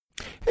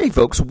Hey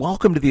folks,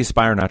 welcome to the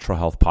Aspire Natural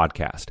Health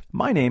podcast.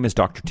 My name is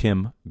Dr.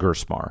 Tim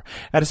Gersmar.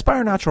 At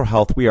Aspire Natural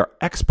Health, we are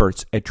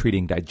experts at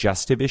treating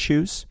digestive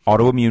issues,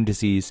 autoimmune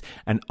disease,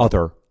 and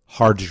other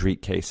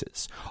hard-to-treat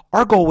cases.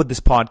 Our goal with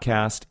this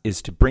podcast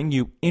is to bring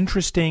you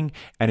interesting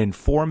and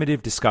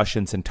informative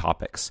discussions and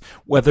topics,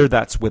 whether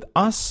that's with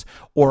us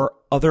or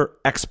other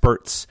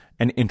experts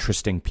and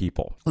interesting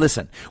people.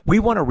 Listen, we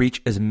want to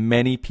reach as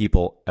many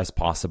people as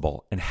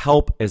possible and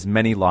help as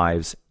many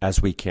lives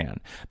as we can.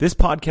 This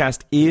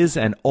podcast is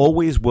and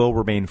always will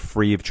remain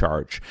free of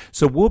charge,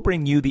 so we'll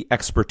bring you the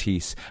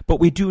expertise, but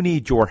we do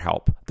need your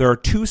help. There are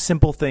two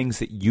simple things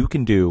that you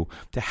can do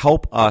to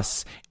help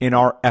us in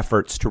our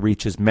efforts to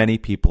reach as many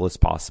people as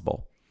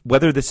possible.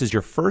 Whether this is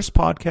your first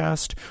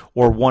podcast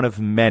or one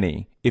of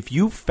many, if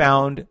you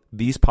found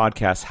these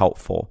podcasts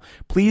helpful,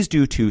 please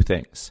do two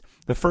things.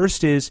 The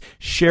first is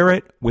share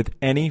it with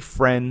any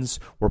friends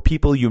or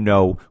people you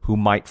know who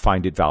might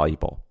find it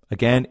valuable.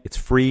 Again, it's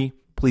free.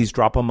 Please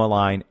drop them a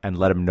line and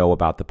let them know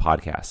about the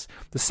podcast.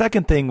 The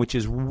second thing, which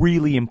is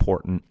really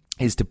important,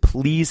 is to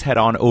please head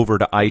on over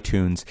to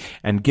iTunes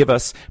and give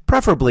us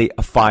preferably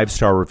a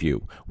 5-star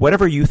review.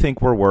 Whatever you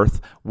think we're worth,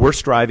 we're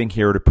striving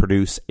here to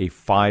produce a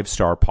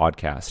 5-star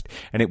podcast.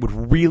 And it would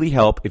really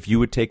help if you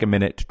would take a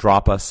minute to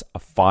drop us a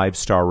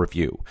 5-star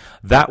review.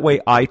 That way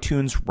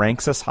iTunes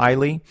ranks us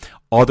highly.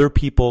 Other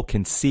people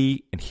can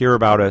see and hear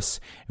about us,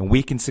 and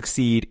we can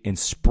succeed in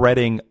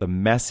spreading the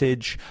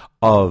message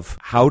of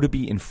how to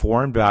be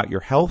informed about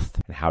your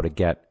health and how to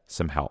get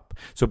some help.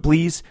 So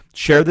please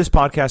share this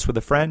podcast with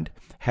a friend.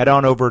 Head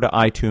on over to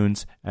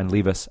iTunes and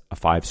leave us a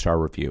 5-star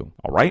review.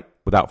 All right,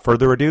 without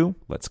further ado,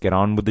 let's get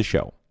on with the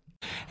show.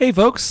 Hey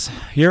folks,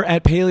 here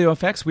at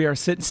PaleoFX, we are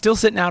still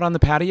sitting out on the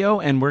patio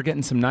and we're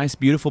getting some nice,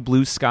 beautiful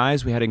blue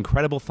skies. We had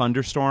incredible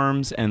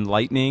thunderstorms and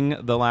lightning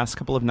the last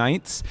couple of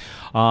nights.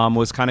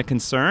 Was kind of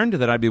concerned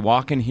that I'd be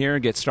walking here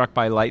and get struck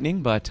by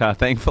lightning, but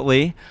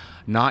thankfully,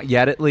 not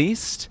yet at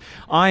least.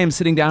 I am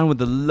sitting down with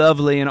the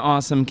lovely and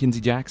awesome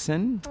Kinsey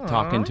Jackson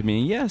talking to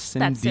me. Yes,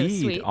 that's indeed.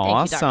 So sweet.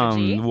 Awesome. Thank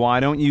you, Dr. G. Why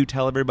don't you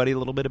tell everybody a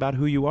little bit about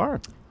who you are?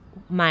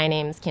 My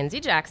name's Kinsey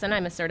Jackson.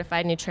 I'm a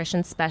certified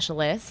nutrition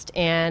specialist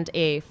and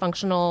a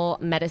functional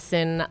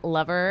medicine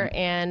lover,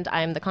 and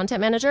I'm the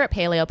content manager at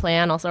Paleo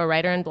Plan, also a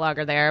writer and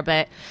blogger there.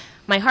 But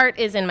my heart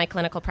is in my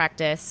clinical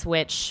practice,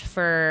 which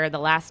for the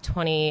last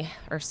 20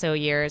 or so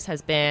years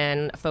has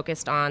been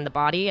focused on the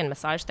body and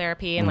massage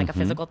therapy and like a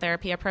physical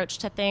therapy approach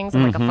to things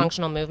and like a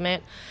functional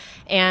movement.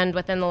 And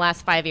within the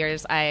last 5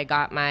 years, I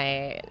got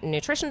my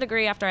nutrition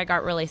degree after I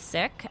got really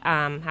sick.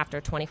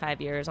 After 25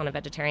 years on a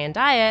vegetarian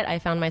diet, I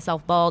found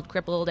myself bald,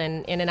 crippled,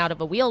 and in and out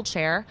of a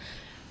wheelchair.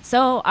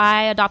 So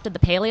I adopted the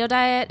paleo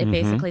diet. It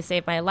basically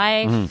saved my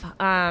life.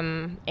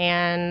 And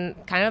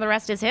kind of the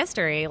rest is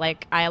history.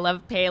 Like, I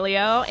love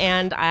paleo,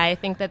 and I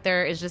think that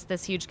there is just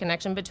this huge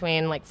connection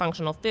between like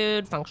functional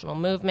food, functional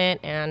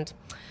movement, and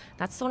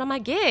that's sort of my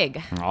gig.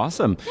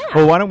 Awesome.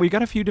 Yeah. Well, we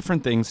got a few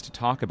different things to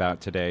talk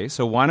about today.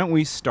 So why don't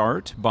we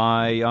start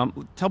by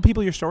tell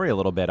people your story a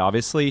little bit.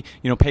 Obviously,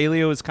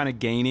 paleo is kind of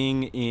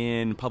gaining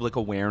in public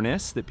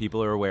awareness that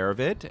people are aware of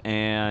it.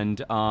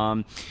 And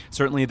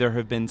certainly there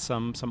have been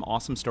some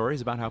awesome stories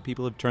about how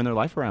people have turned their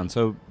life around.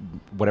 So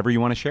whatever you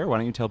want to share, why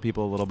don't you tell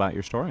people a little about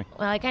your story?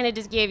 Well, I kind of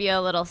just gave you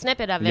a little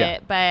snippet of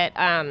it. But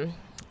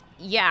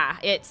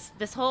it's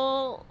this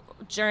whole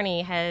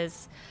journey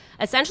has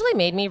essentially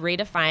made me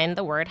redefine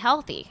the word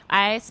healthy.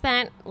 I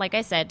spent, like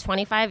I said,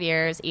 25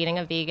 years eating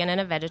a vegan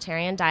and a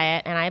vegetarian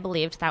diet, and I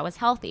believed that was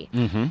healthy.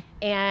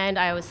 And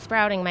I was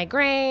sprouting my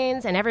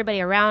grains, and everybody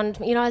around,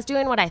 I was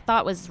doing what I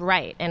thought was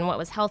right and what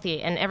was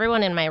healthy. And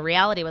everyone in my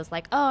reality was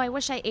like, oh, I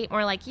wish I ate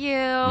more like you.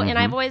 And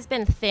I've always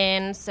been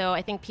thin, so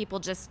I think people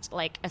just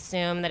like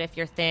assume that if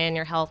you're thin,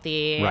 you're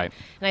healthy. Right.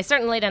 And I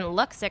certainly didn't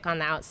look sick on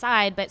the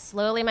outside, but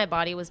slowly my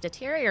body was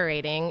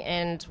deteriorating.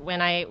 And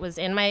when I was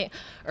in my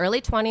early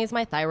 20s,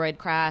 my thyroid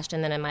crashed.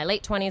 And then in my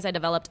late 20s, I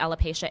developed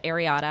alopecia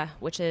areata,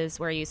 which is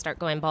where you start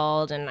going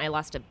bald. And I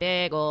lost a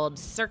big old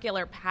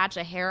circular patch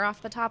of hair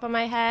off the top of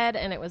my head.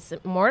 And it was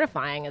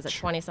mortifying as a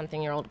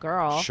 20-something-year-old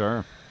girl.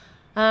 Sure.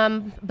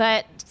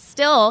 But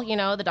still,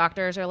 the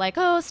doctors are like,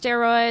 oh,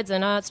 steroids,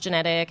 and it's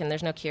genetic, and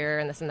there's no cure,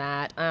 and this and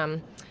that.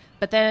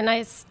 But then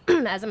as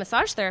a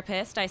massage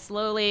therapist, I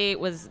slowly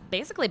was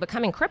basically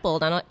becoming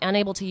crippled,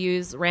 unable to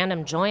use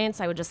random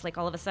joints. I would just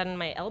all of a sudden,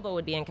 my elbow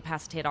would be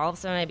incapacitated. All of a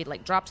sudden, I'd be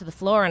dropped to the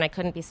floor, and I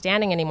couldn't be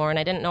standing anymore, and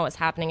I didn't know what was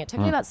happening. It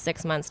took me about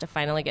 6 months to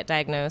finally get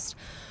diagnosed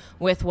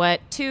with what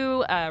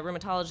two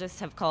rheumatologists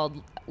have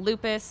called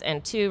lupus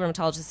and two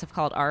rheumatologists have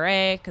called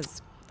RA,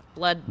 because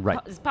blood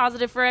is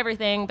positive for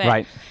everything.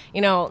 But,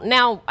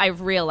 now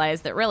I've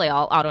realized that really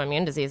all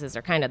autoimmune diseases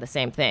are kind of the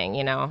same thing.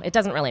 It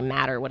doesn't really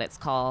matter what it's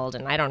called,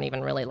 and I don't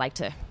even really like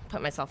to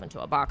put myself into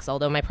a box,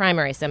 although my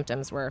primary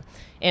symptoms were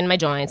in my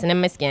joints and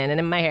in my skin and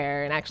in my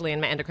hair and actually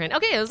in my endocrine.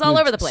 Okay, it was all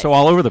over the place. So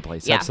all over the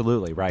place, yeah.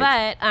 Absolutely,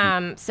 right.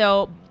 But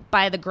so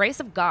by the grace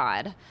of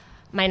God,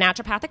 my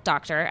naturopathic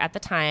doctor at the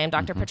time,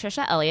 Dr.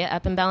 Patricia Elliott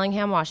up in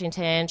Bellingham,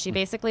 Washington, she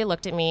basically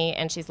looked at me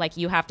and she's like,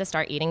 you have to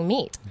start eating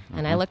meat.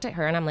 And I looked at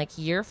her and I'm like,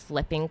 you're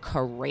flipping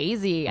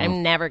crazy.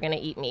 I'm never going to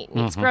eat meat.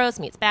 Meat's gross,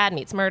 meat's bad,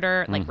 meat's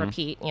murder, like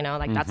repeat,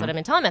 that's what I've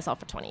been telling myself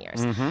for 20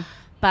 years.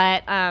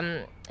 But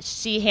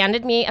she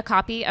handed me a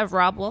copy of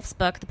Robb Wolf's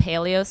book, The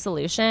Paleo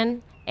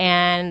Solution.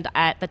 And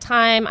at the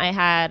time, I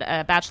had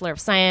a Bachelor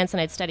of Science and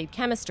I'd studied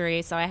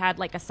chemistry, so I had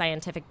like a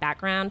scientific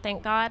background,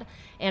 thank God.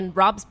 And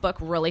Robb's book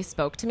really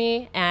spoke to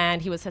me,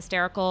 and he was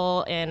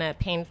hysterical in a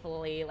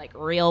painfully like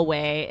real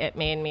way. It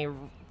made me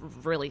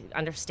really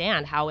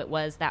understand how it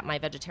was that my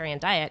vegetarian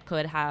diet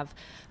could have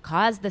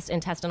caused this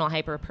intestinal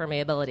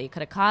hyperpermeability,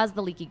 could have caused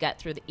the leaky gut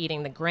through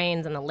eating the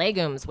grains and the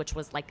legumes, which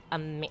was like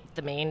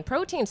the main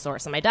protein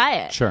source in my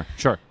diet. Sure.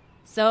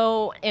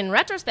 So in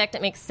retrospect,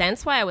 it makes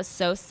sense why I was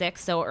so sick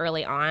so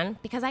early on,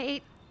 because I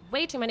ate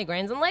way too many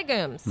grains and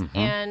legumes.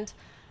 And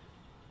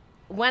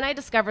when I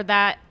discovered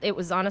that, it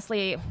was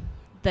honestly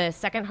the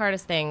second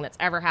hardest thing that's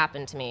ever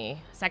happened to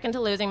me. Second to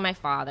losing my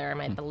father,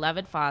 my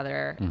beloved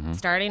father,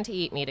 starting to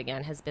eat meat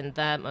again has been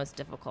the most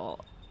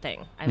difficult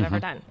thing I've ever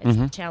done.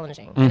 It's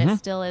challenging, and it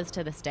still is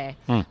to this day.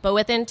 But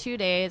within 2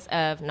 days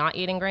of not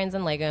eating grains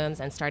and legumes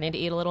and starting to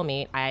eat a little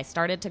meat, I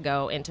started to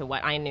go into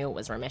what I knew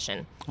was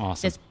remission.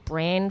 Awesome. This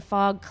brain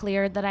fog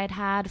cleared that I'd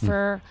had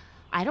for,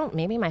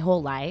 maybe my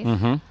whole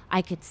life.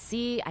 I could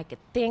see, I could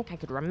think, I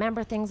could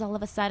remember things all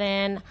of a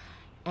sudden.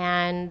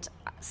 And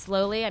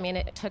slowly,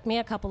 it took me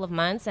a couple of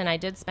months, and I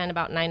did spend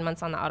about 9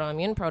 months on the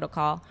autoimmune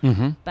protocol.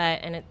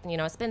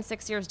 It's been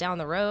 6 years down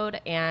the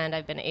road, and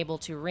I've been able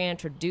to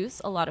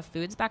reintroduce a lot of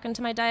foods back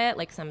into my diet,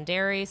 like some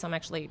dairy, some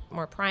actually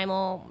more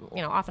primal,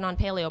 off and on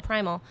paleo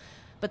primal.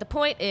 But the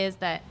point is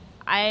that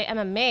I am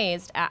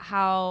amazed at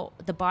how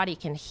the body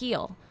can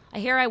heal.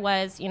 Here I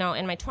was,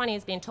 in my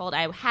 20s being told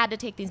I had to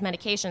take these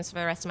medications for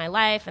the rest of my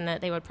life and that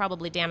they would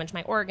probably damage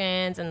my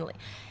organs.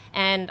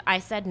 And I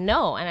said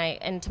no.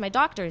 And to my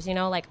doctors,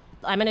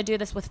 I'm going to do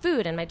this with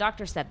food. And my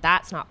doctor said,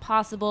 that's not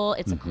possible.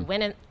 It's a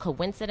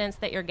coincidence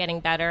that you're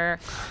getting better.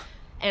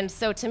 And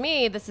so to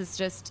me, this is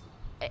just,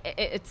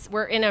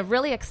 we're in a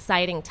really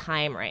exciting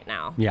time right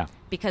now. Yeah.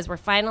 Because we're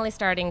finally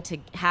starting to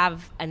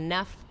have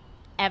enough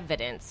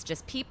evidence,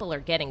 just people are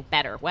getting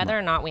better, whether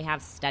or not we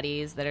have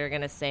studies that are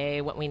going to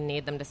say what we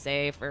need them to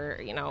say for,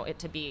 it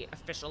to be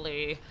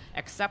officially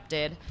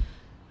accepted.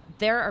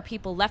 There are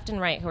people left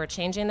and right who are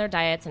changing their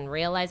diets and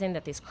realizing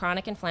that these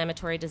chronic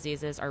inflammatory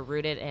diseases are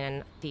rooted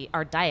in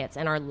our diets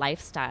and our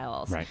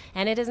lifestyles. Right.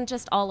 And it isn't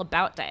just all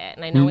about diet.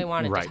 And I know we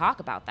wanted to talk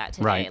about that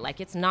today. Right.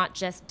 Like, it's not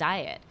just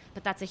diet,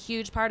 but that's a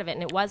huge part of it.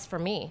 And it was for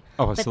me.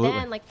 Oh, absolutely.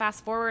 But then,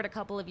 fast forward a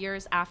couple of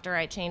years after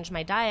I changed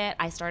my diet,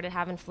 I started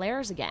having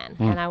flares again.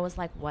 And I was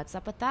like, what's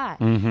up with that?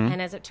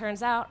 And as it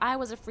turns out, I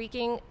was a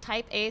freaking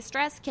type A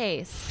stress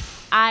case.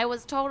 I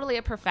was totally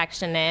a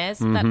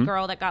perfectionist, that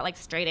girl that got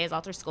straight A's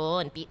all through school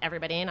and beat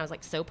everybody, and I was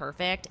so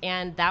perfect,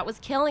 and that was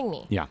killing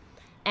me. Yeah.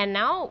 And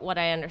now what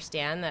I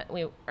understand that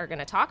we are going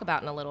to talk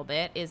about in a little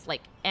bit is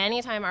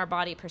anytime our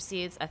body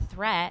perceives a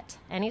threat,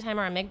 anytime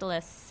our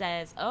amygdala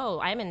says,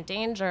 oh, I'm in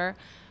danger,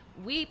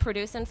 we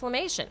produce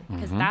inflammation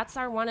because that's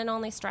our one and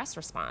only stress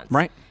response.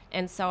 Right.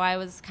 And so I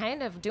was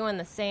kind of doing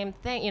the same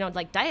thing.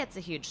 Diet's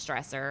a huge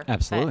stressor.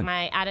 Absolutely. But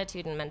my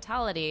attitude and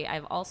mentality,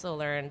 I've also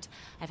learned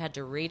I've had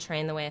to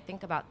retrain the way I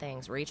think about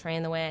things,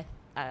 retrain the way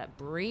I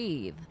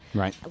breathe.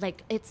 Right.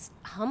 It's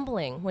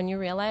humbling when you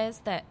realize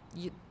that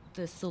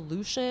the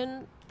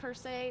solution, per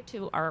se,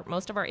 to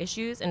most of our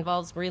issues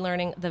involves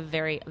relearning the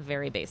very,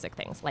 very basic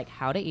things, like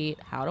how to eat,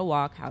 how to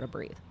walk, how to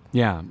breathe.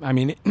 Yeah,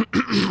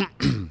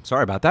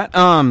 sorry about that.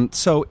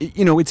 So,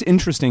 it's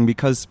interesting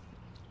because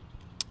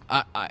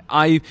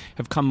I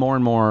have come more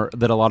and more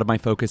that a lot of my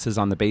focus is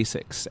on the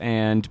basics,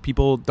 and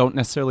people don't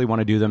necessarily want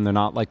to do them. They're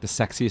not the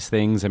sexiest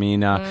things.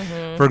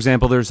 For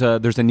example, there's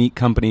a neat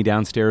company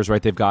downstairs,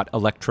 right? They've got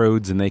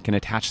electrodes and they can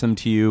attach them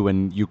to you,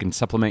 and you can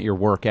supplement your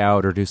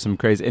workout or do some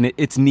crazy. And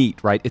it's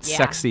neat, right? It's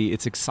sexy.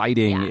 It's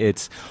exciting. Yeah.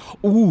 It's,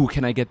 ooh,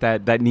 can I get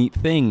that neat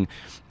thing?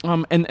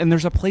 And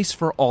there's a place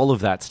for all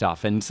of that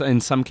stuff. And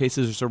in some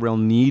cases, there's a real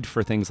need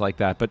for things like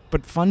that.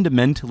 But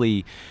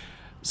fundamentally,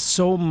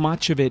 so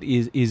much of it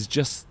is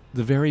just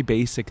the very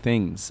basic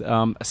things,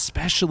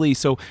 especially.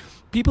 So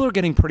people are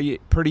getting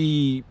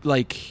pretty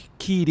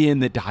keyed in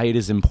that diet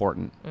is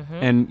important.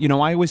 And,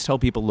 I always tell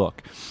people,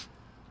 look,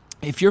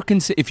 if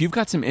you've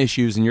got some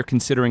issues and you're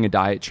considering a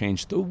diet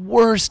change, the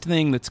worst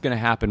thing that's going to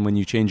happen when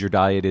you change your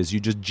diet is you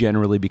just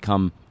generally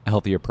become a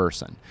healthier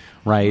person,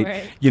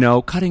 right?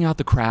 Cutting out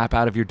the crap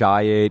out of your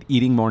diet,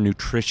 eating more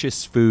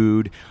nutritious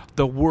food.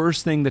 The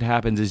worst thing that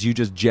happens is you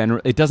just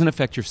it doesn't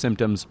affect your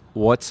symptoms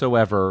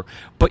whatsoever,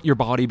 but your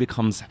body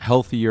becomes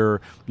healthier,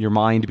 your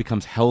mind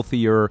becomes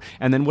healthier,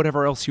 and then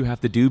whatever else you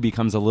have to do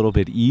becomes a little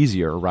bit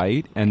easier,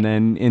 right? And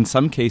then in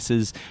some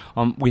cases,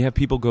 we have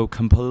people go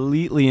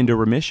completely into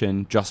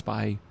remission just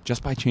by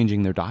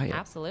changing their diet.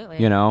 Absolutely.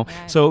 Yeah.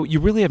 So you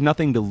really have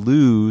nothing to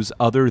lose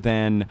other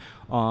than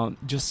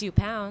just a few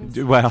pounds.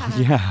 Well,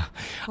 yeah.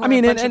 Or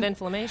a bunch of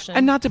inflammation.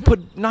 And not to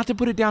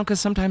put it down,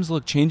 because sometimes,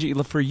 look,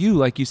 for you,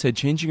 like you said,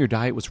 changing your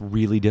diet was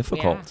really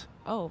difficult.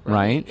 Oh, really?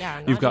 Right?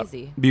 Yeah, not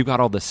easy. You've got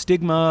all the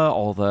stigma,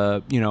 all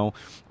the, And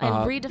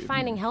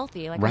redefining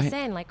healthy. Like right. I'm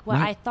saying, like what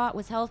Right. I thought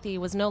was healthy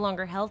was no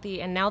longer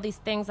healthy. And now these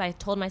things I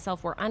told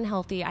myself were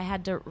unhealthy, I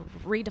had to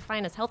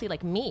redefine as healthy,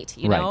 like meat,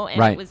 you Right, know? And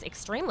right. it was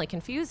extremely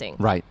confusing.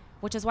 Right.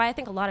 Which is why I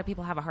think a lot of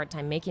people have a hard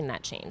time making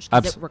that change.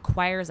 Because Abs- it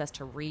requires us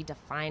to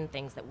redefine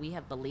things that we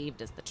have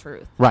believed is the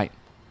truth. Right.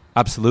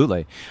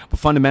 Absolutely. But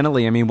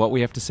fundamentally, I mean, what we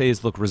have to say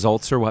is, look,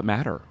 results are what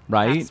matter,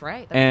 right? That's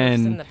right. The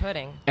proof's in the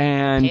pudding.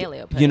 And,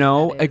 Paleo pudding,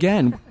 that is.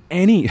 again,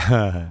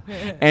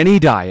 any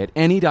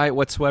diet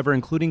whatsoever,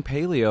 including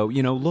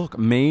paleo, look,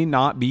 may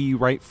not be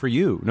right for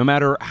you. No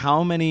matter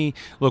how many,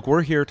 look,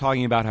 we're here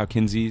talking about how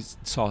Kinsey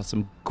saw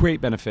some great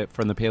benefit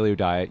from the paleo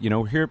diet.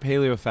 Here at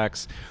Paleo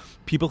Effects,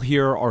 people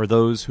here are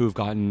those who have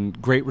gotten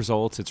great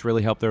results. It's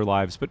really helped their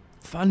lives. But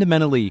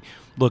fundamentally,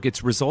 look,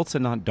 it's results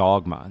and not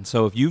dogma. And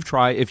so if you've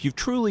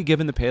truly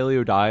given the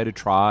paleo diet a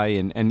try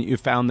and you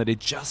found that it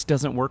just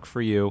doesn't work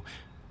for you,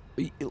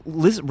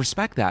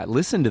 respect that,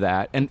 listen to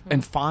that,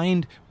 and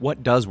find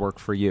what does work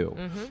for you.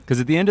 Because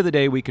at the end of the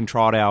day, we can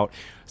trot out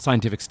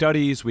scientific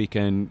studies, we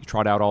can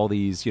trot out all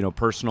these,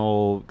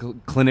 personal,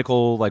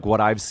 clinical, like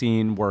what I've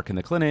seen work in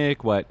the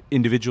clinic, what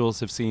individuals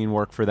have seen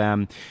work for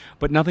them,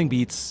 but nothing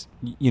beats,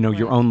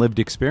 your own lived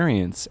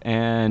experience.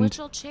 And which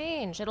will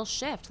change. It'll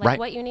shift. Like Right.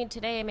 what you need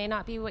today may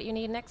not be what you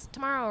need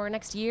tomorrow or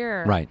next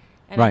year. Right.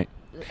 And Right.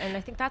 And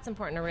I think that's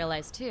important to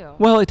realize too.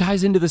 Well, it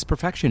ties into this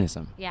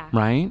perfectionism. Yeah.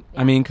 Right?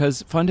 Yeah. I mean,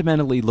 because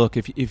fundamentally, look,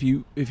 if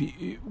you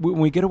when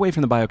we get away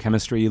from the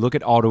biochemistry, you look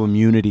at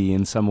autoimmunity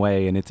in some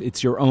way, and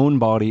it's your own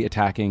body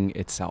attacking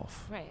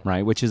itself.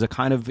 Right. Which is a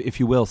kind of, if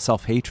you will,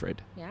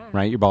 self-hatred. Yeah.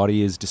 Right? Your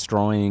body is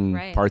destroying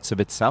Right. parts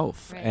of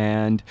itself. Right.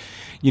 And,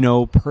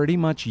 pretty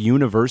much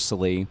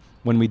universally,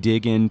 when we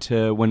dig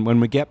into,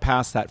 when we get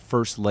past that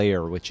first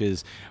layer, which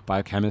is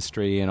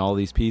biochemistry and all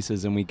these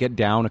pieces, and we get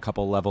down a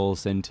couple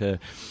levels into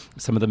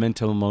some of the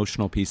mental,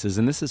 emotional pieces,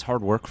 and this is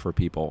hard work for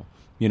people.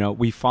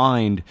 We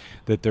find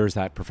that there's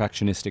that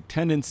perfectionistic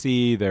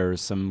tendency,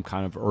 there's some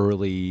kind of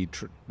early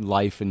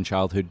life and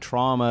childhood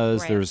traumas,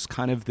 Right. there's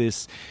kind of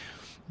this,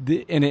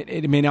 and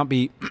it may not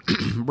be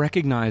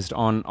recognized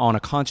on a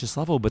conscious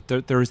level, but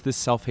there's this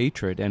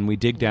self-hatred, and we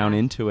dig down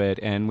into it,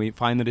 and we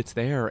find that it's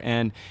there,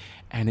 and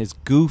as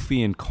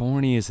goofy and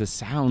corny as this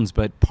sounds,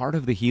 but part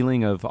of the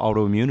healing of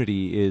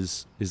autoimmunity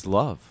is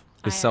love,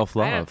 is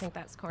self-love. I don't think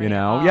that's corny at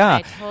Yeah. all.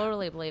 I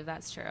totally believe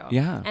that's true.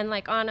 Yeah. And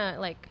like on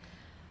a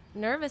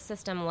nervous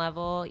system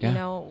level,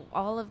 Yeah.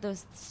 all of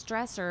those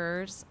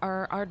stressors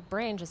are our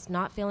brain just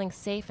not feeling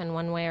safe in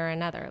one way or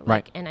another.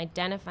 Right. And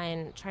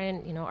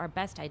trying, our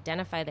best to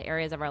identify the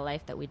areas of our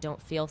life that we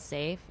don't feel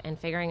safe and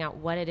figuring out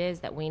what it is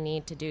that we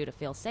need to do to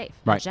feel safe.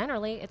 Right. And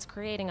generally, it's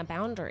creating a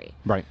boundary.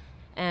 Right.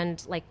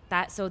 And like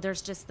that, so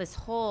there's just this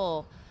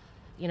whole,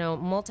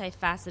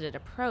 multifaceted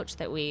approach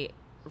that we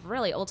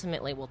really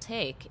ultimately will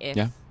take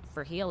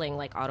for healing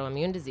like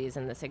autoimmune disease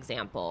in this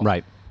example.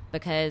 Right.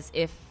 Because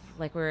if,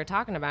 like we were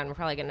talking about, and we're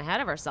probably getting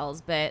ahead of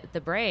ourselves, but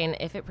the brain,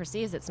 if it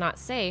perceives it's not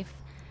safe,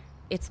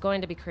 it's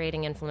going to be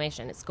creating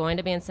inflammation. It's going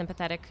to be in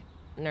sympathetic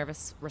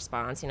nervous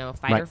response, fight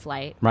Right. or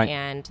flight. Right.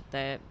 And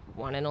the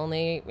one and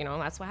only,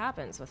 that's what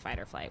happens with fight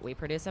or flight. We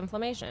produce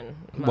inflammation.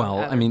 among Well,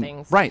 I other mean,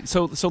 things. right.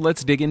 So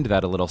let's dig into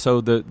that a little.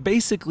 So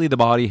basically the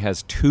body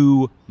has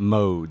two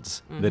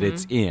modes that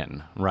it's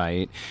in,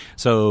 right?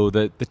 So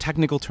the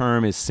technical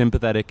term is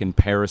sympathetic and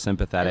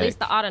parasympathetic. At least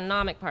the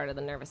autonomic part of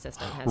the nervous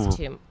system has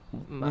two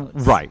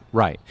modes.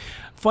 Right.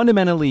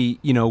 Fundamentally,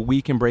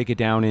 we can break it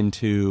down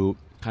into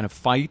kind of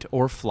fight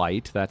or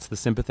flight. That's the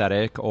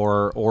sympathetic,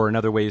 or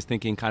another way is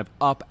thinking kind of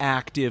up,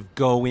 active,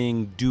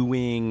 going,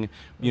 doing,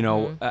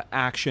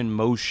 action,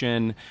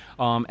 motion.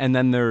 And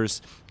then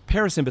there's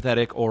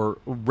parasympathetic or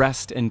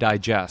rest and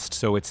digest.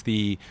 So it's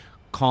the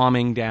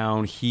calming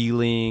down,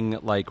 healing,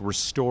 like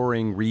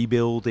restoring,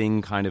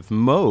 rebuilding kind of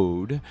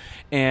mode.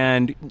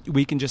 And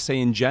we can just say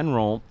in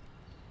general,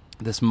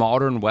 this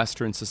modern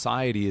Western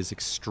society is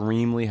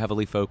extremely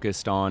heavily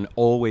focused on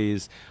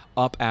always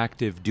up,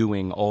 active,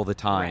 doing all the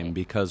time, Right.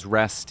 because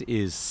rest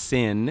is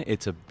sin.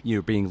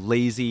 You're being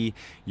lazy.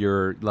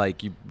 You're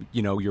like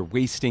you're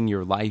wasting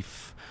your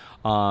life.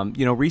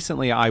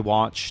 Recently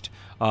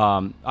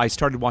I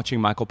started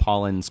watching Michael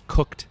Pollan's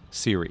Cooked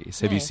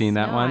series. Have you Nice. seen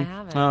that No, one? I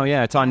haven't. Oh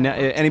yeah, it's on. I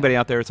haven't. Anybody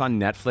out there? It's on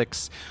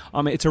Netflix.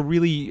 It's a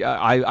really.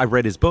 I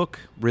read his book.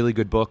 Really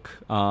good book.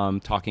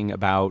 Talking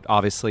about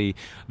obviously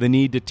the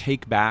need to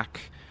take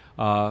back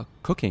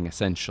cooking,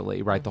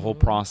 essentially, right? The whole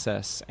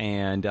process,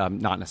 and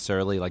not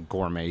necessarily like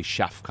gourmet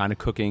chef kind of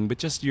cooking, but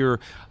just your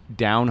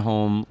down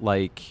home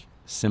like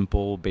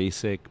simple,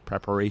 basic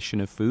preparation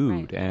of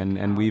food, Right. and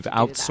How we've to do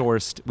that.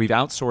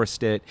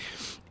 outsourced it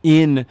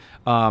in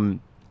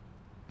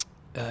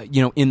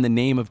in the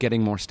name of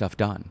getting more stuff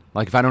done.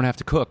 Like if I don't have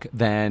to cook,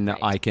 then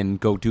I can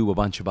go do a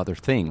bunch of other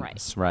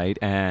things, right?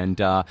 And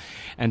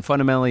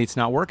fundamentally, it's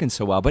not working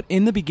so well. But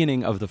in the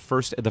beginning of the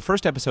first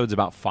episode's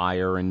about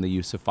fire and the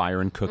use of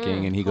fire in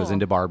cooking, and he goes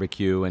into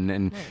barbecue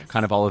and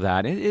kind of all of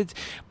that.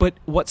 But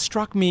what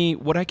struck me,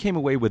 what I came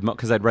away with,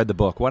 because I'd read the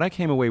book, what I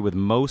came away with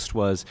most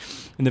was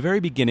in the very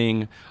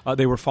beginning,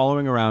 they were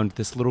following around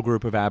this little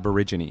group of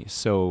Aborigines,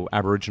 so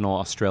Aboriginal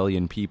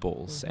Australian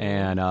peoples,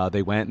 and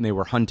they went and they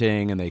were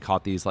hunting and they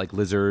caught these like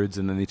lizards,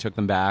 and then they took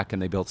them back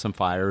and they built some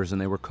fires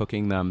and they were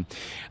cooking them.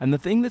 And the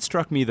thing that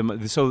struck me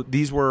so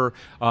these were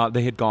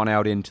they had gone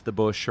out into the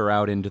bush or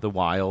out into the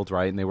wild,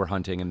 right, and they were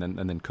hunting and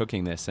then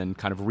cooking this and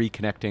kind of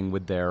reconnecting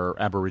with their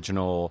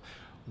Aboriginal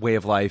way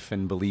of life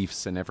and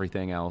beliefs and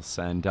everything else.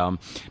 And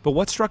but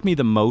what struck me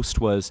the most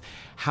was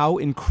how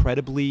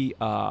incredibly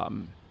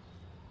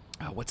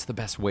what's the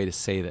best way to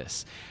say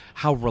this?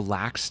 How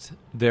relaxed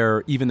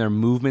their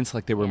movements,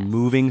 like they were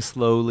moving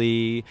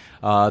slowly.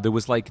 There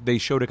was like, they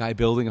showed a guy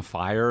building a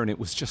fire and it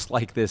was just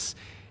like this,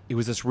 it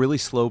was this really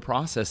slow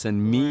process.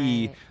 And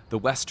me, the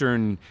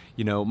Western,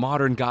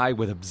 modern guy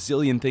with a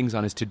bazillion things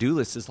on his to-do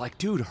list is like,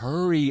 dude,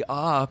 hurry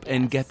up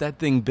and get that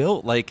thing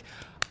built. Like,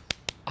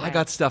 I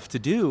got stuff to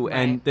do.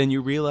 And then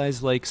you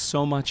realize like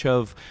so much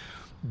of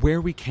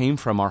where we came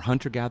from, our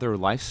hunter-gatherer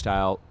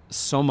lifestyle,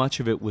 so much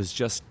of it was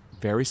just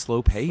very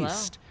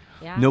slow-paced.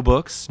 Yeah. No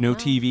books, no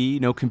TV,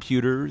 no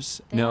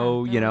computers, There's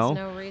no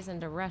reason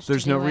to rush.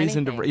 There's no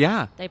reason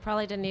to. They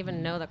probably didn't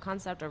even know the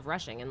concept of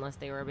rushing unless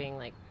they were being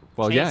like.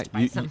 Well, you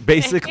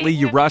basically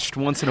you rushed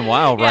once in a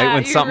while, right?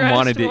 When something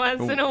wanted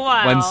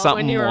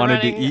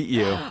to eat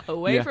you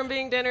away from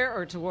being dinner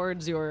or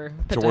towards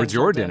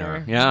your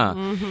dinner. Yeah.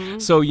 Mm-hmm.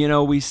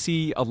 So we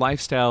see a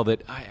lifestyle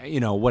that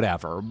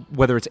whatever,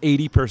 whether it's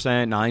 80%,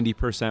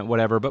 90%,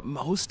 whatever, but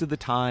most of the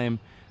time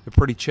they're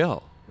pretty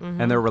chill.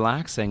 And they're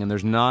relaxing, and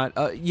there's not,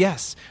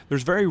 there's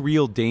very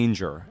real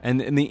danger. And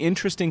the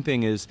interesting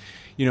thing is,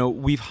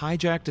 we've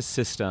hijacked a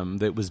system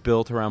that was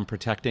built around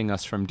protecting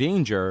us from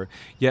danger,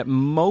 yet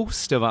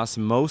most of us,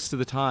 most of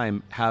the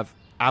time, have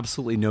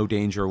absolutely no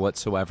danger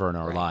whatsoever in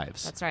our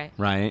lives. That's right.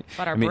 Right?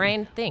 But our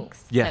brain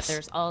thinks that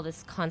there's all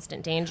this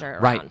constant danger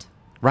around.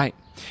 Right.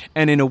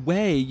 And in a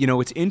way,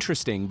 it's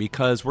interesting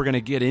because we're going to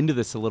get into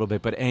this a little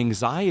bit, but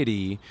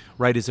anxiety,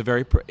 right, is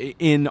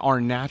in our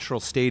natural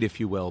state, if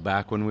you will,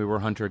 back when we were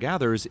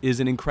hunter-gatherers,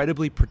 is an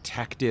incredibly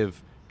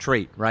protective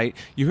trait, right?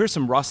 You hear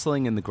some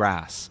rustling in the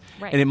grass,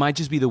 and it might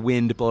just be the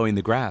wind blowing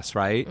the grass,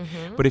 right?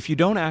 Mm-hmm. But if you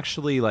don't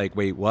actually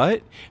wait,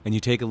 what? And you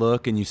take a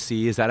look and you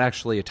see, is that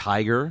actually a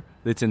tiger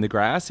that's in the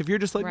grass? If you're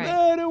just like,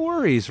 no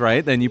worries,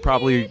 right? Then you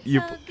probably...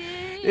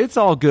 It's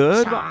all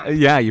good.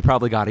 Yeah, you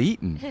probably got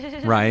eaten,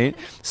 right?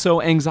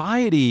 So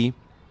anxiety,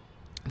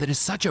 that is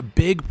such a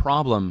big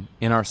problem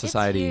in our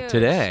society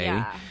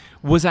today,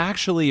 was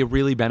actually a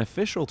really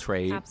beneficial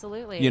trait.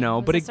 Absolutely. It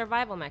was a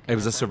survival mechanism. It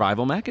was a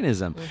survival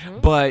mechanism. Mm-hmm.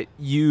 But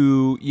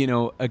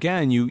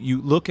again,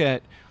 you look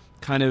at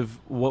kind of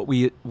what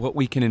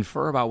we can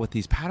infer about what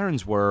these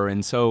patterns were.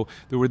 And so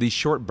there were these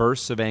short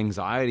bursts of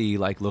anxiety,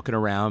 like looking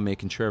around,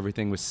 making sure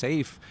everything was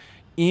safe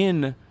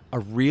in a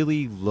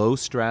really low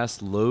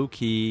stress, low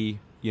key,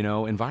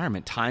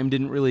 environment. Time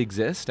didn't really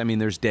exist. I mean,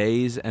 there's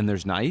days and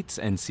there's nights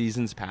and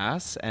seasons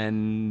pass,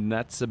 and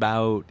that's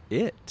about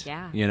it.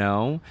 Yeah.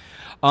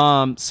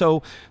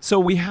 So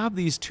we have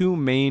these two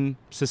main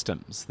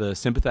systems: the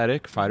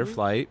sympathetic, fight or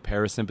flight,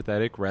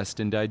 parasympathetic, rest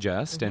and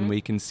digest, and we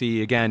can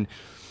see again.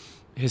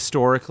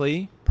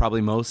 Historically,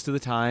 probably most of the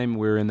time,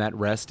 we're in that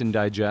rest and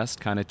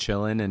digest kind of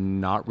chilling and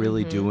not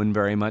really doing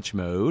very much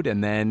mode.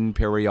 And then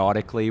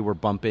periodically, we're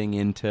bumping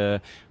into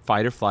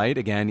fight or flight,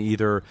 again,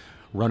 either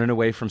running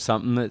away from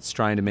something that's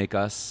trying to make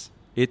us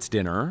its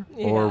dinner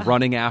or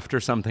running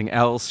after something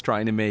else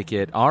trying to make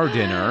it our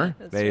dinner,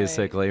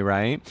 basically,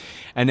 right?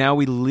 And now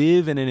we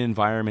live in an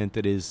environment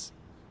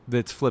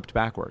that's flipped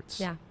backwards.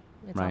 Yeah,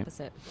 it's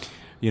opposite.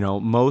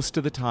 Most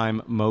of the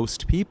time,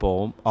 most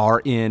people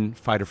are in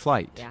fight or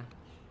flight. Yeah.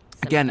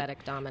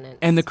 Sympathetic dominance.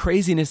 And the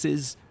craziness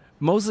is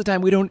most of the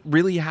time we don't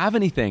really have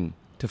anything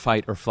to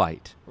fight or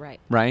flight.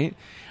 Right?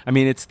 I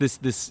mean, it's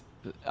this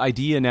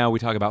idea now we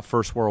talk about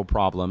first world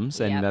problems,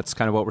 and that's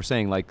kind of what we're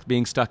saying. Like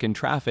being stuck in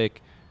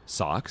traffic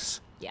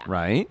sucks. Yeah.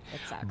 Right?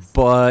 It sucks.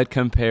 But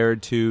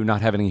compared to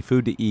not having any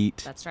food to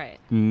eat, that's right.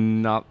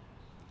 Not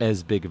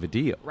as big of a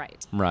deal.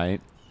 Right.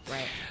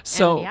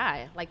 So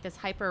and like this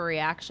hyper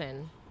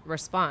reaction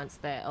response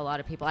that a lot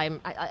of people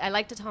I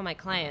like to tell my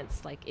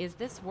clients, like, is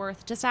this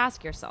worth, just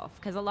ask yourself,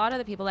 because a lot of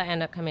the people that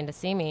end up coming to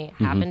see me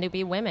happen to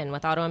be women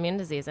with autoimmune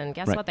disease, and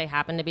guess what, they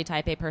happen to be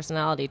type A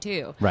personality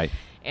too,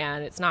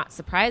 and it's not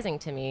surprising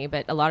to me,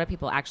 but a lot of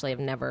people actually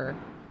have never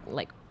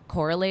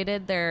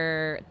correlated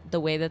the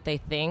way that they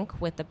think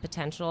with the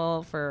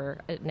potential for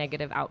a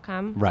negative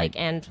outcome.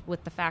 And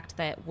with the fact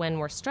that when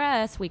we're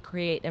stressed, we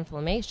create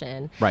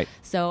inflammation.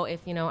 So if,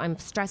 I'm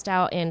stressed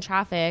out in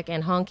traffic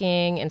and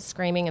honking and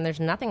screaming and there's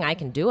nothing I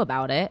can do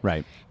about it.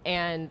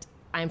 And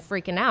I'm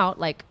freaking out,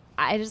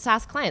 I just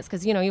ask clients,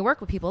 because, you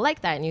work with people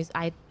like that, and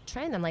I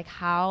train them. Like,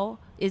 how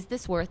is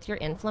this worth your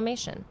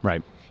inflammation?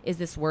 Right. Is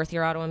this worth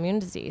your autoimmune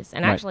disease?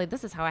 And Right. actually,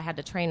 this is how I had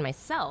to train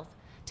myself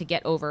to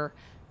get over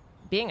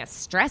being a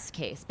stress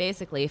case,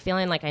 basically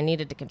feeling like I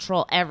needed to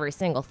control every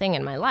single thing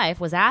in my life,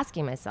 was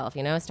asking myself,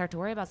 start to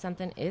worry about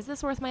something. Is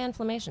this worth my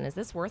inflammation? Is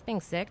this worth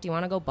being sick? Do you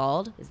want to go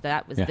bald? Was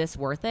this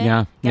worth it?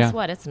 Yeah. Guess Yeah.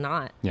 what? It's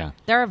not. Yeah.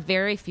 There are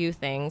very few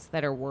things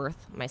that are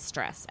worth my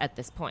stress at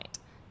this point.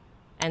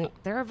 And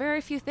there are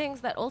very few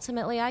things that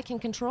ultimately I can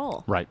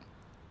control. Right.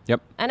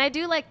 Yep. And I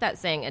do like that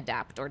saying,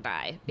 adapt or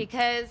die,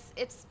 because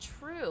it's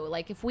true.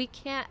 Like, if we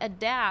can't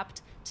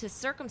adapt to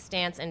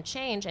circumstance and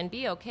change and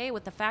be okay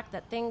with the fact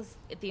that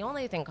the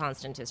only thing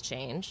constant is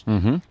change,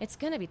 it's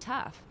going to be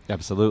tough.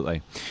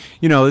 Absolutely.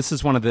 This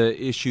is one of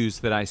the issues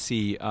that I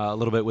see a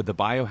little bit with the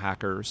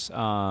biohackers,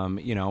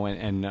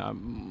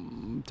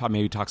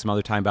 maybe talk some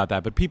other time about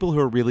that, but people who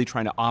are really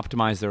trying to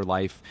optimize their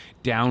life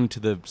down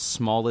to the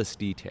smallest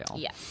detail.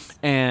 Yes.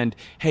 And,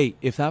 hey,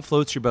 if that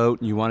floats your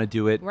boat and you want to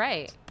do it,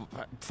 Right.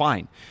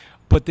 fine.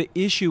 But the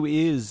issue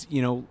is,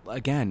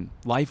 again,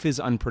 life is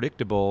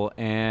unpredictable,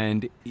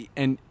 and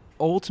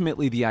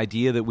ultimately the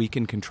idea that we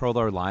can control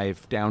our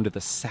life down to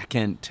the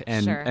second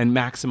and Sure. and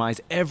maximize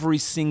every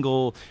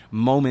single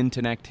moment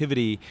and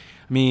activity.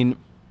 I mean,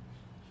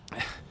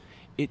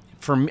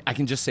 I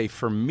can just say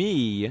for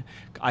me,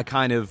 I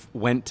kind of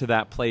went to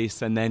that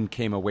place and then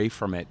came away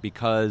from it,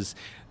 because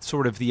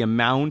sort of the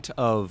amount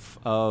of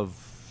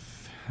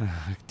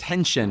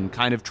tension,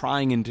 kind of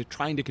trying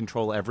to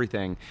control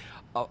everything,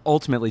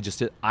 ultimately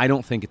I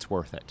don't think it's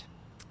worth it.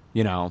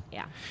 Yeah.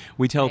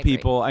 We tell I agree.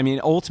 people,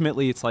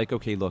 ultimately it's like,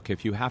 okay, look,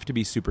 if you have to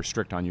be super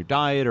strict on your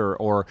diet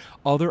or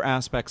other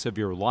aspects of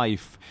your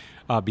life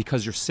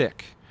because you're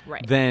sick,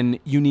 Right. then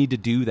you need to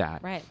do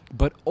that. Right.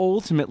 But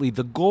ultimately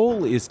the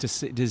goal is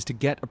to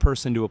get a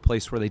person to a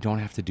place where they don't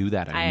have to do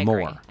that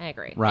anymore. I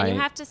agree. Right. And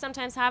you have to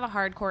sometimes have a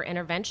hardcore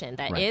intervention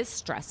that Right. is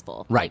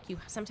stressful. Right. Like,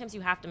 sometimes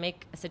you have to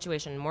make a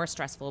situation more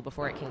stressful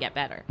before it can get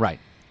better. Right.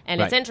 And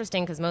Right. it's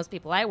interesting because most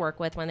people I work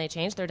with, when they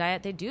change their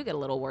diet, they do get a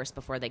little worse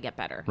before they get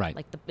better. Right.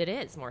 Like, it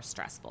is more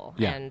stressful.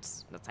 Yeah. And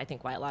that's, I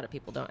think, why a lot of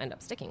people don't end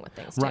up sticking with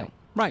things, too. Right.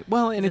 Right.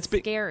 Well, and It's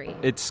scary.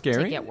 It's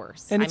scary to get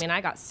worse. And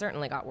I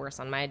certainly got worse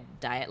on my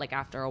diet, like,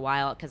 after a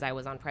while, because I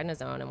was on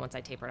prednisone, and once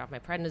I tapered off my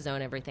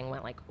prednisone, everything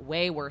went, like,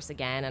 way worse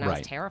again, and I Right.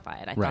 was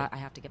terrified. I Right. thought, I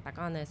have to get back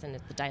on this, and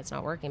the diet's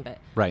not working, but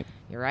Right.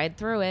 you ride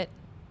through it,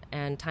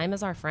 and time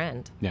is our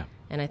friend. Yeah.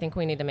 And I think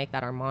we need to make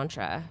that our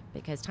mantra,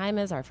 because time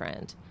is our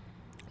friend.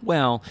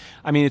 Well,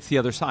 it's the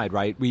other side,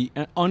 right? We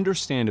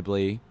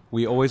understandably,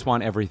 we always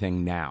want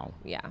everything now.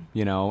 Yeah.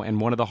 And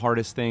one of the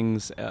hardest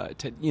things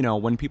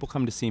when people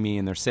come to see me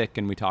and they're sick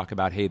and we talk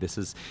about, hey, this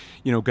is,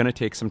 going to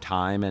take some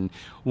time. And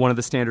one of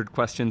the standard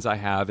questions I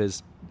have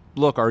is,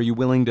 look, are you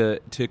willing to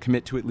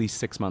commit to at least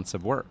 6 months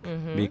of work?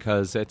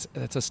 Because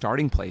that's a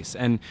starting place.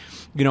 And,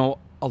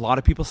 a lot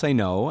of people say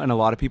no, and a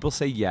lot of people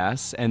say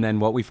yes. And then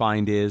what we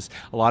find is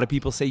a lot of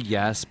people say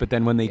yes, but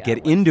then when they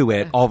get into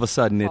it, all of a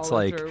sudden it's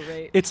like, follow-through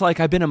rate? it's like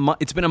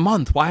it's been a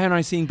month. Why aren't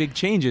I seeing big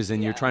changes?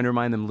 And you're trying to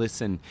remind them,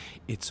 listen,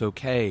 it's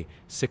okay.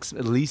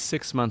 At least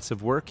 6 months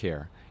of work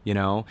here.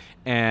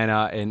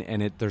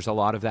 There's a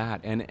lot of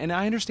that. And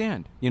I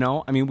understand,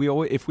 we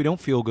always, if we don't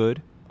feel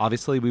good,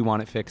 obviously we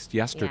want it fixed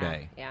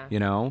yesterday, Yeah.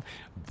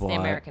 But, the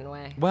American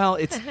way. Well,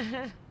 it's,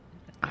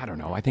 I don't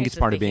know. I think It's it's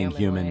part just of the being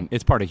human human. way.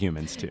 It's part of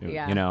humans too,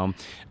 Yeah.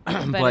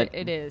 But, But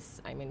it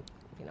is,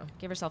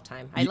 give yourself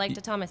time. I like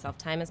to tell myself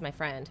time is my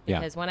friend, Yeah.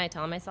 because when I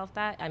tell myself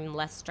that, I'm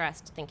less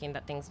stressed thinking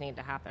that things need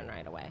to happen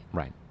right away.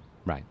 right.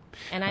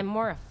 And I'm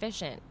more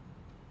efficient.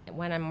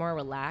 When I'm more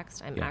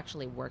relaxed, I'm Yeah.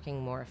 actually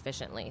working more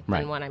efficiently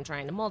Right. than when I'm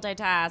trying to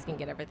multitask and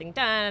get everything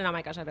done. And oh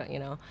my gosh, I don't,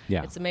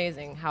 Yeah. It's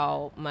amazing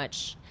how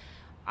much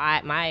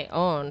my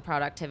own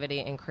productivity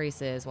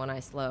increases when I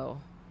slow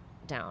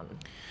down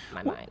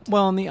my mind.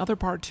 Well, and the other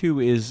part too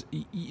is,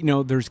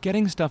 there's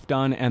getting stuff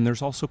done, and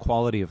there's also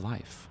quality of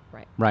life.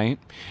 Right. Right?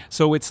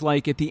 So it's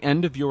like at the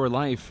end of your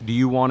life, do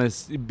you want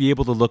to be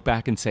able to look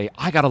back and say,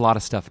 I got a lot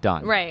of stuff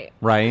done? Right.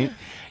 Right?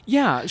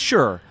 Yeah,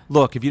 sure.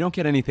 Look, if you don't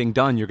get anything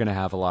done, you're going to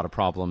have a lot of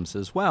problems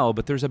as well.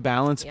 But there's a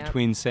balance Yep.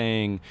 between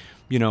saying,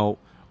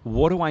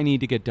 what do I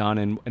need to get done,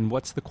 and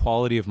what's the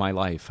quality of my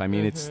life?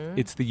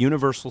 It's the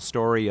universal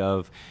story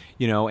of,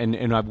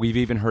 and we've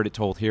even heard it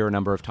told here a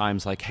number of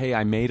times, like, hey,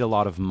 I made a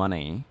lot of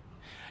money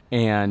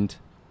and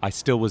I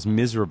still was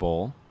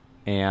miserable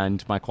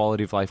and my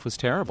quality of life was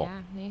terrible.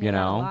 Yeah, you hear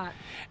that a lot.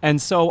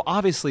 And so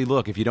obviously,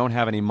 look, if you don't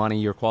have any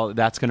money,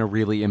 that's going to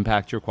really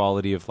impact your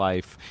quality of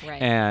life.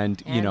 Right. And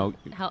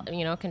help,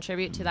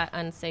 contribute to that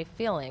unsafe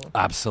feeling.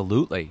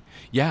 Absolutely.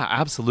 Yeah,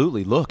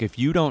 absolutely. Look, if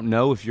you don't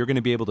know if you're going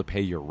to be able to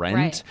pay your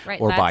rent Right.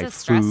 or That's buy a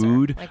stressor.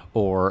 food Like,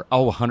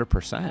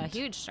 100%. a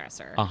huge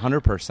stressor.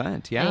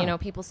 100%. Yeah. And,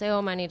 people say,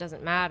 oh, money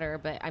doesn't matter.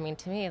 But,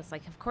 to me, it's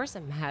like, of course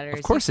it matters.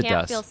 Of course you it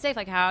can't does. feel safe.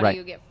 Like, how Right. do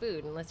you get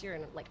food unless you're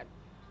in, like, a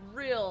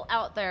real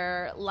out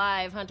there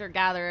live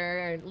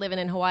hunter-gatherer living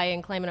in Hawaii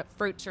and climbing up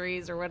fruit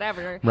trees or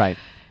whatever. Right.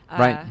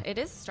 Right. It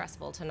is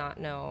stressful to not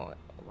know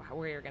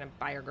where you're going to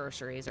buy your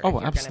groceries or Oh, if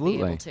you're absolutely.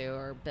 going to be able to,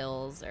 or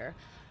bills or...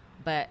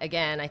 But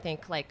again, I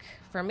think like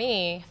for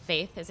me,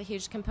 faith is a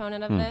huge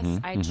component of this.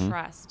 I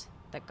trust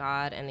that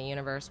God and the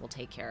universe will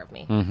take care of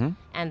me.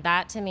 And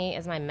that to me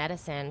is my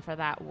medicine for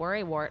that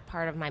worrywart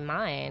part of my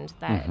mind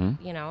that,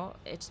 you know,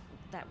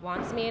 that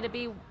wants me to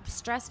be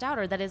stressed out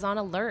or that is on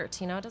alert.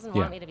 You know, it doesn't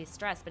want me to be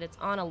stressed, but it's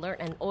on alert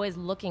and always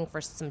looking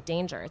for some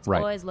danger. It's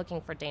always looking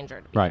for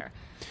danger to be there.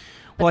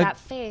 But that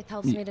faith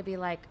helps me to be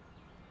like,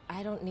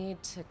 I don't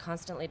need to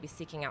constantly be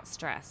seeking out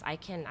stress. I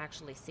can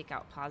actually seek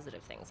out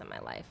positive things in my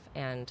life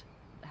and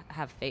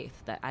have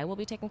faith that I will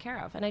be taken care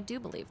of. And I do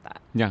believe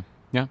that. Yeah,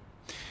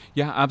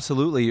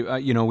 absolutely.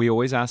 You know, we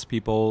always ask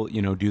people,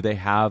 you know, do they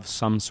have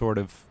some sort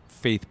of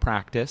faith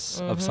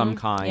practice of some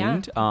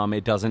kind?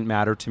 It doesn't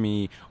matter to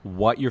me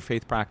what your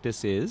faith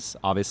practice is.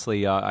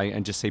 Obviously, I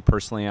just say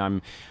personally,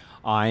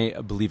 I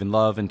believe in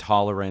love and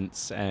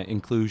tolerance,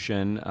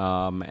 inclusion,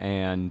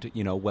 and,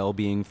 you know,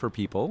 well-being for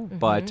people.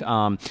 But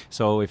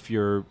so if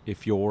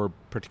your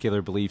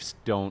particular beliefs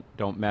don't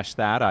mesh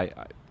that,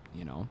 I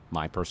you know,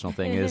 my personal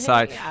thing is,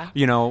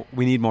 you know,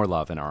 we need more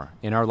love in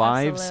our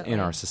lives, in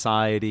our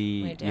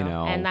society. We do. You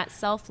know, and that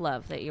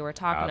self-love that you were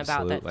talking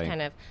about that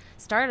kind of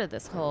started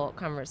this whole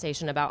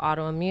conversation about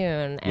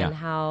autoimmune and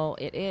how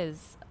it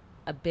is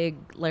a big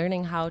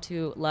learning how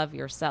to love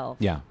yourself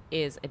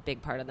is a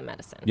big part of the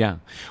medicine. Yeah.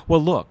 Well,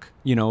 look,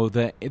 you know,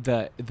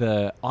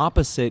 the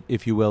opposite,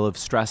 if you will, of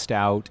stressed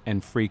out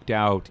and freaked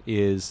out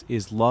is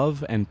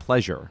love and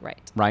pleasure.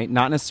 Right.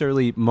 Not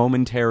necessarily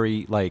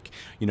momentary, like,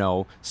 you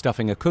know,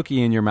 stuffing a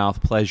cookie in your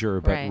mouth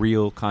pleasure, but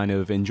real kind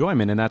of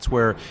enjoyment. And that's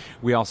where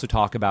we also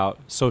talk about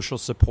social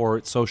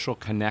support, social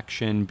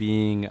connection,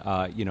 being,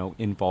 you know,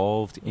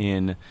 involved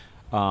in,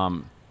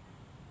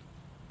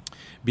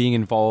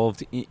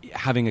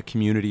 having a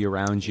community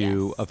around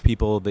you of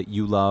people that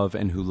you love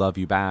and who love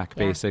you back,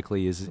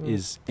 basically,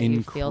 is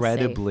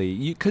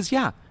incredibly, because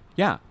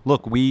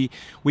look, we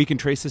can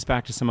trace this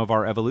back to some of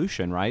our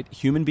evolution, right?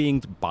 Human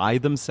beings by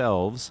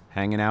themselves,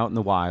 hanging out in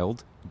the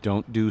wild,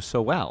 don't do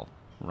so well.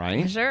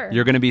 Right? Sure.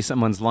 You're going to be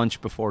someone's lunch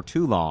before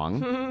too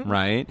long,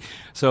 right?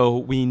 So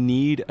we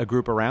need a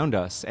group around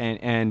us.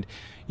 And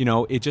you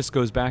know, it just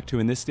goes back to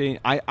in this day,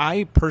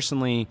 I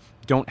personally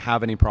don't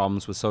have any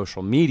problems with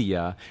social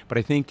media, but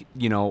I think,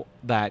 you know,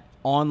 that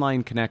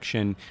online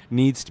connection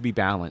needs to be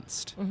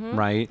balanced,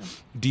 right?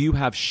 Do you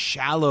have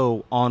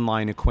shallow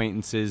online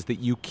acquaintances that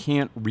you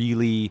can't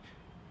really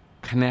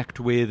connect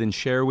with and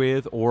share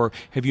with, or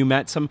have you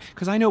met some,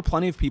 because I know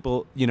plenty of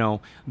people, you know,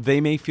 they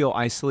may feel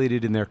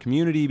isolated in their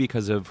community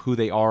because of who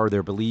they are,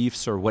 their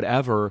beliefs or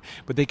whatever,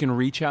 but they can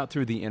reach out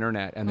through the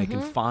internet and they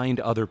can find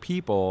other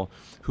people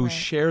who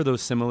share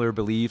those similar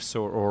beliefs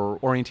or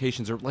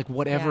orientations or like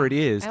whatever it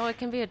is. Oh, it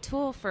can be a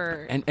tool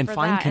for and for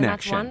find that,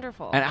 connection. and that's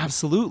wonderful. And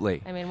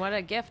absolutely. I mean, what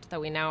a gift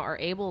that we now are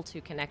able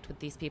to connect with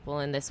these people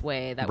in this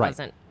way that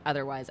wasn't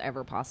otherwise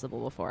ever possible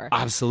before.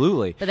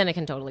 Absolutely. But then it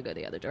can totally go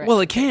the other direction. Well,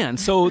 it can.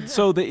 So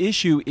the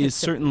issue is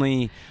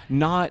certainly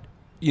not,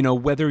 you know,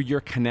 whether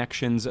your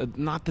connections,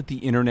 not that the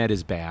internet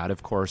is bad,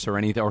 of course, or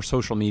anything, or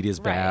social media is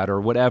bad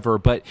or whatever,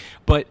 but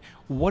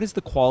what is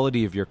the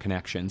quality of your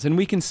connections? And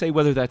we can say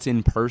whether that's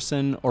in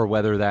person or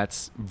whether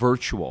that's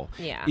virtual.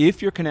 Yeah.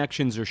 If your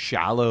connections are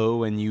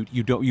shallow and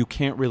you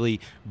can't really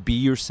be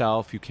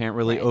yourself, you can't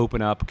really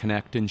open up,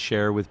 connect and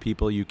share with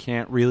people, you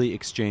can't really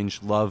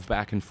exchange love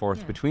back and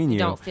forth between you. You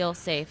don't feel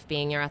safe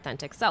being your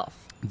authentic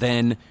self.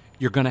 Then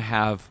you're going to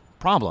have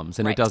problems,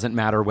 and it doesn't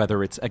matter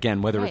whether it's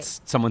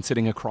it's someone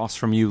sitting across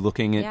from you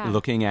looking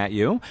at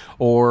you,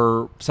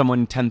 or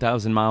someone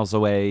 10,000 miles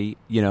away,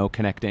 you know,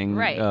 connecting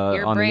your on the internet.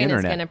 Your brain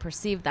is going to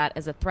perceive that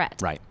as a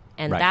threat,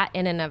 and that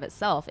in and of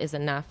itself is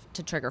enough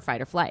to trigger fight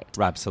or flight.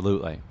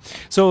 Absolutely.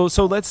 So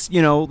let's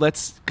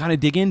kind of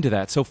dig into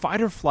that. So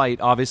fight or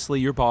flight, obviously,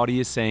 your body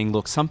is saying,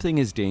 look, something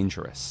is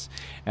dangerous,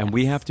 and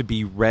we have to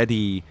be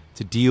ready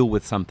to deal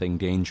with something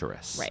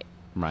dangerous.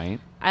 Right.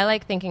 I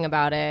like thinking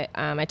about it.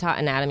 I taught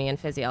anatomy and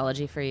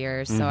physiology for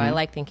years, so I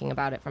like thinking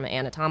about it from an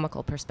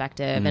anatomical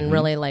perspective and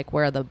really like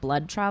where the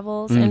blood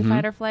travels in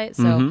fight or flight.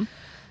 So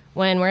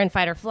when we're in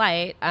fight or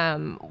flight,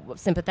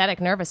 sympathetic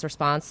nervous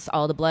response,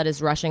 all the blood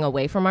is rushing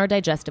away from our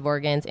digestive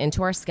organs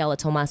into our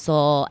skeletal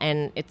muscle,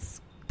 and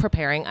it's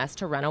preparing us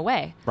to run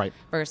away.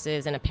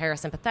 Versus in a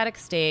parasympathetic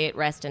state,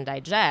 rest and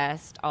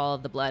digest, all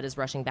of the blood is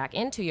rushing back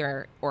into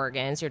your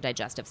organs, your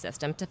digestive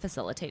system, to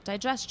facilitate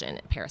digestion.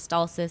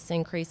 Peristalsis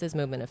increases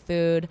movement of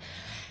food.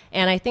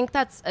 And I think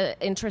that's an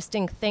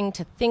interesting thing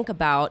to think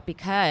about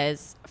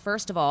because,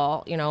 first of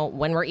all, you know,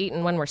 when we're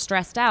eating, when we're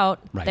stressed out,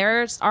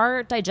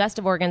 our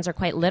digestive organs are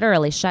quite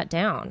literally shut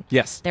down.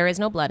 There is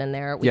no blood in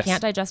there. We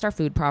can't digest our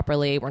food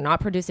properly. We're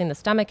not producing the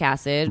stomach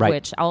acid,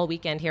 which all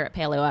weekend here at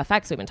Paleo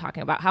FX, we've been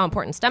talking about how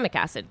important stomach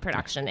acid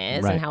production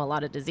is and how a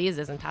lot of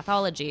diseases and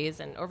pathologies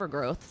and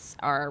overgrowths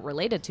are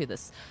related to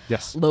this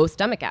low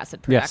stomach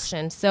acid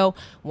production. So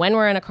when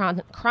we're in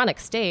a chronic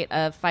state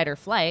of fight or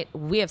flight,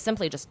 we have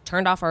simply just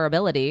turned off our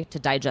ability to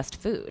digest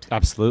food.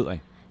 Absolutely.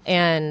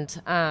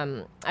 And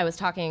I was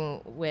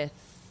talking with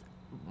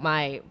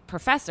my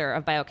professor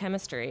of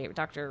biochemistry,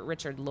 Dr.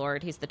 Richard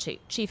Lord. He's the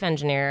chief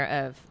engineer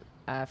of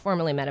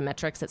formerly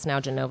Metametrics. It's now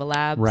Genova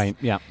Labs. Right.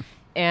 Yeah.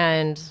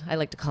 And I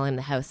like to call him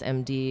the house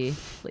MD,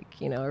 like,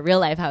 a real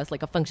life house,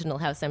 like a functional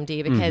house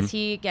MD, because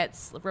he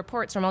gets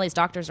reports from all these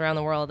doctors around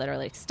the world that are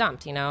like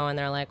stumped, and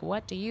they're like,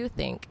 what do you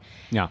think?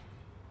 Yeah.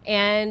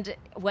 And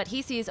what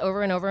he sees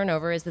over and over and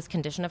over is this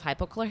condition of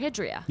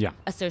hypochlorhydria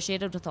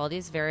associated with all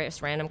these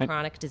various random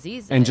chronic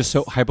diseases. And just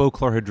so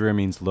hypochlorhydria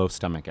means low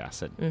stomach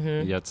acid.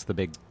 Mm-hmm. That's the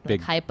big.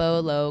 Like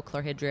hypo, low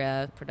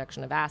chlorhydria,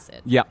 production of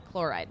acid. Yeah.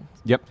 Chloride.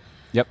 Yep.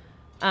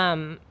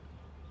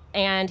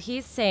 And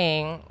he's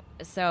saying,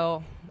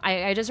 so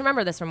I just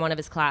remember this from one of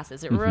his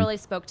classes. It really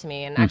spoke to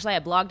me. And actually I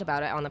blogged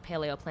about it on the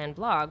Paleo Plan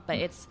blog, but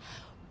it's,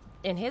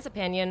 in his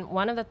opinion,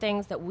 one of the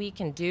things that we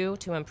can do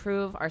to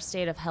improve our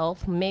state of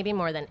health, maybe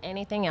more than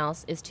anything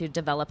else, is to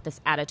develop this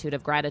attitude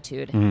of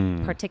gratitude,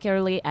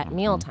 particularly at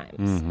meal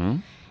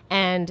times.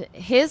 And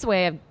his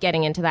way of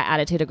getting into that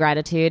attitude of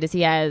gratitude is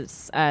he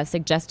has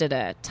suggested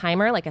a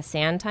timer, like a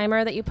sand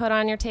timer that you put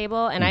on your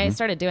table. And I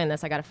started doing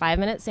this. I got a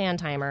 5-minute sand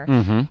timer.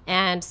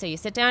 And so you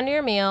sit down to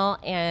your meal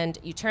and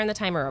you turn the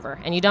timer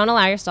over. And you don't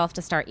allow yourself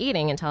to start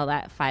eating until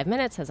that 5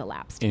 minutes has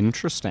elapsed.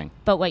 Interesting.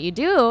 But what you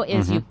do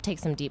is you take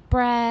some deep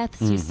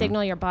breaths. You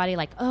signal your body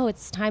like, oh,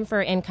 it's time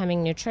for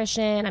incoming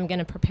nutrition. I'm going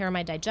to prepare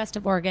my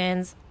digestive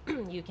organs.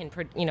 You can,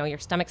 your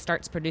stomach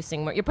starts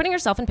producing more. You're putting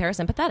yourself in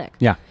parasympathetic.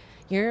 Yeah.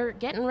 You're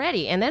getting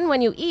ready. And then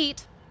when you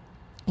eat,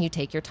 you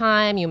take your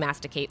time, you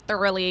masticate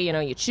thoroughly,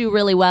 you chew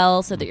really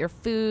well so that your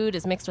food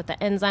is mixed with the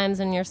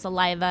enzymes in your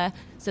saliva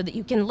so that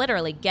you can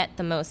literally get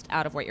the most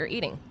out of what you're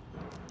eating.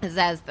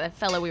 As the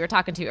fellow we were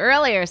talking to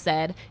earlier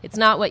said, it's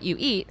not what you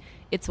eat,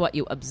 it's what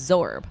you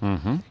absorb.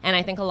 And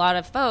I think a lot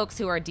of folks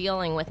who are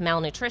dealing with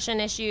malnutrition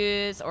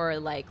issues or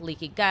like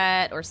leaky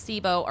gut or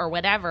SIBO or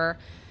whatever,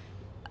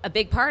 a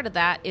big part of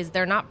that is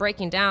they're not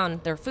breaking down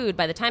their food.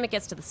 By the time it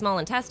gets to the small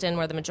intestine,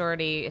 where the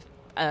majority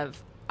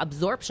of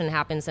absorption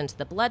happens into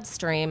the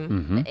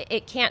bloodstream,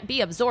 it can't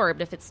be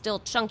absorbed if it's still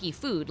chunky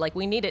food. Like,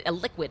 we need it a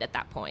liquid at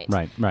that point.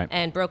 Right.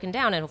 And broken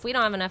down. And if we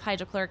don't have enough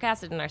hydrochloric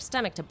acid in our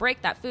stomach to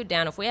break that food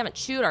down, if we haven't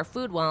chewed our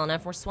food well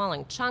enough, we're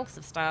swallowing chunks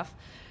of stuff,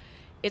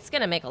 it's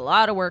going to make a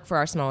lot of work for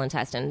our small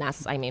intestine.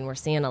 We're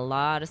seeing a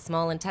lot of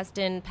small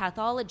intestine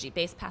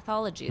based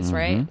pathologies,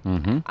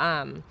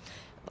 right?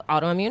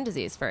 Autoimmune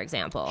disease, for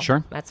example.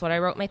 Sure. That's what I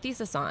wrote my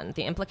thesis on.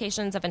 The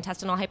implications of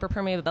intestinal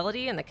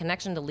hyperpermeability and the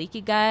connection to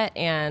leaky gut.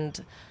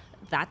 And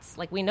that's,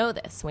 like, we know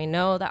this. We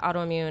know that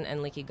autoimmune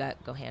and leaky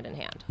gut go hand in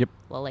hand. Yep.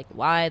 Well, like,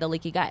 why the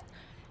leaky gut?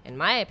 In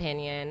my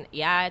opinion,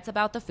 it's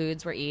about the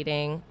foods we're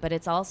eating, but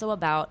it's also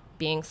about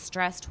being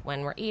stressed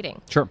when we're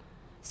eating. Sure.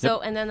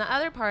 So, and then the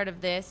other part of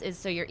this is,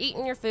 so you're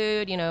eating your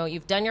food,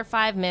 you've done your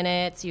 5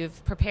 minutes,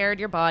 you've prepared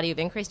your body, you've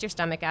increased your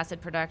stomach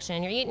acid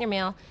production, you're eating your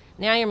meal,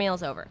 now your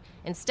meal's over.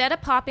 Instead of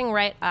popping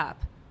right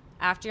up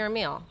after your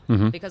meal,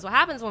 because what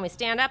happens when we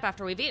stand up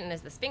after we've eaten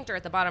is the sphincter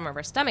at the bottom of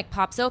our stomach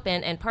pops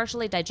open and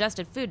partially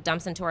digested food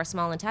dumps into our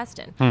small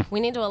intestine. We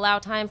need to allow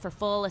time for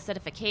full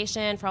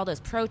acidification, for all those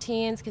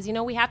proteins, because,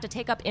 we have to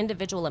take up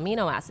individual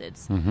amino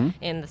acids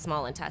in the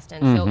small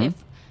intestine. So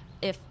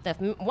if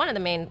one of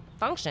the main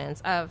functions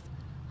of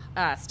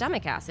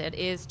stomach acid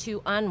is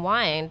to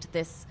unwind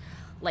this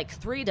like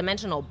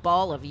 3-dimensional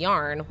ball of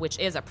yarn, which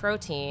is a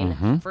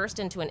protein, first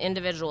into an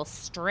individual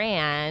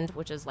strand,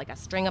 which is like a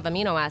string of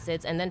amino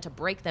acids, and then to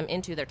break them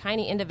into their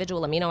tiny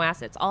individual amino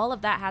acids. All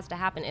of that has to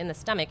happen in the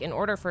stomach in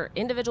order for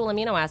individual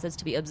amino acids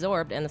to be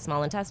absorbed in the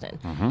small intestine.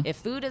 If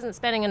food isn't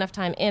spending enough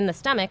time in the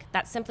stomach,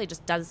 that simply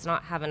just does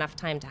not have enough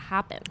time to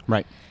happen.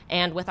 Right.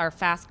 And with our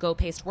fast,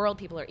 go-paced world,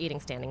 people are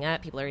eating standing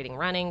up, people are eating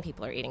running,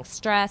 people are eating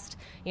stressed,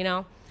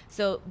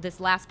 So this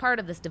last part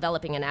of this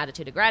developing an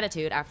attitude of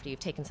gratitude, after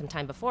you've taken some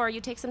time before, you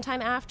take some time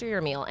after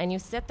your meal, and you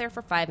sit there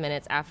for 5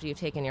 minutes after you've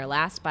taken your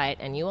last bite,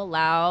 and you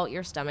allow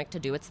your stomach to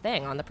do its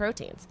thing on the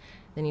proteins.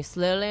 Then you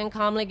slowly and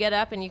calmly get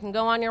up, and you can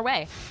go on your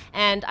way.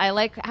 And I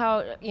like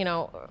how,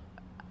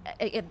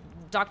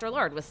 Dr.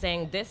 Lord was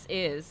saying this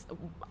is,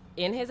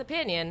 in his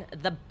opinion,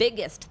 the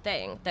biggest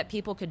thing that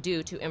people could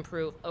do to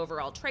improve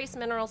overall trace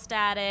mineral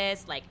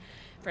status, like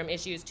from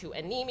issues to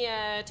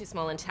anemia, to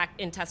small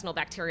intestinal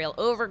bacterial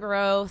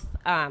overgrowth.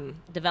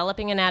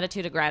 Developing an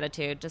attitude of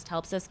gratitude just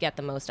helps us get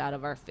the most out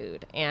of our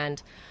food.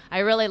 And I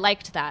really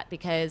liked that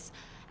because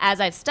as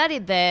I've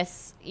studied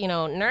this,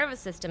 nervous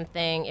system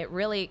thing, it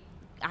really,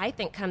 I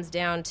think, comes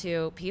down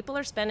to people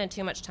are spending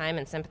too much time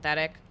in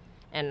sympathetic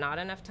and not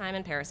enough time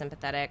in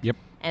parasympathetic. Yep.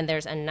 And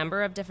there's a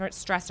number of different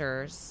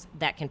stressors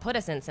that can put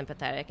us in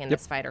sympathetic in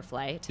this fight or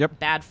flight. Yep.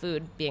 Bad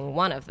food being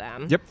one of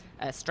them. Yep.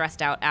 A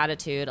stressed out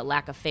attitude, a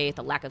lack of faith,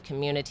 a lack of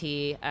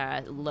community,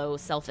 low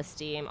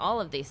self-esteem. All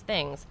of these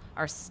things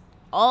are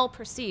all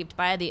perceived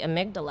by the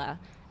amygdala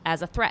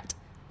as a threat,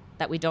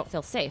 that we don't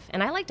feel safe.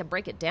 And I like to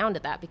break it down to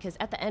that because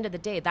at the end of the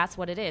day, that's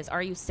what it is.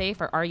 Are you safe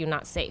or are you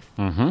not safe?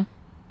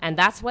 And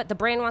that's what the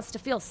brain wants to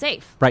feel,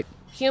 safe. Right.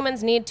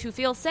 Humans need to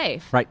feel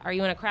safe. Right. Are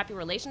you in a crappy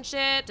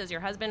relationship? Does your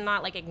husband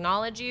not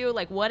acknowledge you?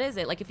 What is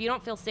it? If you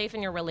don't feel safe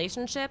in your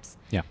relationships,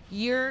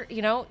 you're,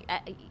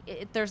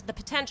 there's the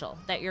potential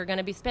that you're going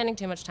to be spending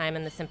too much time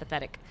in the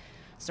sympathetic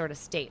sort of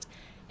state.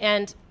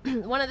 And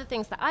one of the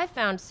things that I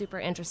found super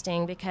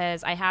interesting,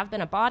 because I have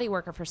been a body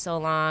worker for so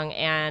long,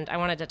 and I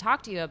wanted to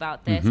talk to you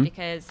about this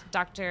because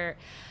Dr.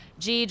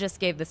 G just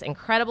gave this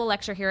incredible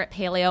lecture here at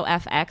Paleo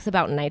FX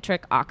about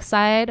nitric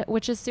oxide,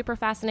 which is super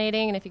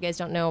fascinating. And if you guys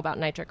don't know about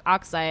nitric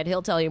oxide,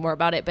 he'll tell you more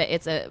about it, but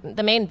it's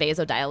the main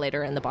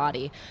vasodilator in the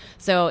body.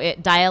 So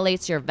it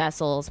dilates your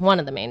vessels, one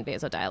of the main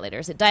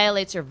vasodilators. It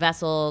dilates your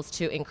vessels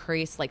to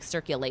increase like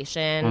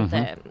circulation.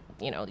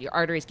 Your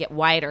arteries get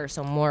wider,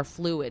 so more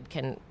fluid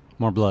can...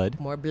 More blood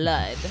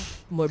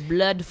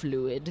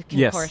fluid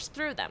can course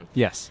through them.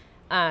 Yes.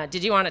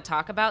 Did you want to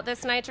talk about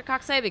this nitric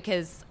oxide?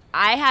 Because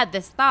I had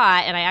this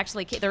thought, and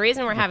the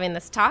reason we're having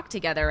this talk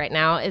together right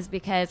now is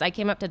because I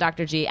came up to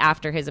Dr. G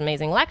after his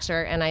amazing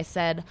lecture, and I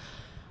said,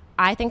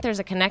 I think there's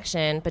a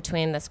connection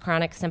between this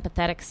chronic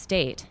sympathetic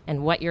state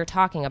and what you're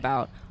talking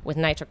about with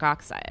nitric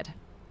oxide.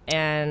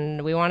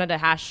 And we wanted to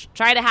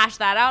try to hash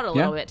that out a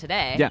little bit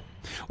today. Yeah.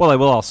 Well, I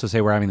will also say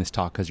we're having this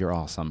talk because you're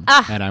awesome.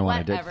 And I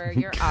wanted whatever.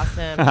 You're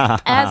awesome.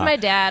 As my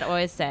dad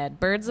always said,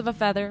 birds of a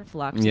feather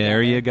flock together.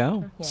 There you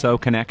go. Yeah. So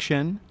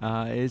connection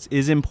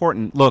is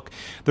important. Look,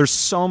 there's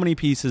so many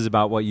pieces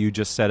about what you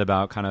just said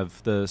about kind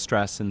of the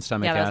stress and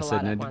stomach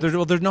acid. And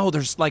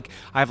there's like,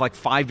 I have like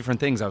 5 different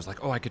things. I was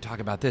like, I could talk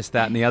about this,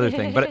 that, and the other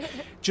thing. But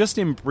just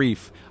in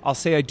brief, I'll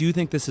say I do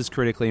think this is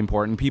critically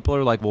important. People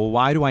are like, well,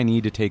 why do I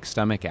need to take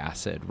stomach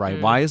acid, right?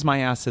 Why is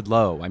my acid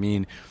low? I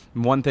mean,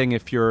 one thing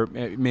if you're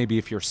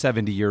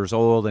 70 years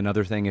old,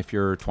 another thing if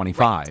you're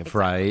 25,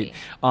 right?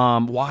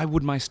 Why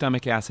would my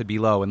stomach acid be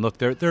low? And look,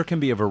 there can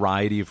be a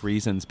variety of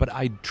reasons, but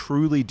I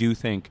truly do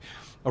think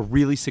a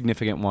really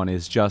significant one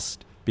is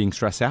just being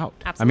stressed out.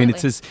 Absolutely. I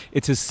mean,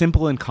 it's as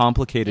simple and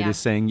complicated as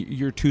saying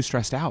you're too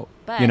stressed out.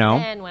 But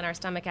then when our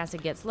stomach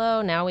acid gets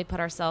low, now we put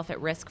ourselves at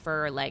risk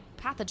for like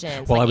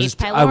pathogens. Well,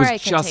 like I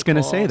was just going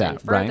to say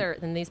that, right?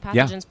 And these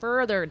pathogens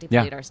further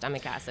deplete our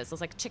stomach acid. So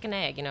it's like chicken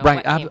egg,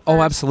 Right.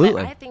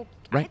 Absolutely. But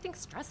I think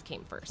stress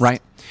came first.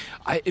 Right.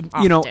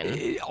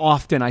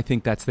 Often I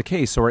think that's the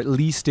case, or at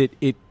least it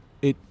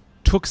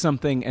took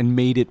something and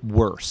made it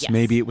worse. Yes.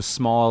 Maybe it was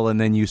small and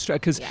then you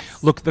because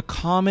look, the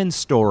common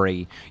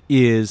story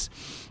is,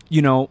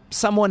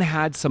 someone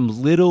had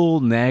some little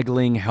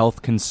nagging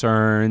health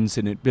concerns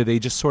and they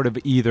just sort of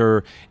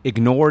either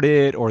ignored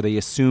it or they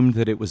assumed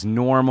that it was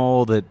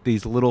normal, that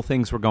these little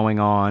things were going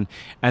on.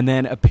 And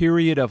then a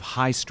period of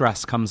high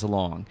stress comes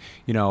along,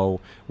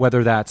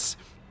 whether that's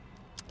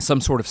some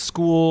sort of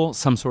school,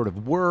 some sort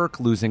of work,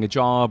 losing a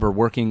job or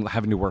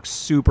having to work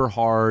super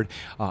hard,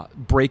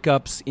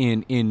 breakups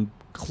in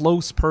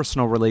close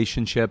personal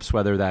relationships,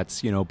 whether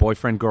that's,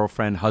 boyfriend,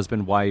 girlfriend,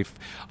 husband, wife,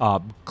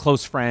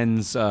 close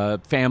friends,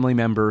 family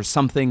members,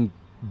 something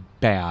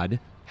bad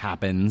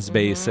happens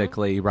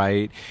basically,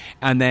 right?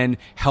 And then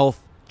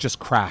health just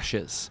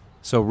crashes.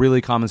 So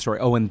really common story.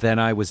 And then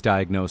I was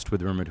diagnosed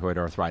with rheumatoid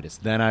arthritis.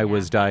 Then I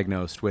was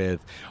diagnosed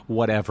with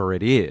whatever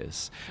it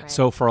is. Right.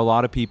 So for a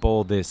lot of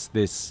people, this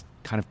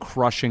kind of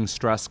crushing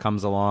stress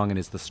comes along and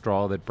is the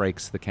straw that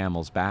breaks the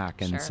camel's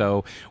back. And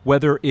so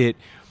whether it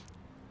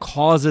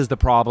causes the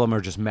problem or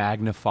just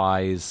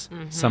magnifies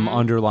some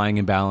underlying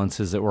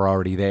imbalances that were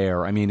already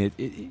there, I mean,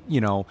 it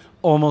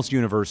almost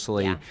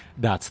universally,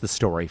 that's the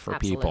story for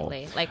people.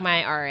 Like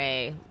my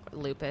RA,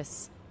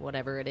 lupus,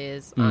 whatever it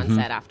is,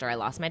 onset after I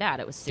lost my dad.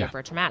 It was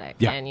super traumatic.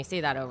 Yeah. And you see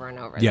that over and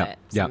over.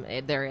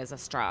 There is a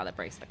straw that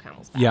breaks the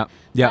camel's back.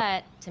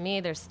 But to me,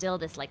 there's still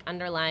this like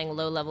underlying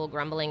low-level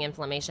grumbling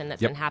inflammation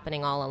that's been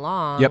happening all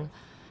along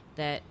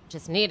that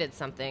just needed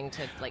something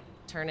to like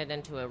turn it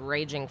into a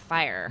raging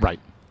fire. Right.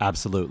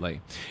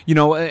 Absolutely.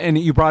 And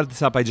you brought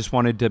this up. I just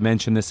wanted to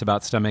mention this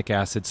about stomach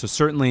acid. So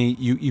certainly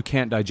you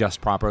can't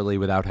digest properly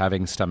without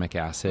having stomach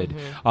acid.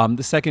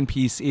 The second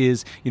piece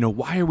is,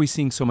 why are we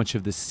seeing so much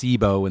of this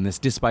SIBO and this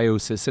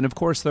dysbiosis? And of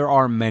course, there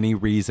are many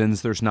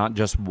reasons. There's not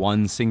just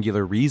one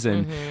singular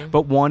reason.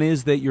 But one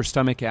is that your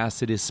stomach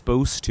acid is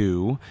supposed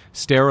to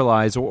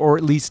sterilize or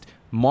at least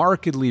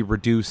markedly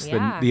reduce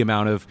the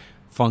amount of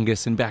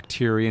fungus and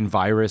bacteria and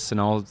virus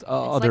and all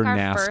other nasties. It's like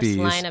our first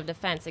line of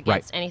defense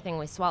against anything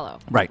we swallow.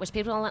 Right. Which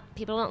people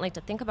don't like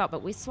to think about,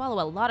 but we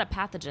swallow a lot of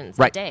pathogens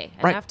a day.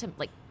 Enough to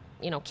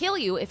kill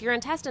you if your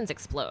intestines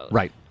explode.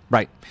 Right.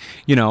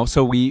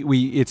 So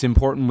it's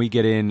important we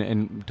get in,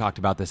 and we talked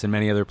about this in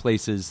many other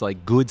places,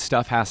 like good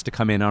stuff has to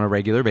come in on a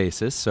regular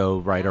basis.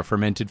 So, our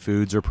fermented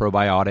foods or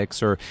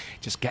probiotics or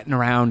just getting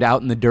around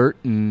out in the dirt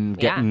and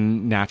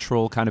getting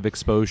natural kind of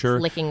exposure.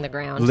 Just licking the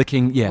ground.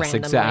 Yes, randomly.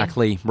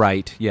 Exactly.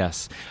 Right.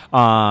 Yes. Maybe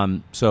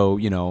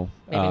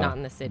not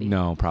in the city.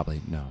 No,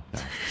 probably no.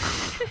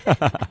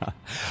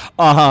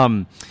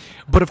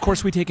 But of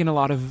course, we take in a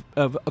lot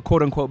of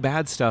quote unquote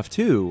bad stuff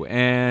too,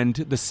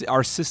 and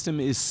our system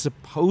is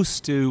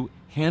supposed to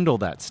handle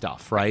that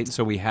stuff, right?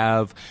 So we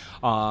have,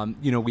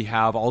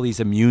 all these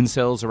immune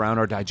cells around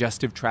our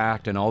digestive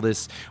tract, and all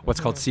this what's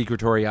called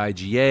secretory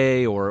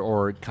IgA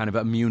or kind of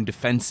immune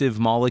defensive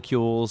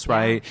molecules,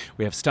 right?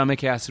 We have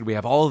stomach acid. We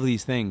have all of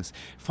these things.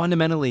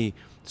 Fundamentally,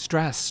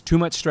 too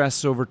much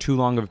stress over too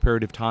long of a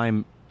period of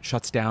time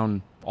shuts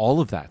down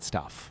all of that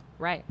stuff.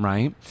 Right.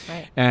 Right.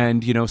 Right.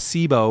 And,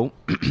 SIBO,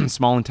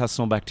 small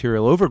intestinal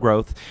bacterial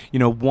overgrowth,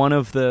 one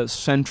of the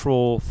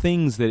central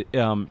things that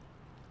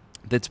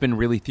that's been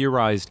really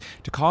theorized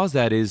to cause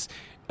that is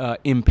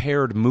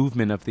impaired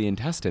movement of the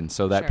intestine.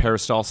 So that Sure.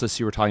 peristalsis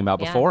you were talking about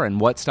before. And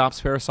what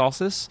stops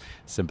peristalsis?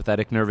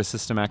 Sympathetic nervous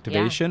system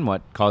activation.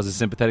 What causes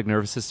sympathetic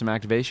nervous system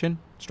activation?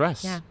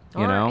 Stress. Yeah.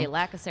 You Or know? a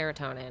lack of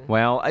serotonin.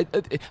 Well,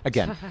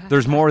 again,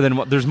 there's more than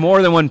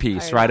one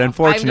piece, right?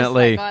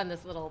 Unfortunately, I've just gotten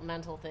this little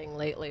mental thing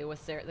lately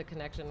with the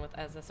connection with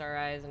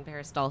SSRIs and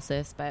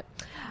peristalsis, but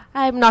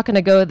I'm not going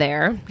to go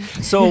there.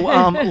 So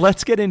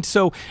let's get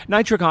into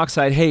nitric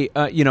oxide. Hey,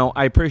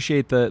 I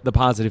appreciate the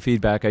positive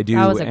feedback. I do.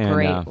 That was a and,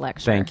 great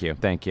lecture. Thank you.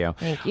 Thank you.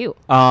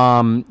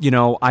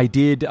 I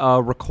did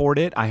record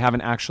it. I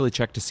haven't actually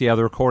checked to see how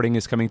the recording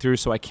is coming through,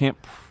 so I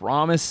can't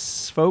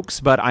promise folks,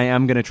 but I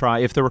am going to try.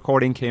 If the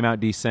recording came out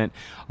decent,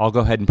 I'll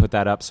go ahead and put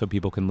that up so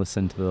people can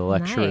listen to the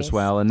lecture as Nice.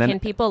 well. And then, can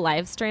people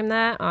live stream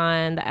that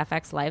on the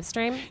FX live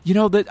stream?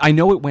 that I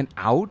know it went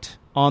out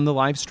on the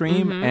live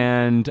stream, Mm-hmm.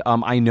 and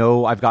I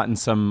know I've gotten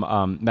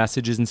some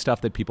messages and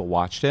stuff that people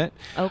watched it.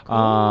 Oh,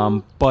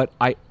 cool. But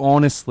I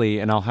honestly,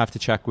 and I'll have to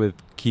check with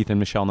Keith and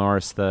Michelle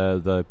Norris,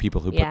 the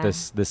people who Yeah.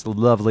 put this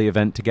lovely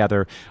event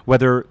together,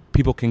 whether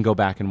people can go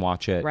back and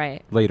watch it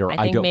Right. later. I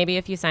think don't. maybe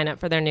if you sign up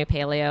for their new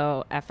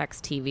Paleo FX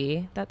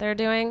TV that they're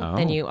doing,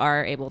 then Oh. you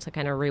are able to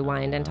kind of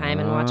rewind in time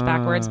and watch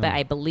backwards. But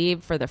I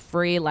believe for the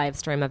free live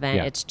stream event,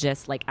 Yeah. it's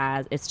just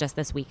it's just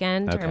this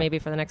weekend Okay. or maybe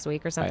for the next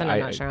week or something. I'm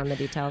not sure on the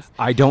details.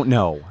 I don't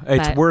know.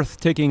 It's But- worth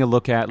taking a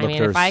look at. I Look, mean,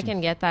 there's. if I can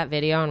get that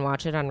video and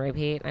watch it on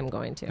repeat, I'm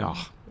going to.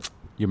 Oh,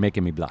 you're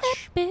making me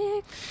blush.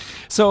 Big.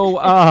 So,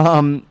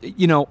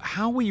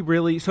 how we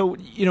really,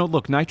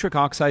 look, nitric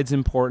oxide's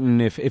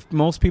important. If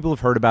most people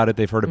have heard about it,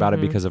 they've heard about it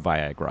because of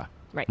Viagra.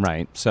 Right.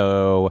 Right.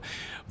 So,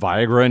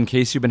 Viagra, in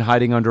case you've been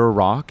hiding under a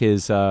rock,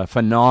 is a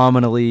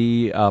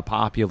phenomenally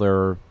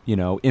popular,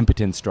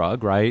 impotence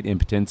drug, right?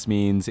 Impotence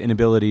means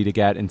inability to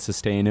get and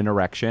sustain an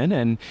erection.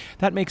 And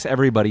that makes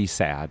everybody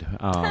sad,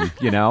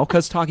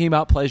 because talking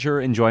about pleasure,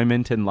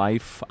 enjoyment in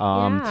life,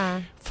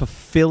 Yeah.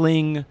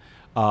 fulfilling,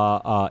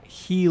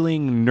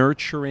 healing,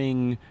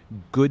 nurturing,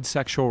 good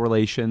sexual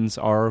relations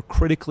are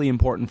critically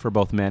important for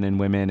both men and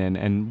women.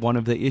 And one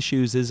of the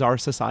issues is our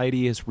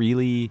society has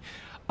really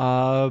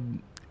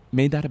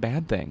made that a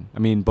bad thing. I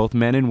mean, both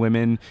men and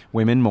women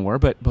more,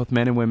 but both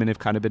men and women have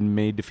kind of been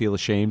made to feel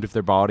ashamed of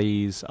their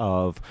bodies,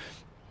 of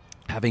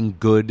having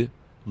good,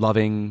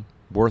 loving,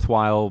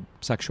 worthwhile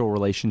sexual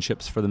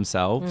relationships for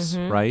themselves,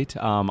 right?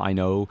 I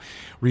know,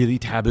 really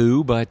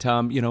taboo, but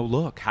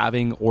look,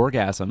 having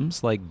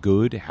orgasms, like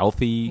good,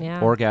 healthy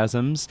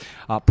orgasms,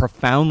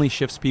 profoundly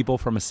shifts people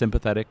from a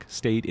sympathetic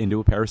state into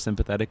a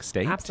parasympathetic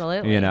state.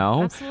 Absolutely.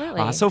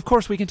 Absolutely. So of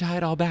course we can tie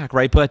it all back,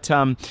 right? But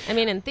I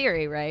mean, in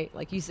theory, right?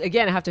 Like you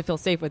again have to feel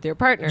safe with your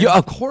partner. yeah,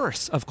 of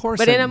course.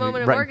 But in a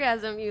moment of right.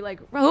 orgasm, you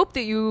hope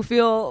that you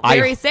feel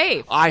very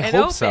safe. I and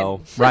hope open.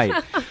 so. Right.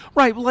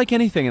 Right. Well, like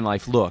anything in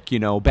life, look,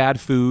 bad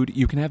food,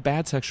 you can have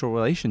bad sexual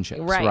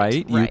relationships,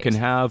 right? You can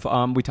have,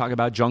 we talk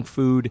about junk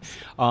food,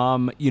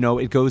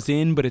 it goes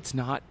in, but it's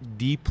not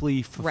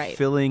deeply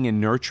fulfilling and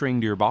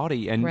nurturing to your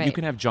body. And you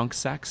can have junk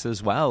sex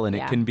as well. And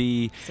it can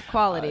be It's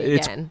quality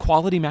again.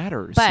 Quality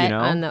matters, But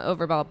on the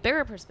overall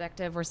bigger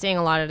perspective, we're seeing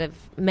a lot of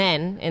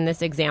men in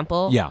this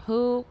example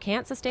who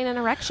can't sustain an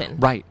erection.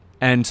 Right.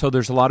 And so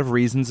there's a lot of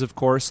reasons, of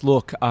course.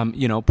 Look,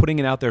 putting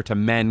it out there to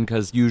men,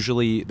 because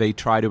usually they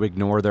try to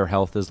ignore their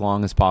health as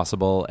long as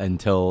possible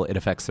until it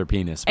affects their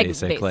penis,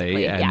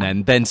 basically.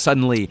 And then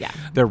suddenly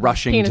they're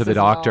rushing Penis to the is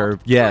doctor.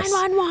 involved. Yes.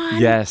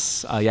 911.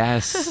 Yes.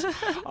 Yes.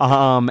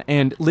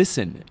 And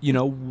listen,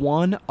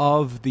 one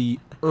of the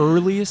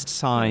earliest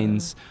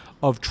signs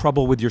of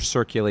trouble with your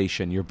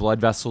circulation, your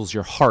blood vessels,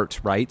 your heart,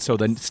 right? So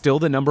then still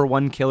the number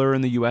one killer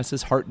in the U.S.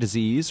 is heart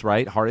disease,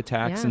 right? Heart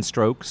attacks and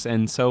strokes.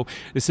 And so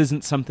this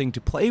isn't something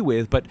to play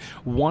with, but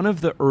one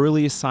of the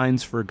earliest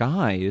signs for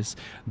guys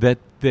that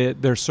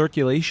their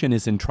circulation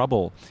is in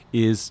trouble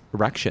is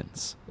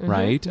erections,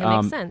 right? That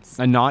makes sense.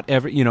 And not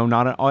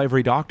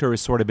every doctor has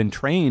sort of been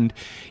trained.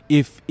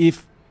 If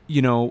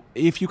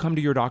you come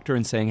to your doctor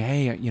and saying,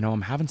 hey,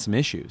 I'm having some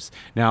issues.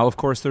 Now, of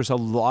course, there's a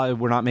lot,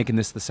 we're not making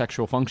this the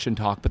sexual function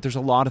talk, but there's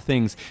a lot of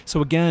things.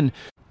 So again,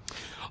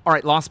 all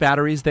right, lost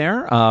batteries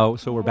there.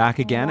 So we're back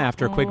again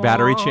after a quick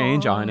battery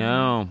change. I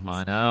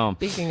know.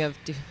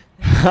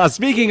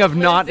 Speaking of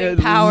not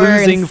power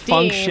losing and steam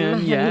function,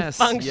 and yes,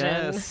 function.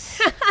 yes.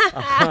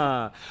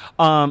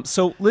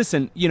 So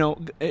listen,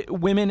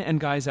 women and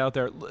guys out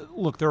there,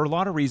 look, there are a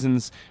lot of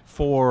reasons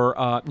for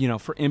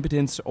for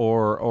impotence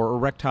or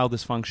erectile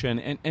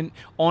dysfunction, and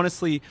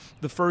honestly,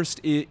 the first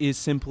is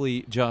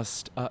simply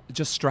just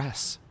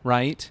stress.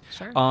 Right?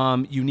 Sure.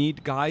 You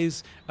need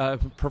guys.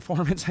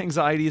 Performance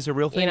anxiety is a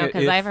real thing.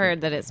 Because I've heard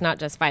that it's not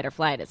just fight or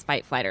flight; it's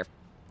fight, flight, or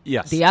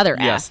Yes. The other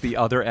F. Yes, the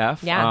other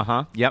F. Yeah.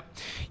 Uh-huh.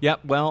 Yep.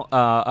 Well,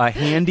 a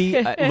handy,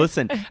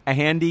 a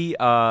handy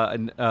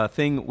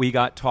thing we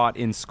got taught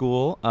in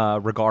school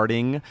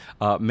regarding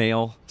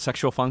male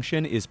sexual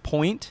function is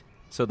point,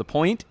 So the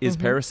point is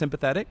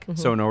parasympathetic.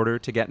 So in order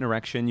to get an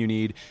erection, you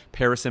need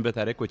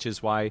parasympathetic, which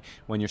is why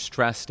when you're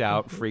stressed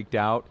out, freaked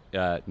out,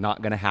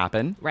 not going to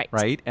happen.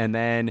 Right. And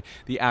then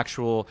the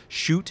actual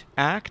shoot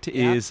act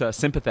is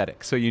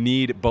sympathetic. So you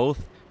need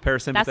both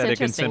parasympathetic That's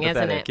interesting, and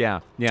sympathetic. isn't it?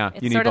 Yeah.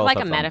 It's You need sort of both like a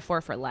them.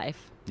 metaphor for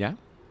life. Yeah.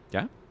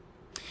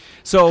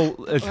 So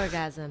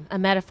Orgasm, a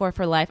metaphor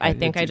for life. I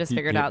think I just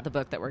figured out the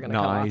book that we're going to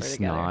co-author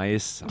together.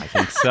 Nice. I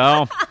think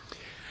so.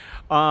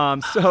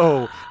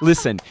 So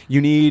listen, you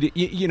need,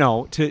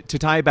 to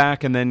tie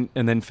back and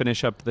then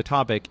finish up the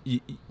topic.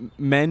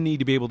 Men need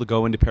to be able to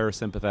go into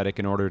parasympathetic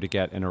in order to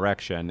get an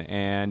erection.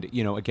 And,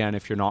 again,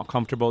 if you're not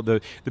comfortable,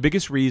 the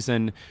biggest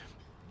reason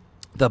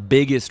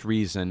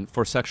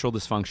for sexual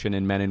dysfunction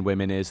in men and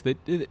women is that,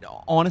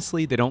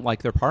 honestly, they don't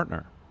like their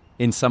partner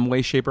in some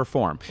way, shape, or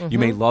form. You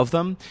may love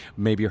them.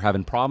 Maybe you're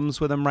having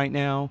problems with them right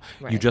now.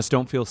 Right. You just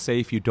don't feel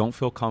safe. You don't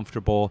feel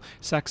comfortable.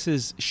 Sex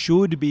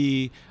should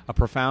be a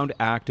profound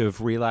act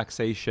of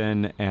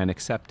relaxation and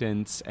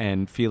acceptance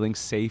and feeling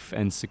safe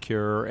and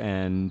secure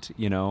and,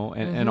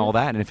 and all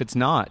that. And if it's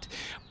not,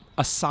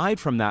 aside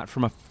from that,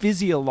 from a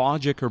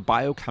physiologic or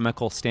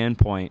biochemical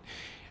standpoint,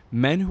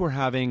 men who are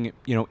having,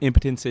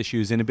 impotence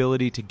issues,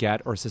 inability to get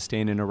or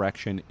sustain an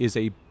erection is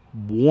a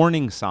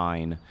warning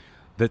sign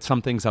that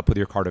something's up with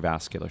your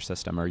cardiovascular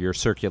system or your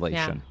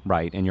circulation,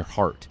 right, and your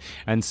heart.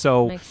 And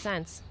so, makes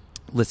sense.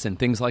 Listen,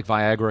 things like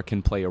Viagra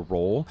can play a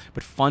role,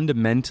 but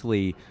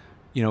fundamentally,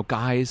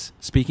 guys,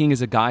 speaking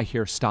as a guy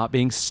here, stop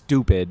being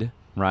stupid,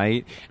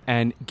 right,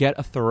 and get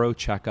a thorough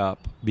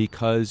checkup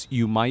because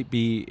you might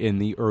be in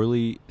the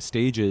early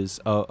stages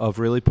of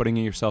really putting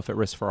yourself at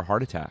risk for a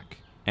heart attack.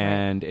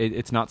 And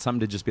it's not something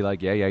to just be like,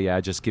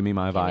 just give me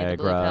my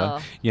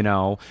Viagra,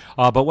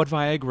 But what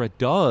Viagra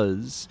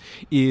does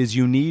is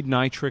you need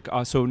nitric.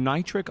 So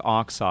nitric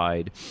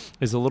oxide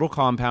is a little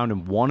compound,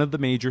 and one of the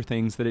major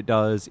things that it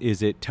does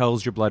is it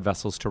tells your blood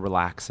vessels to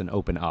relax and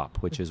open up,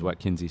 which is what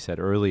Kinsey said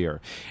earlier.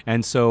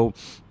 And so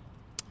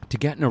to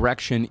get an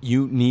erection,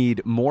 you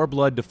need more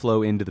blood to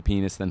flow into the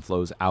penis than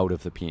flows out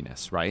of the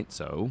penis, right?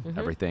 So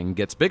everything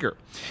gets bigger.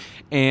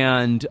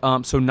 And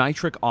so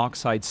nitric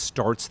oxide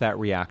starts that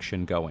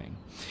reaction going.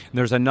 And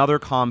there's another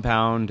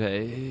compound,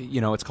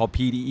 it's called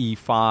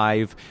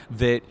PDE5,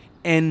 that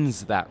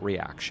ends that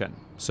reaction.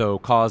 So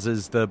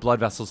causes the blood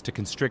vessels to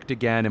constrict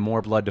again and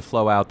more blood to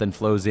flow out than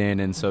flows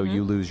in, and so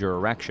you lose your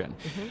erection.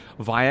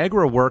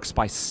 Viagra works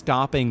by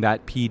stopping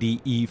that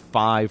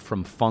PDE5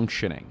 from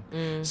functioning.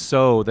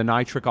 So the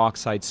nitric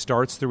oxide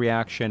starts the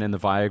reaction and the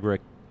Viagra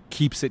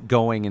keeps it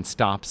going and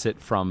stops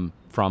it from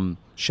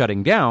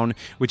shutting down,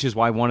 which is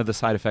why one of the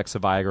side effects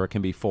of Viagra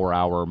can be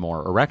 4-hour or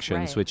more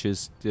erections, which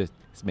is...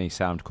 It may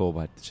sound cool,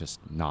 but it's just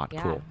not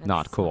cool.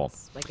 Not cool.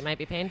 It's like it might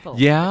be painful.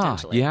 Yeah.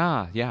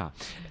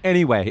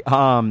 Anyway,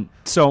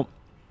 so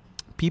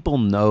people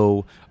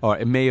know or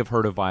may have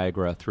heard of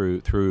Viagra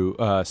through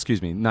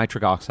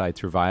nitric oxide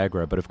through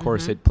Viagra, but of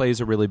course it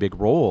plays a really big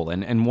role.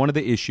 And one of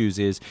the issues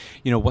is,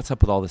 what's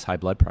up with all this high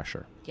blood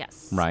pressure?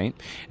 Yes. Right?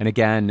 And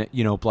again,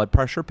 blood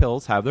pressure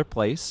pills have their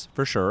place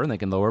for sure, and they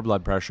can lower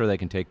blood pressure. They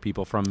can take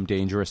people from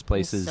dangerous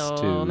places to...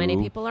 So many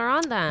people are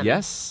on them.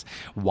 Yes.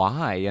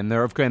 Why? And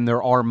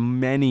there are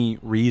many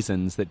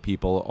reasons that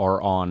people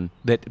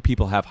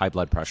have high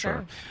blood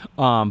pressure.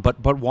 Sure.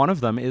 But one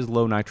of them is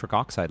low nitric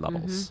oxide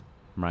levels.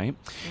 Right.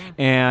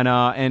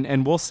 Yeah.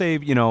 And we'll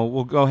save,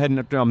 we'll go ahead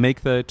and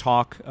make the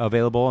talk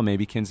available, and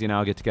maybe Kinsey and I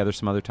will get together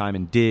some other time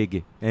and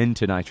dig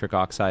into nitric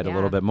oxide a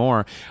little bit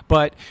more.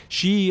 But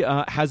she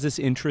has this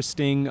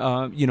interesting,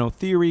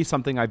 theory,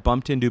 something I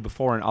bumped into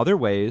before in other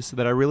ways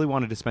that I really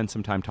wanted to spend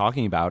some time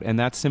talking about. And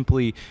that's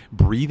simply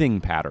breathing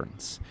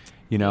patterns.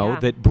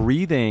 That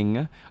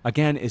breathing,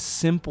 again, is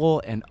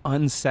simple and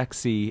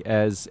unsexy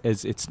as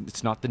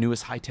it's not the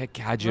newest high-tech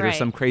gadget or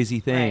some crazy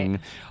thing.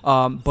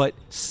 But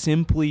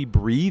simply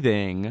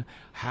breathing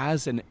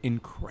has an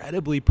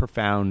incredibly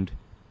profound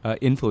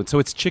influence. So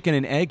it's chicken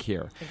and egg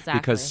here.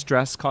 Exactly. Because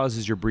stress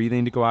causes your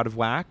breathing to go out of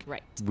whack.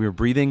 Right. Your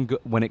breathing,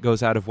 when it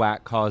goes out of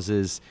whack,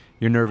 causes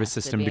your nervous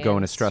system to go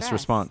in a stress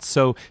response.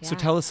 So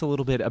tell us a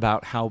little bit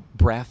about how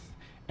breath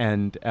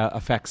and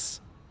affects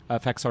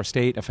our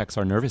state, affects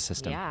our nervous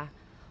system. Yeah.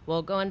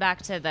 Well, going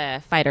back to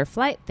the fight or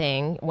flight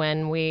thing,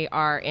 when we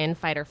are in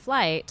fight or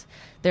flight,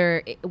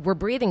 we're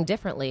breathing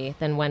differently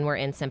than when we're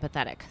in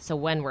sympathetic. So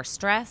when we're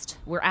stressed,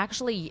 we're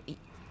actually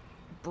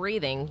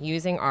breathing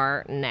using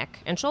our neck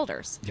and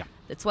shoulders. Yeah.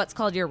 It's what's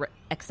called your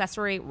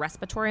accessory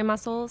respiratory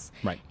muscles.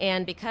 Right.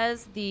 And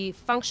because the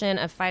function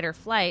of fight or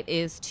flight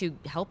is to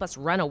help us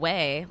run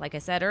away, like I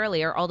said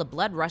earlier, all the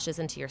blood rushes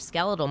into your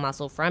skeletal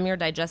muscle from your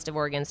digestive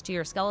organs to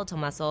your skeletal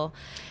muscle.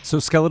 So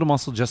skeletal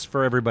muscle, just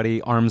for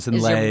everybody, arms and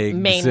is your legs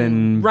main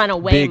and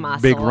runaway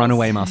muscles. Big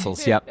runaway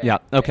muscles. Yep.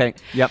 Okay.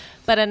 Yep.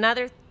 But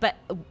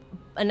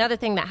another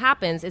thing that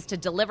happens is to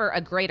deliver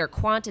a greater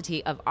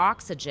quantity of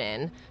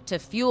oxygen to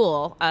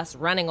fuel us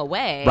running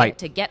away,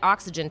 to get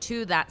oxygen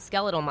to that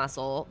skeletal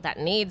muscle that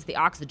needs the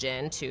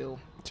oxygen to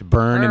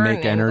burn and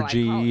make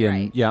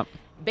energy.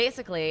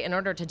 basically, in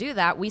order to do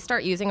that, we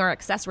start using our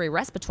accessory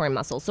respiratory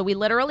muscles. So we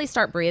literally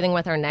start breathing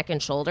with our neck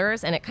and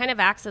shoulders, and it kind of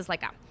acts as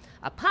like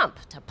a pump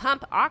to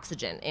pump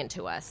oxygen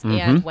into us.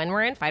 And when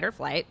we're in fight or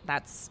flight,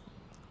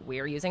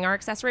 we're using our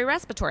accessory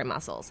respiratory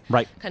muscles.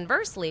 Right.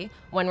 Conversely,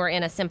 when we're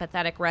in a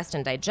sympathetic rest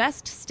and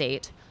digest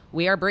state,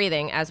 we are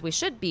breathing, as we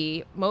should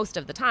be most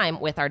of the time,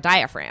 with our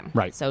diaphragm.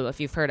 Right. So if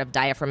you've heard of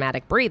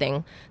diaphragmatic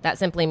breathing, that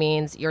simply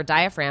means your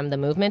diaphragm, the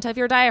movement of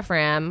your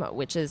diaphragm,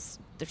 which is,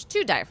 there's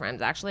two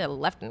diaphragms, actually, a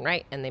left and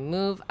right, and they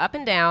move up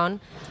and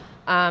down,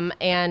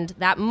 and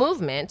that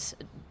movement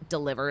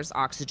delivers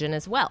oxygen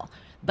as well,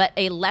 but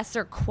a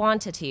lesser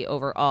quantity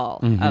overall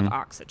of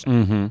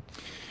oxygen.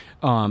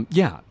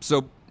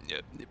 So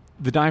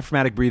the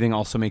diaphragmatic breathing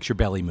also makes your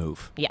belly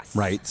move. Yes.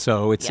 Right.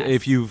 So it's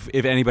Yes.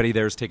 if anybody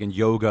there's taken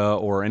yoga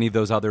or any of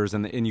those others,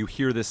 and you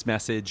hear this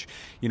message,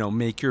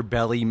 make your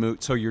belly move.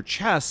 So your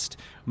chest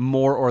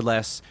more or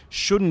less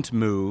shouldn't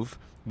move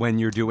when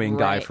you're doing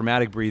Right.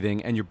 diaphragmatic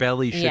breathing, and your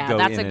belly should Yeah, go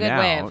that's in a and good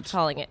way out. of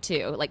calling it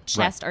too. Like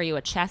chest, Are you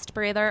a chest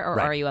breather or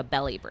Right. are you a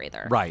belly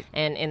breather? Right.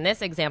 And in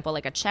this example,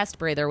 like a chest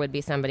breather would be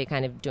somebody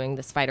kind of doing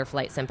this fight or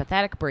flight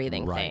sympathetic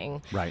breathing Right,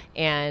 thing. right.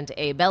 And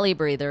a belly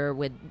breather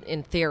would,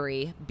 in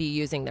theory, be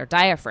using their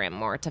diaphragm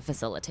more to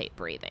facilitate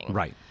breathing.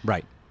 Right.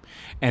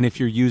 And if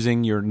you're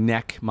using your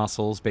neck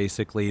muscles,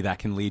 basically, that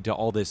can lead to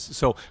all this.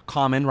 So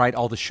common, right?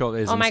 All the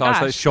shoulders, Oh my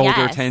gosh, shoulder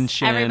yes.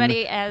 tension.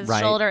 Everybody has right?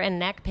 shoulder and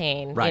neck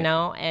pain, Right,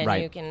 and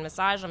right. you can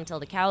massage them till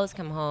the cows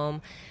come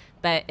home,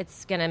 but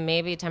it's going to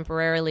maybe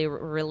temporarily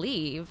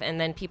relieve, and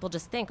then people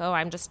just think, oh,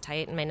 I'm just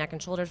tight in my neck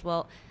and shoulders.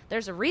 Well,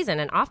 there's a reason,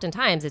 and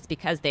oftentimes it's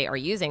because they are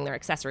using their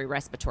accessory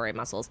respiratory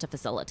muscles to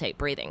facilitate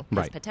breathing,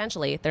 because Right.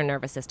 potentially their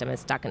nervous system is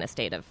stuck in a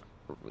state of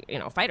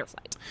fight or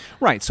flight.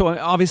 Right. So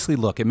obviously,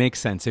 look, it makes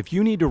sense. If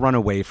you need to run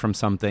away from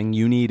something,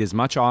 you need as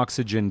much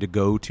oxygen to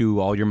go to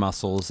all your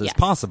muscles as Yes.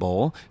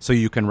 possible so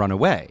you can run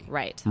away.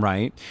 Right.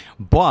 Right.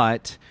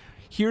 But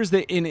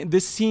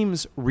this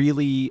seems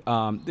really,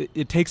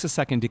 it takes a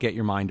second to get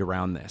your mind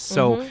around this.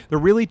 So there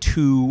are really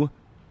two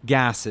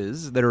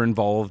gases that are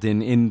involved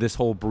in this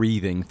whole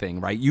breathing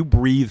thing, right? You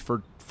breathe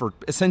for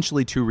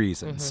essentially two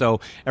reasons. So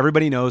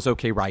everybody knows,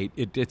 okay, right,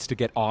 it's to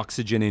get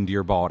oxygen into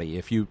your body.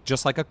 If you,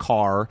 just like a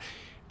car,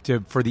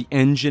 for the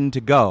engine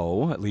to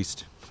go, at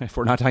least if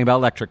we're not talking about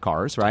electric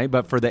cars, right?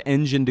 But for the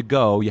engine to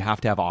go, you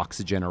have to have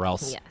oxygen or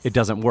else Yes. it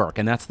doesn't work.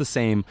 And that's the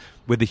same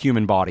with the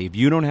human body. If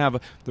you don't have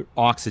the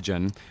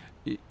oxygen,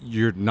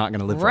 you're not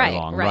going to live very Right,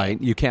 long, right.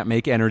 right? You can't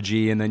make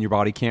energy, and then your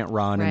body can't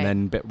run, Right.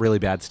 and then really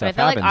bad But I stuff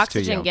feel like happens to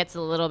oxygen you. gets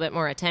a little bit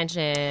more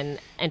attention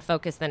and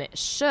focus than it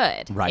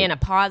should Right. in a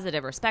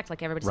positive respect.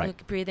 Like everybody's Right.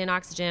 like, breathe in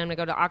oxygen, I'm going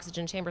to go to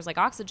oxygen chambers. Like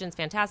oxygen's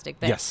fantastic.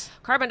 But Yes.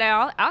 carbon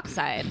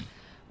dioxide,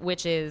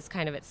 which is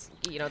kind of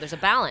there's a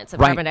balance of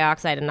Right. carbon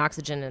dioxide and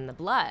oxygen in the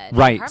blood.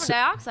 Right. Carbon So-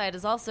 dioxide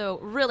is also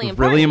really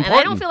Really important. And I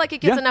important. don't feel like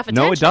it gets Yeah. enough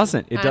attention. No, it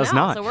doesn't. It I does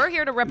know. not. So we're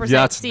here to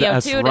represent CO2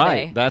 that's today.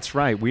 right. That's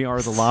right. We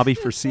are the lobby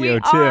for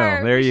CO2. We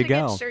are. There We you should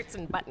go. Get shirts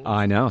and buttons.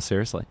 I know,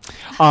 seriously.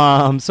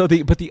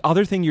 But the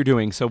other thing you're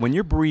doing, so when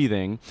you're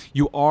breathing,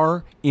 you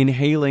are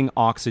inhaling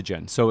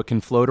oxygen, so it can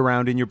float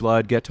around in your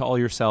blood, get to all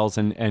your cells,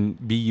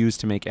 and be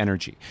used to make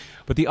energy.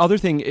 But the other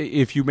thing,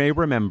 if you may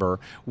remember,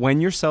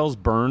 when your cells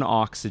burn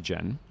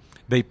oxygen,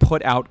 they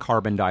put out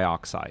carbon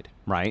dioxide,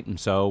 right? And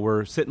so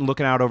we're sitting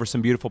looking out over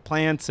some beautiful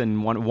plants,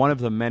 and one of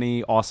the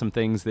many awesome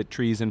things that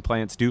trees and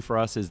plants do for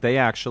us is they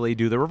actually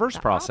do the reverse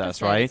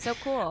process, opposite. right? It's so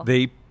cool.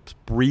 They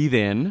breathe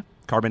in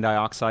carbon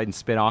dioxide and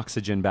spit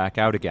oxygen back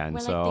out again. We're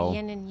like so the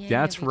yin and yang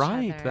that's of each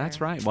right. other.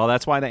 That's right. Well,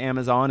 that's why the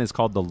Amazon is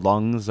called the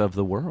lungs of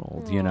the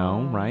world,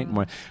 right? And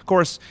of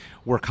course,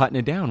 we're cutting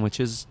it down, which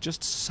is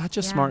just such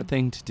a Yeah. smart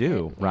thing to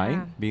do, Yeah.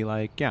 right? Be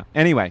like, yeah.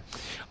 Anyway,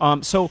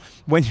 so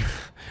when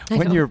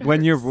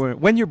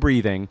you're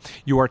breathing,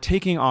 you are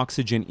taking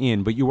oxygen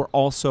in, but you are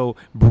also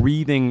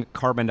breathing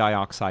carbon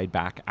dioxide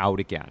back out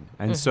again.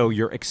 And so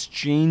you're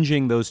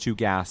exchanging those two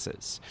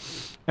gases.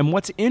 And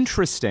what's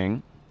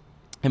interesting,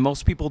 and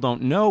most people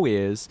don't know,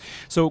 is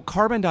so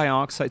carbon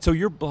dioxide, so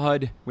your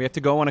blood, we have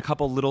to go on a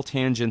couple little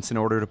tangents in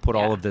order to put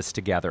all Yeah. of this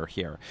together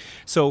here.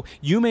 So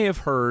you may have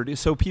heard,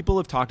 so people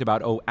have talked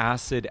about,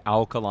 acid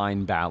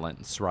alkaline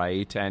balance,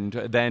 right? And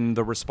then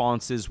the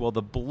response is, well,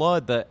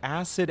 the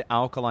acid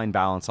alkaline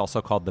balance, also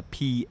called the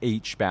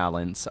pH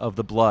balance of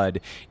the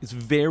blood, is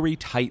very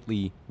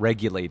tightly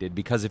regulated,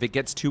 because if it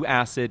gets too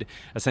acid,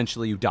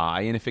 essentially you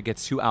die. And if it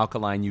gets too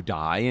alkaline, you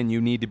die. And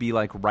you need to be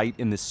like right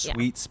in this Yeah.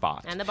 sweet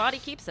spot. And the body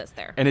keeps us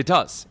there. And it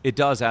does. It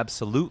does,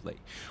 absolutely.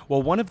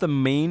 Well, one of the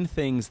main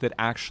things that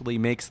actually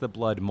makes the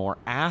blood more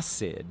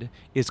acid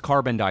is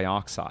carbon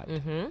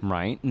dioxide,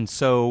 right? And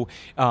so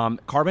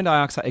carbon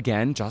dioxide,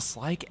 again, just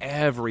like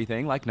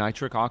everything, like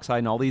nitric oxide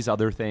and all these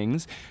other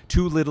things,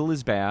 too little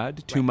is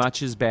bad, too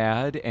much is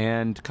bad,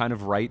 and kind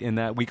of right in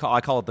that, I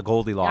call it the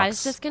Goldilocks. I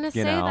was just going to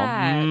say know?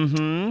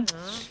 that.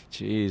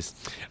 Jeez.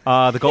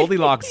 The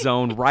Goldilocks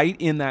zone, right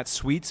in that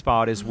sweet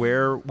spot, is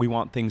where we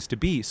want things to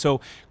be.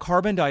 So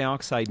carbon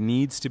dioxide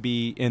needs to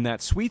be in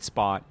that sweet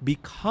spot,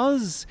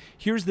 because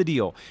here's the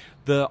deal.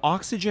 the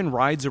oxygen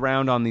rides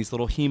around on these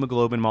little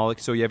hemoglobin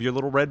molecules. So you have your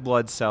little red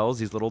blood cells,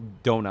 these little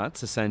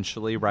donuts,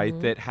 essentially, right,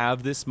 that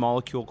have this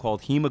molecule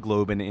called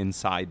hemoglobin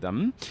inside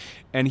them.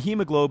 And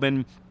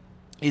hemoglobin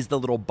is the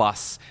little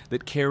bus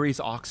that carries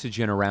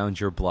oxygen around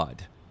your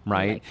blood,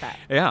 right? I like that.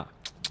 Yeah.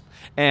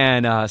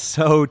 And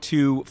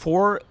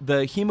for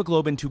the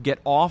hemoglobin to get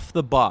off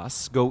the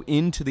bus, go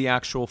into the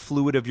actual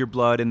fluid of your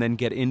blood, and then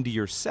get into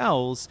your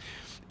cells,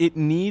 it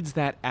needs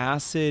that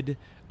acid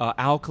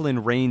alkaline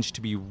range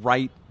to be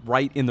right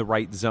in the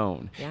right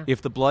zone. Yeah.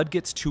 If the blood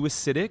gets too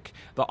acidic,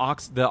 the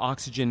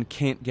oxygen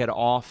can't get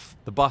off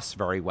the bus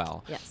very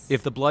well. Yes.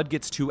 If the blood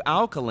gets too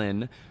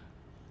alkaline,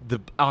 the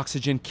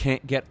oxygen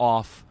can't get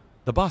off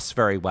the bus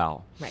very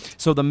well. Right.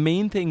 So the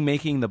main thing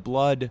making the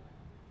blood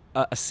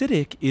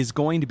acidic is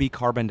going to be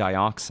carbon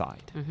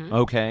dioxide.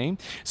 Okay?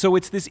 So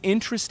it's this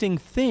interesting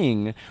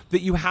thing that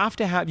you have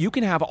to have. You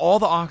can have all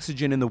the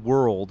oxygen in the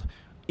world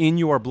in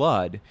your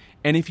blood,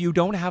 and if you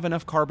don't have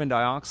enough carbon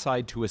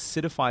dioxide to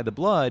acidify the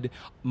blood,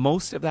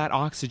 most of that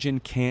oxygen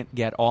can't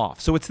get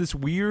off. So it's this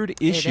weird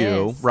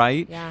issue, is.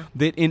 right? Yeah.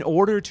 That in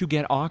order to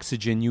get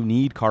oxygen, you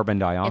need carbon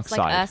dioxide. It's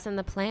like us and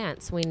the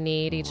plants. We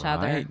need each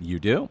other. Right, you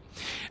do.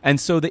 And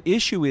so the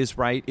issue is,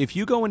 right, if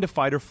you go into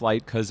fight or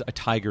flight because a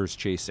tiger's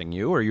chasing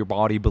you or your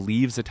body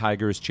believes a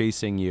tiger is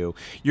chasing you,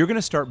 you're going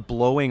to start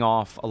blowing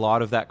off a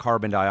lot of that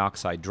carbon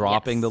dioxide,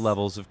 dropping Yes. the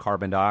levels of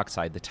carbon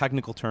dioxide. The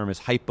technical term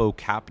is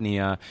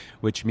hypocapnia,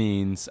 which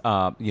means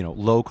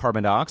low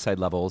carbon dioxide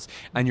levels,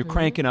 and you're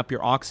cranking up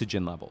your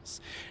oxygen levels.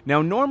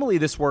 Now, normally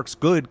this works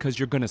good because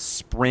you're going to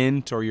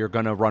sprint or you're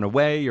going to run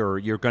away or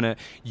you're going to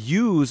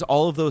use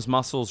all of those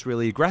muscles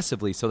really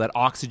aggressively so that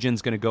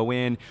oxygen's going to go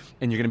in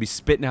and you're going to be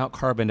spitting out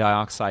carbon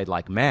dioxide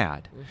like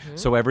mad.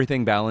 So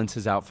everything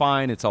balances out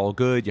fine. It's all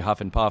good. You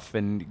huff and puff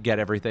and get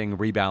everything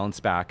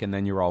rebalanced back, and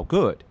then you're all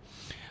good.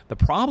 The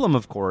problem,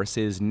 of course,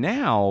 is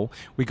now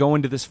we go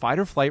into this fight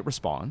or flight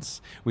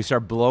response. We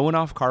start blowing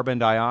off carbon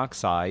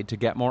dioxide to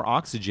get more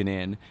oxygen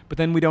in, but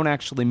then we don't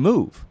actually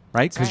move,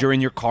 right? Because right. you're in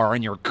your car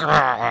and you're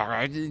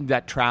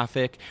that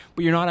traffic,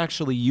 but you're not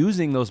actually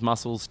using those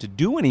muscles to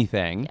do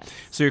anything. Yes.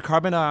 So your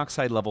carbon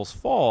dioxide levels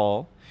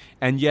fall,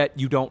 and yet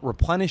you don't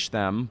replenish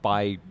them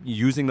by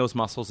using those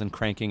muscles and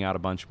cranking out a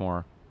bunch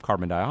more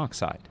carbon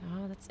dioxide.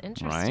 Oh, that's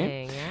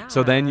interesting. Right? Yeah.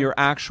 So then your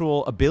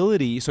actual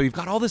ability, so you've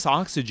got all this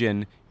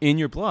oxygen in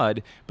your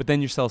blood, but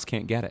then your cells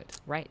can't get it,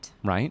 Right.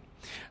 right?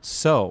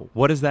 So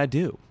what does that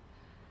do?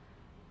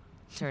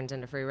 Turns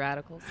into free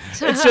radicals. It's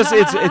just,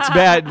 it's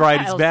bad,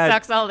 right? It's It bad.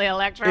 Sucks all the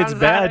electrons It's out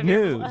bad of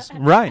your news.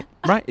 blood.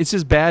 Right. It's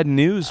just bad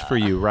news for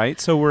you, right?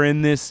 So we're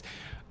in this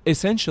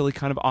essentially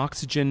kind of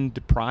oxygen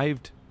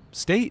deprived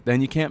state.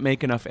 Then you can't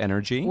make enough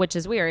energy. Which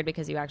is weird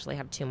because you actually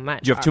have too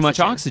much. You have too much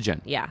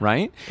oxygen. Yeah.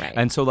 Right? Right.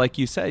 And so, like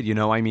you said,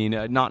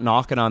 not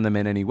knocking on them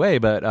in any way,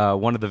 but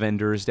one of the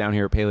vendors down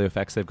here at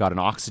PaleoFX, they've got an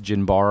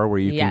oxygen bar where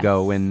you can Yes.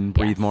 go and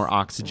breathe Yes. more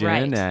oxygen,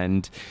 Right.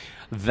 and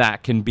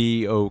that can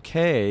be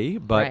okay,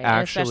 but Right. And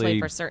actually, especially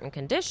for certain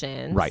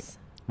conditions. Right.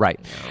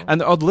 know,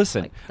 And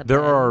listen, like the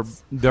there are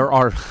beds. there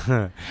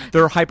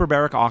are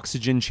hyperbaric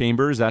oxygen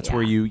chambers. That's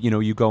where Yeah.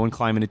 you go and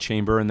climb in a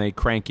chamber and they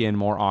crank in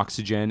more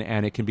oxygen,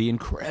 and it can be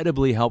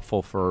incredibly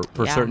helpful for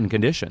Yeah. certain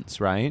conditions,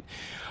 right?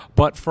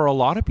 But for a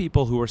lot of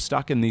people who are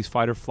stuck in these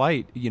fight or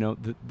flight,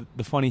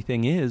 the funny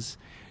thing is,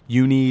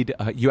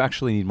 you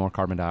actually need more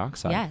carbon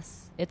dioxide.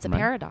 Yes. It's a Right.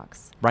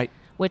 paradox. Right.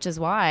 Which is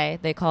why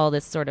they call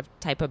this sort of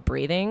type of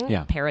breathing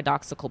Yeah.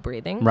 paradoxical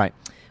breathing. Right.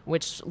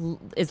 Which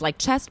is like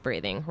chest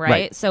breathing, right?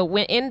 Right. So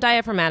when in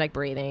diaphragmatic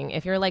breathing,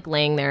 if you're like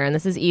laying there, and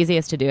this is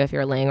easiest to do if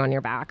you're laying on your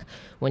back,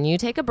 when you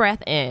take a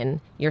breath in,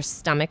 your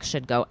stomach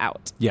should go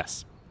out.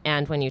 Yes.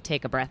 And when you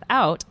take a breath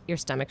out, your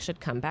stomach should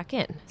come back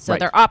in. So Right.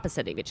 they're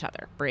opposite of each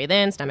other. Breathe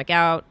in, stomach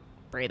out,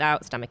 breathe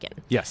out, stomach in.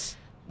 Yes.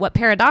 What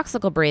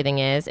paradoxical breathing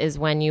is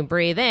when you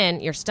breathe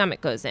in, your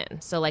stomach goes in.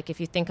 So like if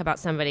you think about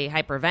somebody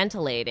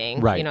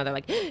hyperventilating, Right. they're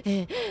like,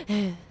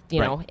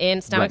 Right.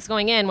 in stomach's Right.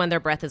 going in when their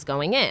breath is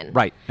going in.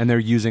 Right. And they're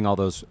using all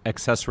those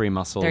accessory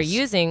muscles. They're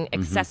using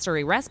Mm-hmm.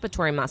 accessory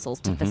respiratory muscles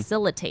to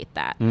facilitate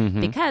that.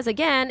 Because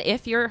again,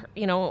 if you're,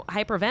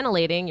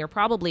 hyperventilating, you're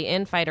probably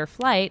in fight or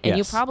flight, and you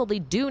Yes. probably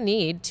do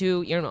need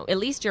to, at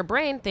least your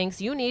brain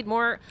thinks you need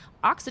more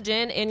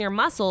oxygen in your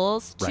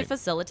muscles to Right.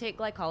 facilitate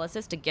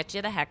glycolysis to get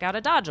you the heck out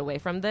of Dodge away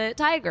from the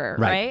tiger,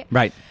 right?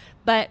 Right.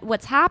 But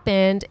what's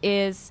happened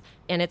is,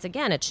 and it's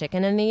again a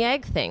chicken and the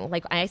egg thing.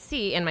 Like I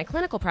see in my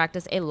clinical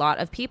practice a lot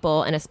of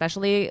people, and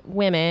especially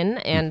women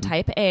and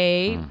type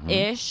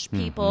A-ish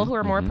people who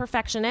are more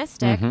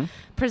perfectionistic,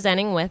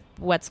 presenting with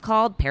what's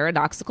called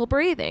paradoxical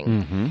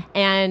breathing.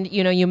 And,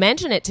 you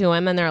mention it to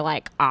them and they're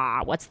like,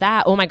 what's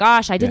that? Oh my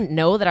gosh, I didn't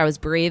know that I was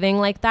breathing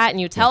like that. And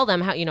you tell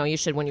them how, you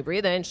should, when you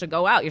breathe in, it should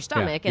go out your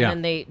stomach. Yeah.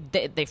 And then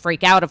they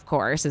freak out, of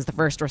course, is the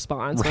first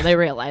response when they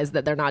realize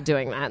that they're not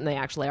doing that and they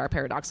actually are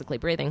paradoxically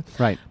breathing.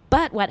 Right.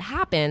 But what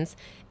happens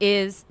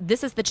is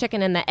this is the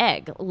chicken and the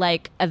egg.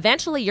 Like,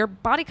 eventually your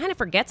body kind of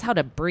forgets how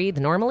to breathe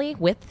normally.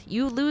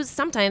 You lose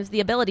sometimes the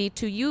ability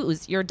to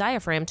use your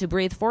diaphragm to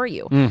breathe for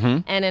you.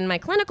 And in my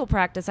clinical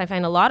practice, I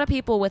find a lot of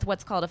people with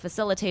what's called a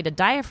facilitated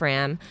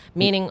diaphragm,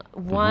 meaning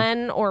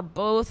one or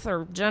both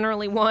or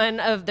generally one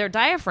of their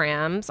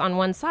diaphragms on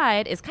one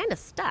side is kind of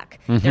stuck.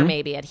 There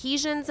may be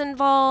adhesions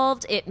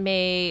involved. It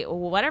may,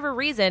 whatever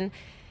reason,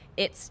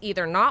 it's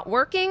either not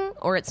working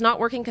or it's not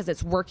working because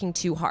it's working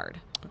too hard.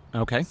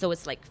 Okay. So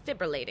it's like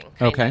fibrillating,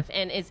 kind of,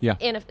 and is Yeah.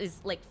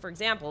 is like, for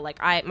example,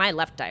 like my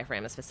left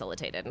diaphragm is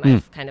facilitated, and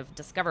I've kind of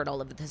discovered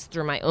all of this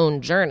through my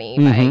own journey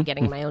by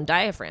getting my own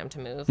diaphragm to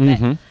move.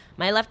 But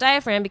my left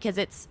diaphragm, because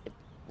it's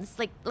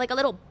like a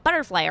little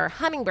butterfly or a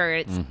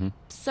hummingbird, it's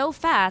so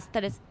fast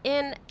that it's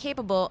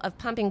incapable of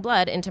pumping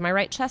blood into my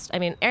right chest. I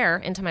mean, air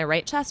into my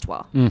right chest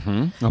wall.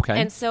 Okay.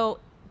 And so,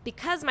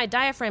 because my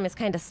diaphragm is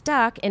kind of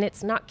stuck and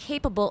it's not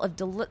capable of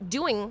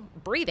doing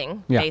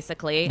breathing,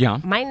 basically,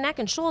 my neck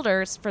and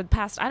shoulders for the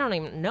past, I don't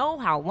even know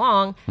how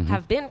long,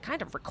 have been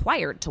kind of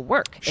required to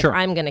work if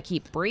I'm going to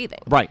keep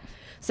breathing. Right.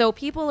 So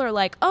people are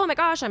like, oh my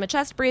gosh, I'm a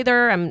chest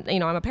breather. I'm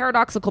a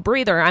paradoxical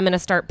breather. I'm going to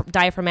start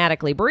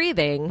diaphragmatically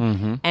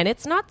breathing. And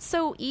it's not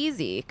so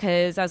easy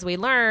because, as we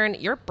learn,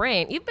 your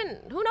brain,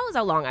 who knows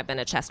how long I've been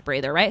a chest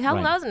breather, right?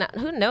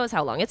 Who knows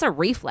how long? It's a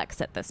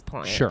reflex at this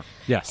point. Sure.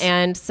 Yes.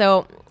 And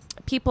so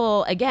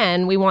people,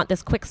 again, we want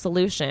this quick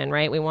solution,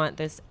 right? We want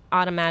this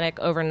automatic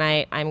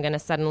overnight, I'm going to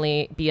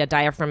suddenly be a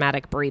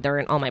diaphragmatic breather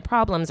and all my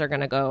problems are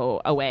going to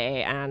go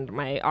away and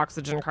my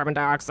oxygen carbon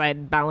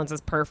dioxide balance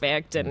is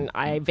perfect and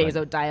I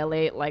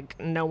vasodilate like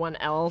no one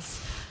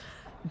else.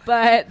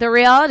 But the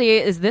reality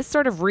is this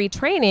sort of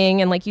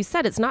retraining, and like you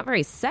said, it's not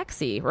very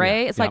sexy,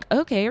 right? It's like,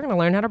 okay, you're going to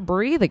learn how to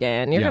breathe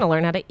again. You're going to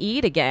learn how to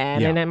eat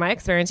again. And in my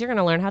experience, you're going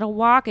to learn how to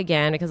walk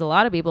again, because a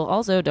lot of people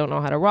also don't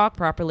know how to walk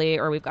properly,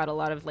 or we've got a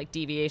lot of like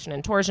deviation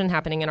and torsion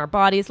happening in our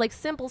bodies, like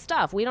simple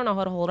stuff. We don't know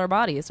how to hold our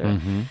bodies.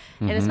 And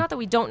it's not that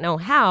we don't know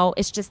how,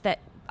 it's just that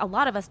a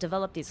lot of us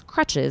develop these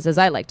crutches, as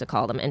I like to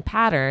call them, and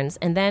patterns,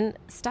 and then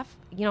stuff,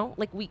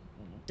 like we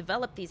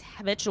develop these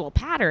habitual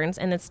patterns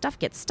and then stuff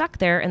gets stuck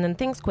there and then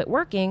things quit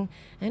working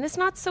and it's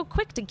not so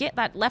quick to get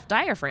that left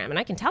diaphragm. And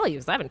I can tell you,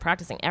 because I've been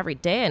practicing every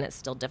day and it's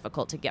still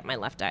difficult to get my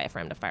left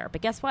diaphragm to fire.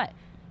 But guess what?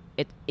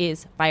 It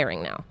is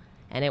firing now.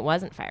 And it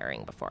wasn't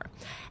firing before.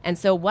 And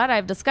so what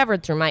I've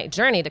discovered through my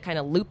journey to kind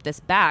of loop this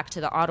back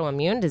to the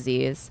autoimmune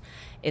disease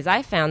is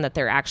I found that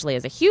there actually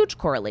is a huge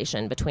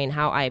correlation between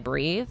how I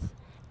breathe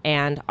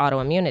and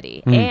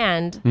autoimmunity,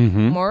 and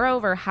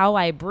moreover, how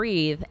I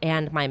breathe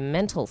and my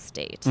mental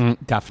state.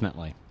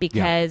 Definitely.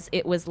 Because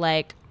it was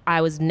like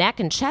I was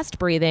neck and chest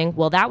breathing.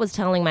 Well, that was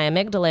telling my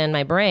amygdala in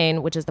my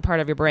brain, which is the part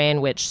of your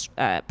brain which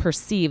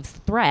perceives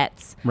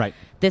threats. Right.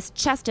 This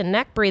chest and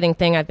neck breathing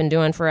thing I've been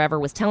doing forever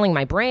was telling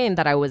my brain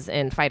that I was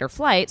in fight or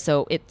flight.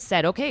 So it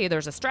said, okay,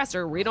 there's a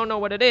stressor. We don't know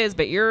what it is,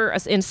 but you're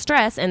in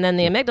stress. And then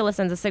the amygdala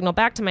sends a signal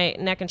back to my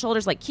neck and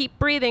shoulders, like, keep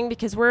breathing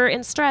because we're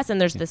in stress.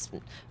 And there's this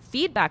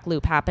feedback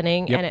loop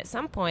happening. And at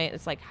some point,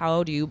 it's like,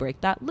 how do you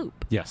break that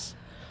loop? Yes.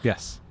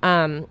 Yes.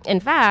 In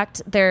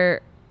fact,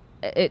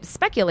 it's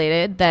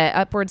speculated that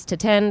upwards to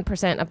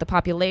 10% of the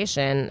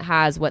population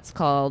has what's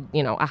called, a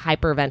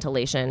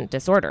hyperventilation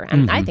disorder.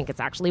 And I think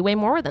it's actually way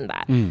more than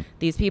that.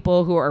 These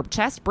people who are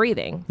chest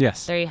breathing,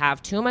 they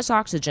have too much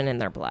oxygen in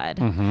their blood.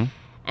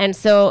 And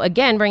so,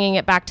 again, bringing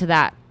it back to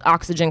that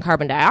oxygen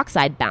carbon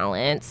dioxide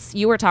balance,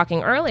 you were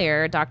talking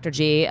earlier, Dr.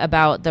 G,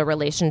 about the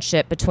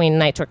relationship between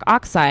nitric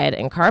oxide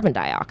and carbon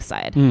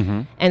dioxide.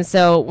 And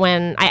so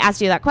when I asked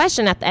you that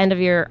question at the end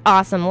of your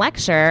awesome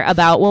lecture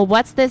about, well,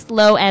 what's this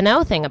low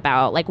NO thing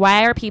about? Like,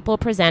 why are people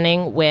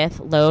presenting with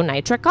low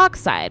nitric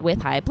oxide,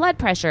 with high blood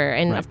pressure?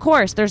 And of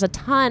course, there's a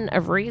ton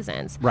of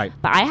reasons. Right.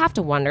 But I have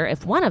to wonder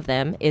if one of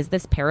them is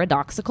this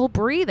paradoxical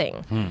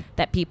breathing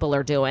that people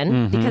are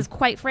doing, because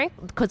quite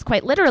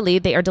literally,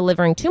 they are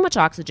delivering too much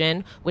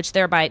oxygen, which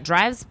thereby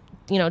drives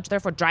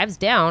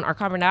down our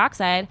carbon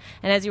dioxide.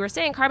 And as you were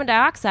saying, carbon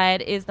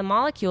dioxide is the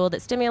molecule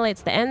that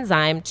stimulates the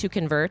enzyme to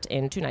convert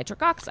into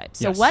nitric oxide.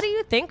 So what do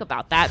you think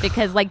about that?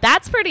 Because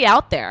that's pretty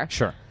out there.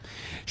 Sure.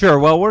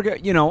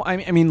 Well,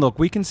 I mean, look,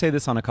 we can say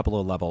this on a couple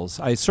of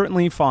levels. I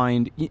certainly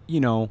find,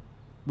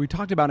 we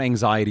talked about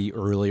anxiety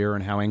earlier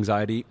and how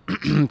anxiety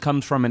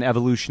comes from an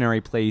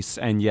evolutionary place,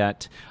 and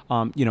yet,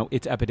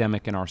 it's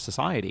epidemic in our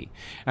society.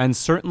 And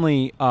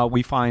certainly,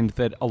 we find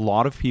that a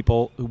lot of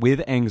people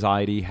with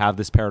anxiety have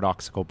this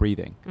paradoxical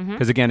breathing.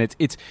 Because again,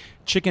 it's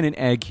chicken and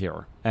egg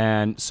here.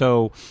 And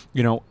so,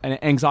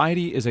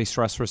 anxiety is a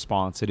stress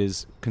response. It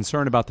is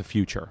concern about the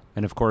future.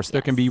 And of course,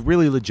 there can be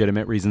really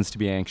legitimate reasons to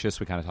be anxious.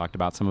 We kind of talked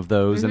about some of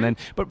those.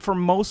 But for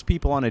most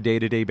people on a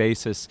day-to-day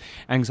basis,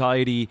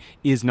 anxiety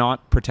is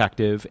not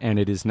protective, and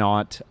it is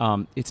not,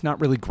 it's not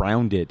really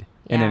grounded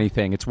in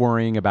anything. It's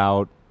worrying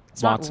about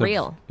it's not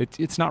real.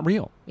 It's not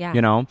real. Yeah.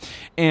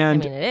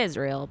 And I mean, it is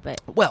real,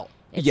 but... Well,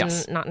 It's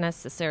Yes. not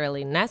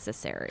necessarily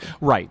necessary.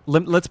 Right.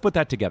 Let's put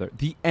that together.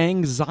 The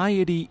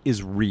anxiety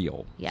is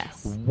real.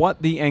 Yes.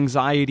 What the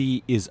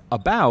anxiety is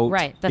about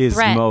Right. The is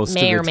threat most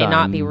may of or the may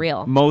not time- be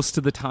real. Most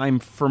of the time,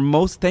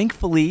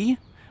 thankfully,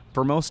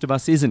 for most of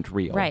us, isn't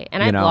real. Right.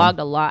 And you I know? blogged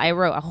a lot. I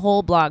wrote a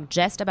whole blog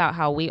just about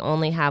how we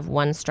only have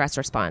one stress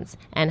response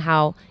and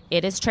how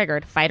it is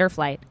triggered, fight or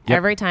flight, Yep.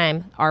 every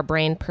time our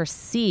brain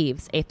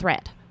perceives a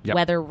threat, Yep.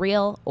 whether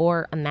real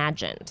or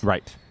imagined.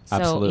 Right. So,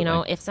 Absolutely. you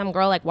know, if some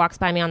girl like walks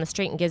by me on the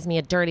street and gives me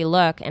a dirty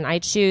look and I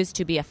choose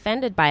to be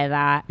offended by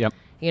that, Yep.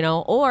 you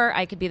know, or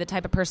I could be the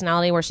type of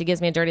personality where she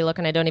gives me a dirty look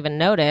and I don't even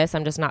notice,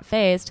 I'm just not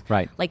phased.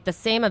 Right. Like the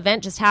same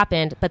event just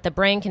happened, but the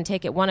brain can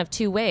take it one of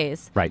two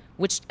ways. Right.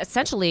 Which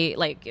essentially,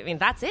 like, I mean,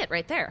 that's it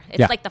right there. It's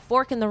Yeah. like the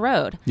fork in the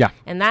road. Yeah.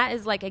 And that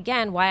is like,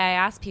 again, why I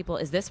ask people,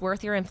 is this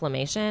worth your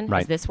inflammation?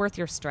 Right. Is this worth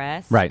your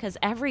stress? Right. Because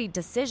every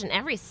decision,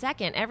 every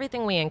second,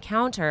 everything we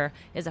encounter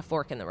is a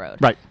fork in the road.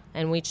 Right.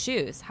 And we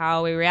choose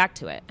how we react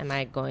to it. Am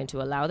I going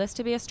to allow this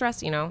to be a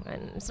stress? You know,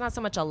 and it's not so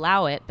much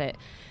allow it, but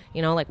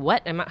you know, like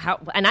what am I, how,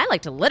 and I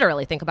like to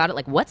literally think about it,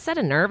 like what set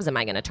of nerves am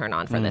I going to turn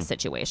on for this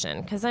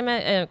situation? Because I'm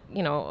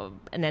you know,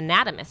 an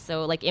anatomist.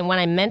 So like when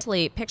I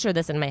mentally picture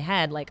this in my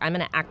head, like I'm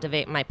going to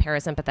activate my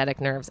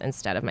parasympathetic nerves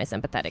instead of my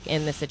sympathetic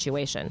in this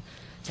situation.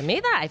 To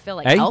me, that I feel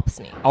like Hey. helps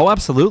me. Oh,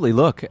 absolutely.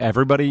 Look,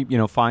 everybody, you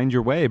know, find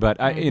your way.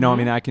 But, I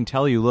mean, I can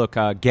tell you, look,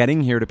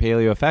 getting here to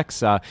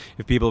PaleoFX,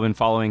 if people have been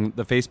following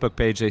the Facebook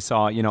page, they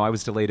saw, you know, I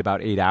was delayed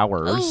about 8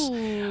 hours.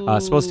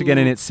 Supposed to get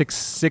in at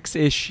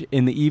 6-ish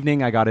in the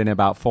evening. I got in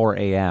about 4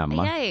 a.m.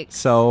 Yikes.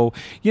 So,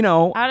 you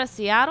know, Out of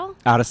Seattle?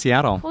 out of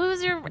Seattle.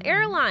 Who's your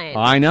airline?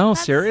 I know, That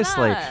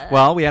seriously. sucks.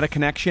 Well, we had a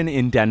connection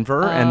in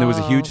Denver, and there was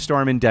a huge Oh.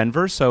 storm in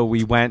Denver, so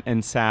we went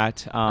and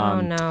sat.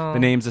 No. The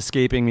name's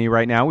escaping me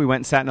right now. We went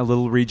and sat in a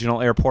little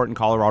regional airport in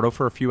Colorado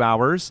for a few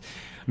hours.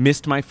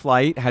 Missed my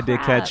flight, had to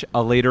Crap. catch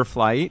a later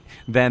flight.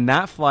 Then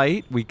that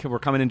flight, were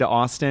coming into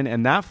Austin,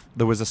 and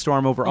there was a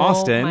storm over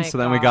Austin. my So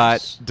then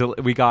gosh.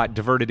 we got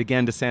diverted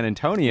again to San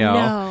Antonio.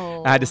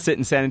 No. I had to sit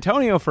in San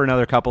Antonio for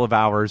another couple of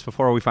hours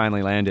before we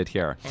finally landed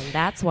here. And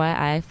that's why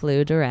I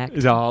flew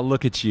direct. Oh,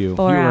 look at you.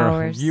 4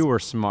 hours. You were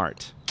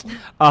smart.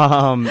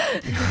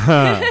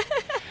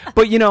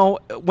 But, you know,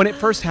 when it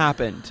first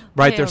happened,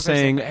 right, Way they're over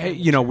saying, circling. hey,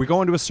 you know, we're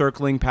going to a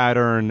circling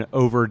pattern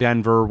over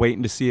Denver,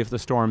 waiting to see if the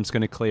storm's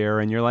going to clear.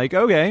 And you're like,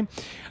 okay.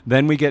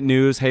 Then we get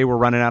news, hey, we're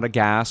running out of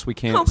gas. We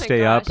can't Oh my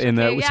stay up. gosh, In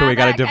the, okay, so yeah, we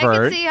got to that- divert.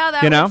 I can see how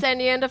that you know? would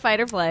send you into fight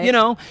or flight. You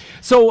know,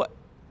 so,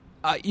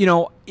 you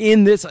know,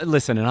 in this,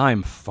 listen, and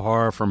I'm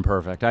far from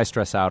perfect. I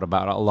stress out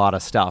about a lot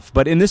of stuff.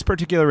 But in this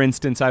particular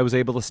instance, I was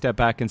able to step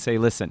back and say,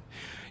 listen,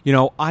 you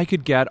know, I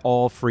could get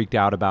all freaked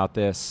out about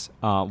this,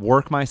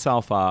 work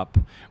myself up,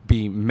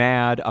 be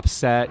mad,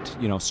 upset,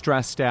 you know,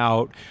 stressed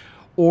out.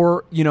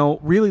 Or, you know,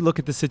 really look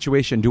at the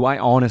situation. Do I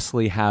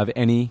honestly have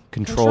any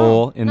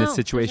control in No, this there's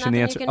situation? The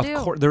nothing answer, you can of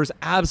do. course, there's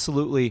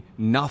absolutely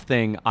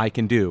nothing I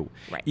can do.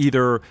 Right.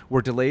 Either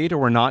we're delayed or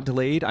we're not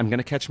delayed. I'm going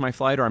to catch my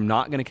flight or I'm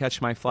not going to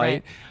catch my flight.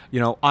 Right. You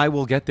know, I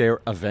will get there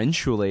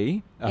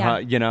eventually, Yeah.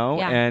 you know,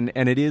 Yeah. and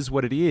it is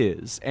what it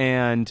is.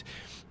 And,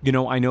 you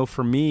know, I know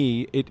for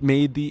me, it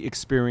made the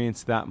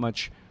experience that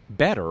much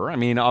better. I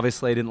mean,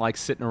 obviously I didn't like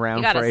sitting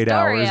around got for a 8 story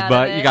hours, out of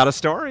but it. you got a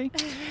story.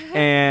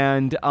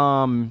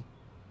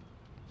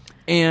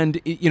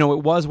 And you know,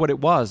 it was what it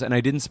was, and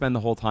I didn't spend the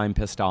whole time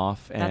pissed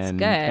off That's and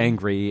good.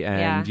 angry and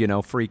Yeah. you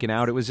know, freaking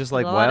out. It was just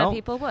like, a lot well, of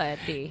people would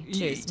be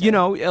choose to you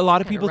know, a lot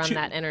of kinda people run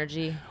that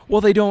energy.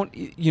 well, they don't,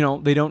 you know,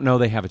 they don't know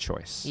they have a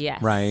choice.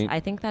 Yes, right.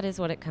 I think that is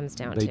what it comes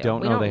down They to.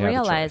 don't we know don't they have a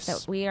realize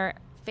choice. that we are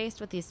faced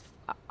with these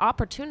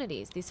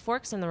opportunities, these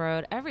forks in the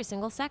road every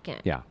single second.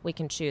 Yeah. We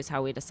can choose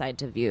how we decide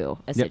to view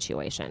a Yep.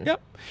 situation.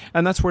 Yep.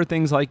 And that's where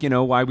things like, you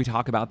know, why we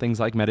talk about things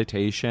like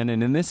meditation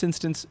and in this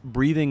instance,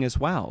 breathing as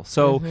well.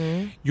 So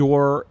Mm-hmm.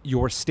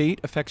 your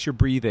state affects your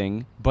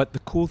breathing, but the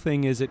cool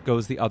thing is it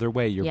goes the other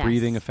way. Your Yes.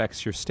 breathing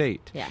affects your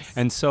state. Yes.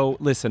 And so,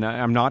 listen,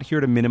 I'm not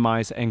here to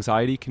minimize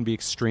anxiety can be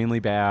extremely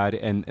bad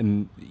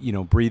and, you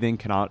know, breathing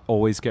cannot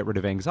always get rid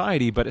of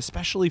anxiety, but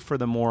especially for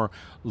the more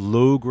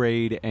low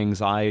grade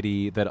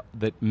anxiety that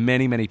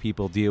many, many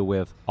people deal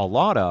with a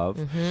lot of,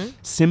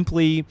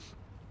 simply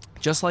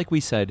just like we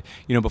said,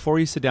 you know, before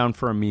you sit down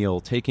for a meal,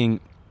 taking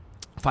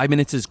 5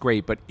 minutes is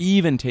great, but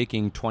even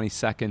taking 20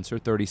 seconds or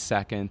 30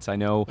 seconds, I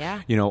know,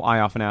 Yeah. you know, I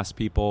often ask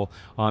people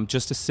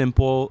just a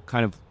simple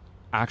kind of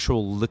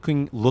actual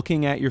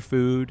looking at your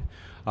food,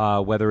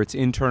 whether it's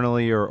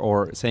internally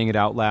or saying it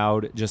out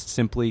loud, just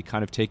simply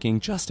kind of taking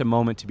just a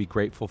moment to be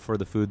grateful for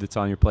the food that's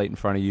on your plate in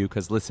front of you.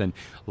 Because listen,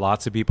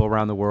 lots of people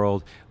around the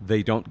world,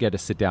 they don't get to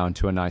sit down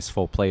to a nice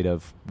full plate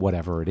of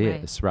whatever it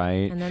Right. is,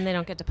 right? And then they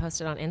don't get to post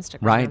it on Instagram.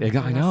 Right, And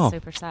I know. That's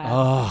super sad.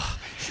 Oh,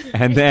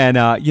 and then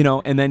you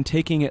know, and then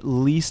taking at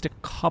least a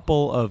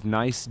couple of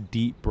nice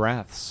deep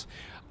breaths.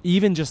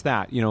 Even just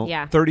that, you know,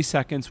 Yeah. 30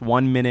 seconds,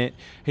 1 minute.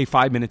 Hey,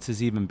 5 minutes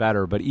is even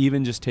better. But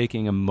even just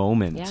taking a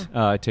moment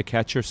to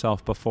catch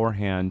yourself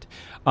beforehand.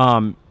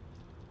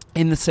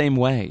 In the same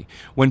way,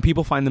 when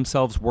people find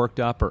themselves worked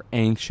up or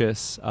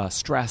anxious,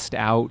 stressed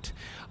out,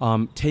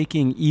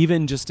 taking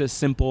even just a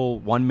simple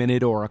 1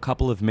 minute or a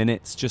couple of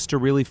minutes just to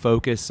really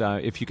focus.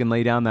 If you can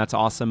lay down, that's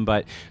awesome,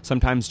 but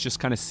sometimes just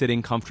kind of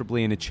sitting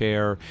comfortably in a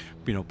chair,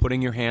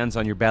 putting your hands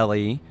on your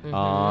belly,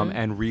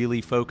 and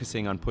really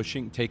focusing on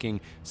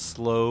taking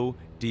slow,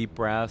 deep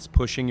breaths,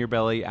 pushing your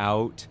belly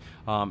out,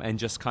 and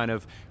just kind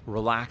of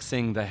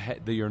relaxing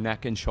your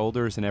neck and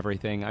shoulders and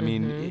everything. I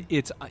mean,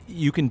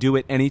 you can do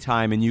it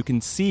anytime, and you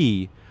can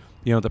see,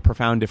 the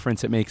profound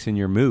difference it makes in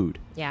your mood.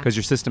 Yeah. Because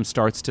your system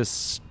starts to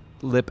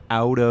slip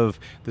out of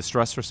the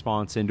stress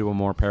response into a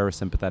more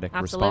parasympathetic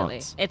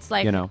response. It's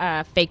like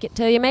fake it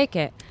till you make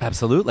it.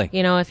 Absolutely.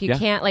 If you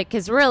can't,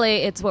 because really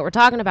it's what we're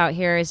talking about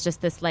here is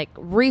just this like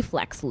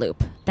reflex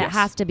loop that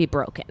has to be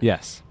broken.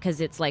 Yes.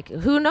 Because it's like,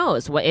 who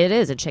knows what it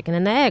is, a chicken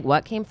and the egg?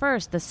 What came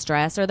first, the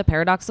stress or the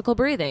paradoxical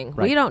breathing?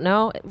 Right. We don't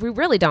know. We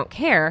really don't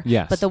care.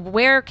 Yes. But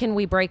where can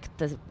we break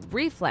the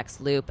reflex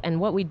loop?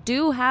 And what we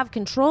do have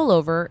control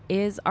over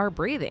is our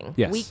breathing.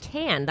 Yes. We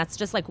can. That's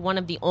just like one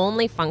of the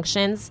only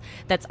functions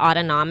that's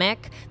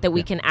autonomic that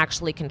we can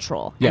actually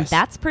control. Yes. And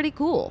that's pretty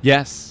cool.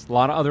 Yes. A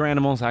lot of other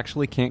animals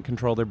actually can't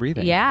control their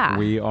breathing. Yeah.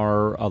 We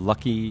are a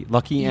lucky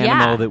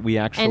animal that we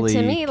actually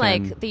And to me,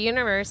 like, the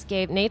universe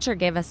nature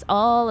gave us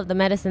all of the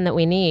medicine that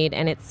we need,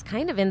 and it's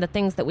kind of in the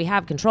things that we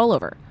have control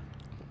over.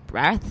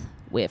 Breath.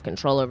 We have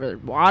control over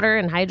water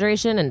and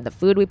hydration and the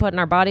food we put in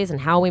our bodies and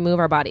how we move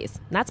our bodies.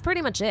 That's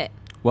pretty much it.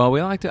 Well,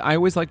 I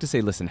always like to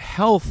say, listen,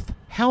 health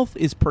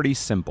is pretty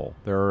simple.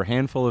 There are a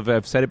handful of,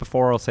 I've said it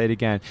before, I'll say it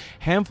again,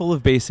 handful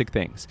of basic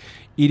things.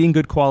 Eating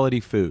good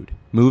quality food,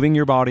 moving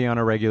your body on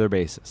a regular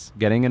basis,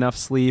 getting enough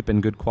sleep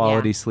and good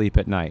quality sleep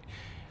at night.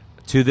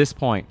 To this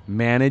point,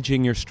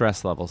 managing your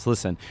stress levels.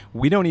 Listen,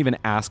 we don't even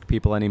ask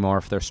people anymore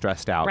if they're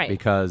stressed out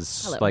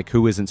because,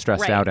 who isn't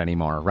stressed out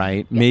anymore,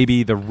 right? Yes.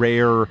 Maybe the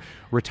rare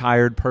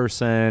retired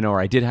person, or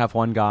I did have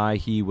one guy,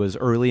 he was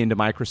early into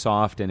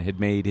Microsoft and had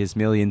made his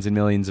millions and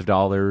millions of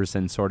dollars,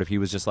 and sort of he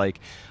was just like,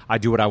 I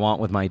do what I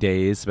want with my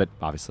days, but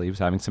obviously he was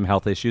having some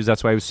health issues.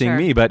 That's why he was seeing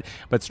me, but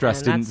stress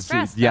and didn't. That's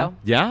stress,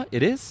 yeah,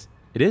 it is.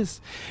 It is.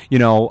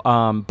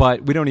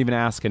 But we don't even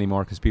ask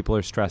anymore because people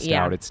are stressed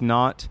out. It's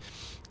not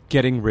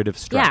getting rid of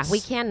stress. Yeah,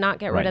 we cannot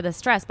get rid of the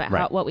stress,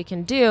 but what we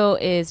can do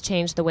is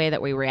change the way that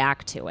we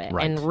react to it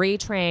and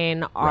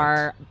retrain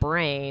our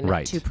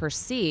brain to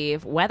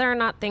perceive whether or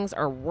not things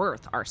are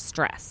worth our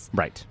stress.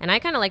 Right. And I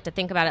kind of like to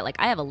think about it like,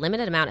 I have a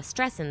limited amount of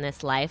stress in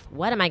this life.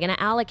 What am I going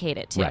to allocate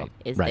it to? Right.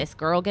 Is this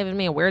girl giving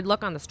me a weird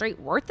look on the street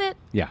worth it?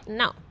 Yeah.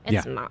 No,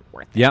 it's not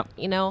worth it.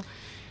 Yeah.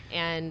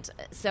 And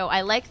so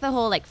I like the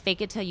whole like fake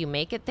it till you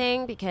make it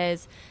thing,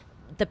 because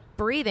the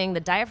breathing, the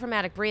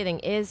diaphragmatic breathing,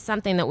 is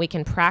something that we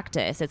can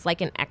practice. It's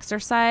like an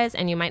exercise,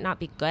 and you might not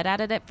be good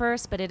at it at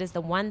first, but it is the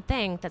one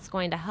thing that's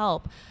going to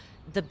help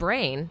the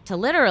brain to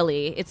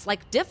literally, it's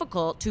like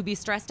difficult to be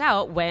stressed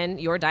out when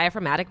you're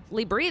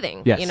diaphragmatically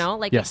breathing. Yes.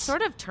 It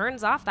sort of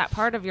turns off that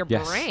part of your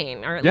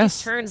brain, or at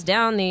least turns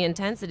down the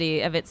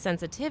intensity of its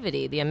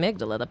sensitivity, the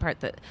amygdala, the part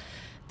that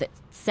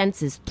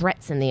senses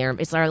threats in the air.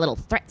 It's our little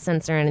threat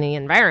sensor in the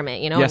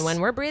environment, and when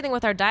we're breathing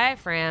with our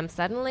diaphragm,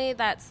 suddenly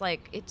it's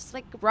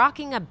like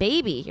rocking a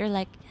baby. You're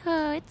like,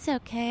 oh, it's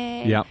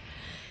okay. Yep.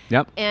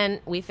 And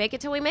we fake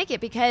it till we make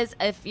it, because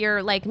if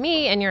you're like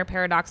me and you're a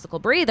paradoxical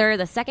breather,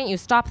 the second you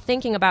stop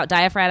thinking about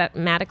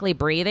diaphragmatically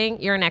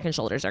breathing, your neck and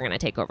shoulders are going to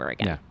take over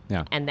again.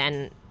 Yeah. And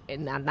then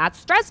that's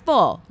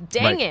stressful.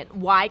 Dang it.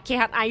 Why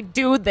can't I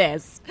do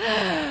this?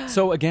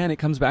 So again, it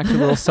comes back to a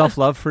little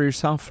self-love for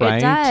yourself, right?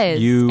 It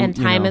does. And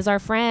time is our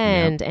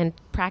friend, and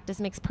practice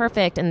makes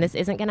perfect, and this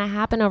isn't going to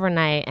happen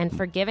overnight. And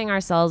forgiving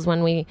ourselves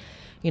when we,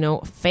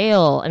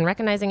 fail, and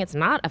recognizing it's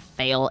not a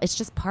fail. It's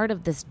just part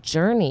of this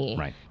journey.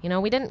 Right.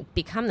 We didn't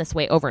become this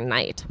way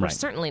overnight. We're Right.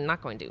 certainly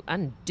not going to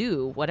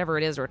undo whatever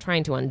it is we're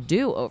trying to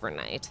undo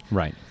overnight.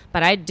 Right.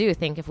 But I do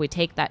think if we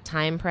take that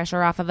time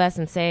pressure off of us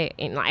and say,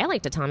 I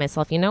like to tell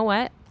myself, you know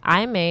what?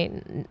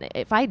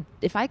 If I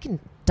can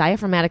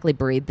diaphragmatically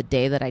breathe the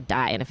day that I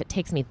die, and if it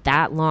takes me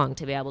that long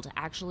to be able to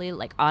actually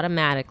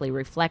automatically,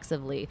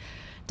 reflexively,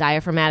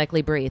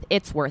 diaphragmatically breathe,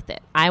 it's worth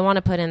it. I want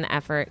to put in the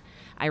effort.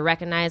 I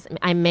recognize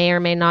I may or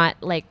may not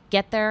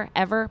get there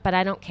ever, but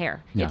I don't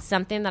care. Yeah. It's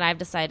something that I've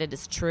decided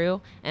is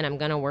true, and I'm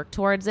going to work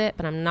towards it,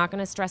 but I'm not going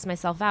to stress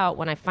myself out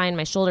when I find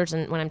my shoulders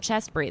and when I'm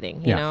chest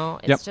breathing,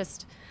 It's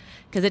just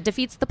because it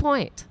defeats the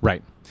point.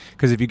 Right.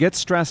 Because if you get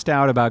stressed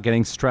out about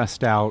getting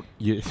stressed out,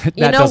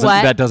 that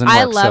doesn't work.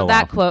 I love so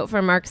that well. quote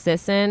from Mark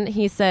Sisson.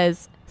 He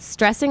says,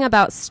 stressing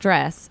about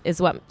stress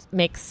is what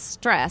makes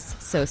stress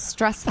so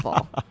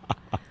stressful.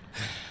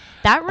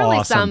 That really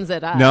Awesome. sums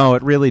it up. No,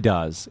 it really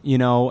does.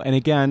 And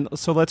again,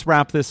 so let's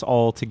wrap this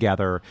all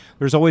together.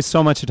 There's always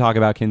so much to talk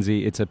about,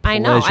 Kinsey. It's a pleasure. I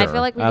know. I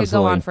feel like we could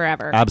go on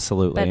forever.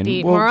 Absolutely. But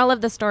the moral of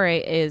the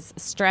story is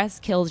stress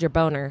kills your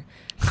boner.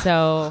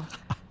 So,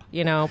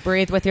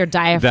 breathe with your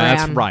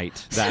diaphragm.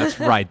 That's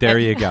right. There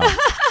you go.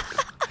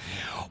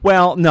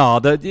 Well, no,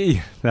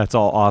 that's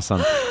all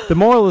awesome. The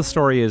moral of the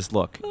story is,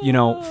 look,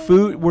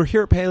 food, we're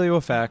here at Paleo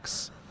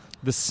Effects.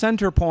 the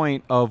center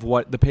point of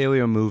what the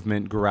paleo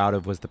movement grew out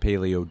of was the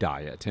paleo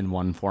diet in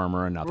one form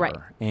or another. Right.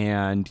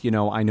 And,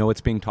 I know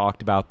it's being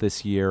talked about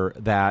this year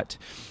that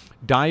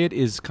diet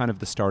is kind of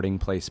the starting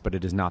place, but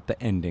it is not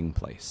the ending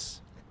place.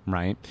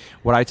 Right?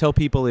 What I tell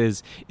people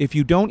is if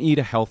you don't eat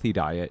a healthy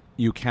diet,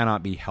 you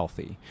cannot be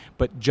healthy.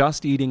 But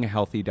just eating a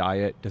healthy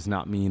diet does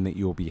not mean that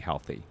you'll be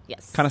healthy.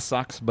 Yes. Kind of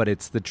sucks, but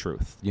it's the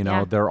truth.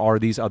 Yeah. There are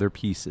these other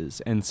pieces.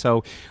 And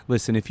so,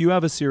 listen, if you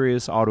have a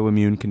serious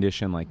autoimmune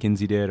condition like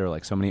Kinsey did or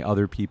like so many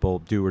other people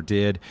do or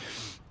did,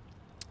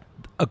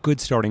 a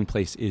good starting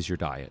place is your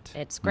diet.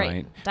 It's great.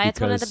 Right?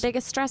 Diet's one of the Because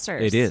biggest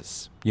stressors. it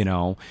is,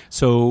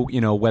 So,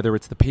 whether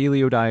it's the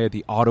paleo diet,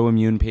 the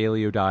autoimmune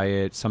paleo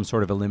diet, some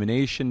sort of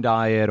elimination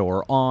diet,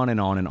 or on and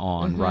on and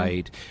on,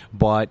 right?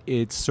 But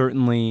it's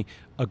certainly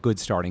a good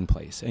starting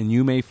place. And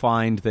you may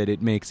find that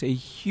it makes a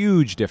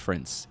huge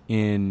difference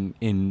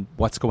in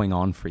what's going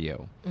on for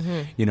you.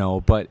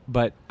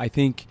 But I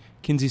think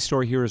Kinsey's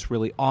story here is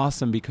really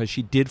awesome because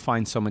she did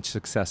find so much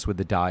success with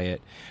the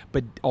diet,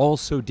 but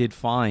also did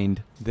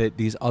find that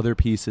these other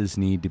pieces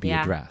need to be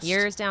addressed.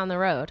 Years down the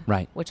road.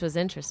 Right. Which was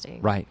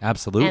interesting. Right,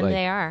 absolutely. And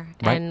they are.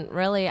 Right. And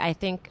really, I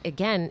think,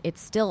 again,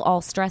 it's still all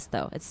stress,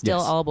 though. It still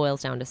Yes. all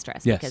boils down to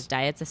stress. Yes. Because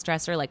diet's a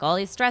stressor. Like, all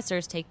these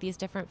stressors take these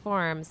different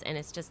forms, and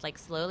it's just, like,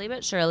 slowly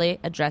but surely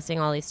addressing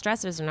all these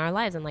stressors in our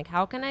lives. And, like,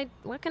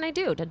 what can I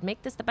do to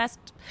make this the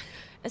best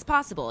as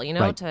possible,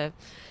 Right. to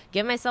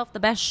give myself the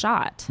best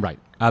shot. Right,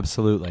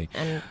 absolutely.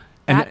 And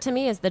And that to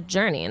me is the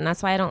journey. And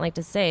that's why I don't like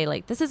to say,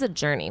 like, this is a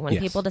journey. When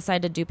Yes. people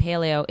decide to do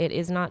paleo, it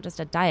is not just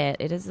a diet,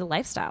 it is a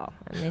lifestyle.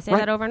 And they say Right.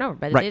 that over and over,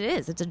 but Right. it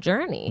is. It's a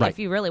journey. Right. If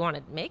you really want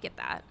to make it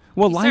that.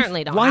 Well, you life,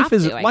 certainly don't life have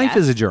is to, I life guess.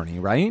 is a journey,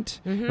 right?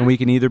 And we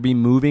can either be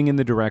moving in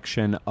the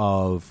direction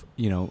of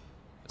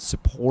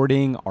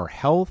supporting our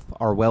health,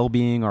 our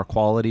well-being, our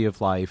quality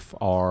of life,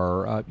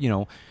 our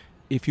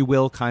if you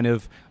will, kind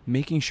of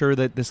making sure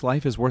that this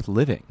life is worth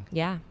living.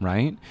 Yeah.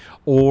 Right?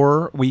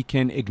 Or we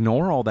can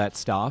ignore all that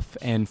stuff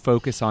and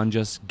focus on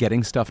just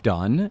getting stuff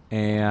done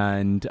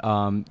and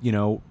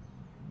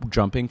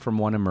jumping from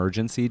one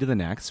emergency to the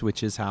next,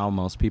 which is how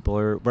most people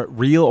are,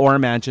 real or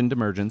imagined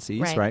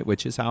emergencies, right?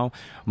 Which is how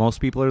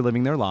most people are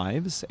living their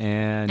lives.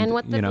 And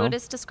what the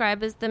Buddhists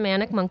describe as the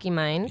manic monkey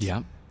mind.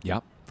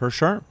 Yep, for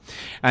sure.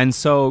 And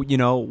so,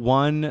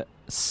 one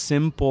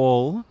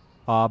simple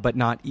but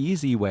not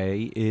easy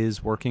way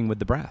is working with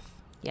the breath.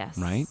 Yes.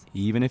 Right?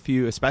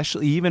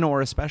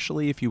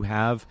 Especially if you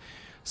have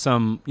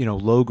some,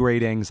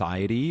 low-grade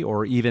anxiety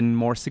or even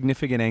more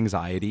significant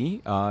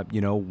anxiety,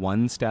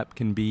 one step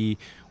can be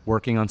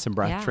working on some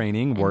breath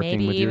training, working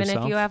maybe with even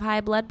yourself. if you have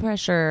high blood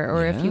pressure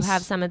or if you Yes.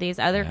 have some of these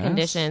other Yes.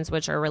 conditions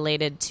which are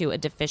related to a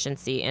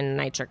deficiency in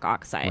nitric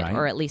oxide Right.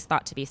 or at least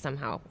thought to be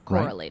somehow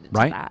correlated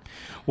right. to that.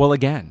 Well,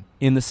 again,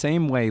 in the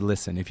same way,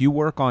 listen, if you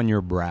work on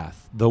your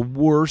breath, the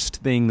worst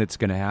thing that's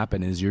going to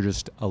happen is you're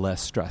just a less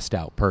stressed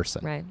out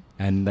person. Right.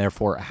 And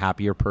therefore a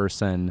happier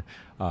person.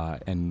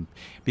 And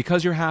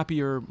because you're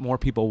happier, more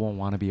people will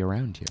want to be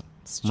around you.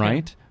 It's true.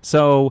 Right?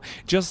 So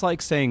just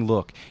like saying,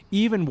 look,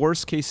 even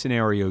worst case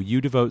scenario, you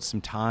devote some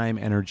time,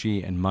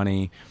 energy, and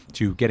money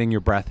to getting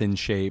your breath in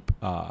shape,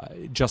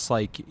 just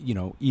like,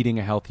 eating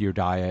a healthier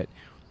diet.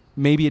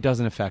 Maybe it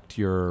doesn't affect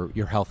your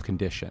health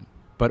condition,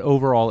 but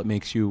overall it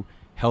makes you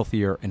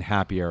healthier and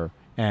happier.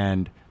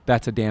 And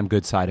that's a damn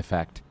good side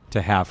effect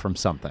to have from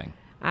something.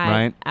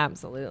 I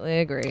absolutely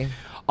agree.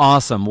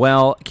 Awesome.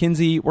 Well,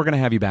 Kinsey, we're going to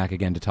have you back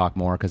again to talk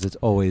more because it's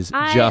always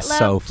just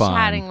so fun.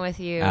 Chatting with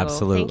you.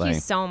 Absolutely. Thank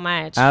you so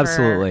much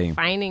Absolutely. for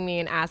finding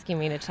me and asking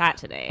me to chat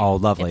today. Oh,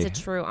 lovely. It's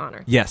a true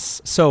honor.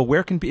 Yes. So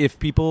if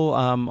people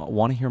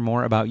want to hear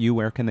more about you,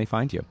 where can they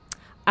find you?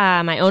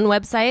 My own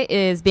website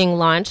is being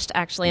launched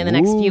actually in the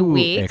next few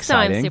weeks.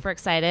 Exciting. So I'm super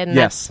excited. And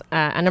Yes.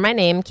 that's under my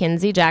name,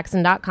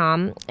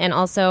 KinseyJackson.com. And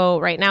also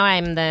right now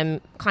I'm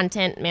the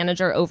content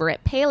manager over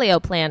at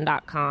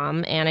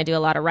PaleoPlan.com. And I do a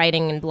lot of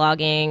writing and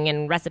blogging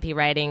and recipe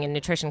writing and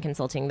nutrition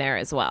consulting there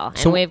as well.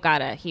 And we've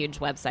got a huge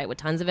website with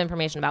tons of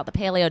information about the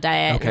paleo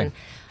diet. Okay. And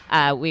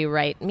we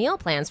write meal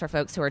plans for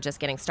folks who are just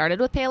getting started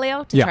with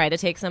paleo to try to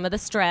take some of the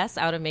stress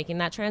out of making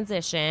that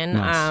transition.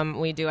 Nice.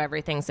 We do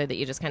everything so that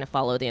you just kind of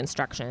follow the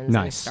instructions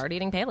and start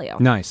eating paleo.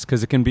 Nice,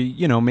 because it can be,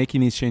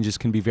 making these changes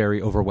can be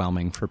very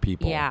overwhelming for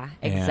people. Yeah,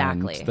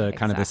 exactly. And the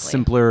kind of the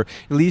simpler,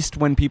 at least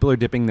when people are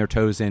dipping their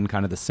toes in,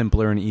 kind of the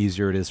simpler and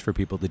easier it is for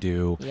people to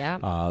do,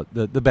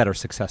 the better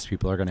success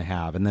people are going to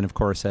have. And then, of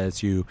course,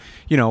 as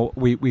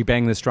we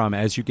bang this drum,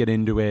 as you get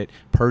into it,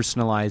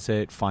 personalize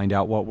it, find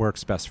out what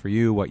works best for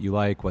you, what you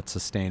like, what's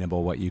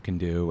sustainable, what you can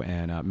do,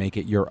 and make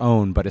it your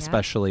own. But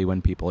especially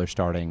when people are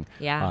starting,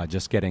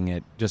 just getting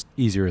it just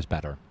easier is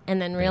better.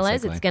 And then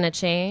realize basically. it's going to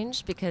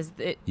change because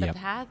the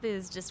path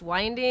is just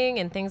winding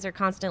and things are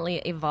constantly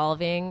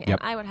evolving. And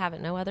I would have it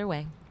no other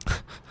way.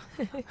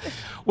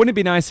 Wouldn't it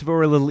be nice if it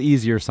were a little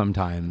easier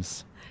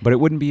sometimes? but it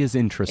wouldn't be as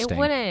interesting. It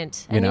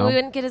wouldn't. You know? We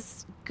wouldn't get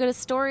as good as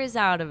stories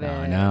out of it.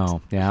 I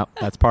know. Yeah,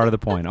 that's part of the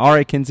point. All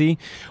right, Kinsey,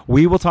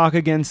 we will talk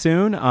again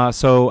soon.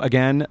 So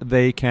again,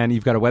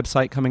 you've got a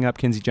website coming up,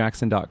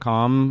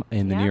 kinseyjackson.com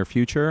in the near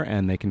future,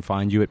 and they can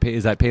find you at,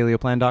 is that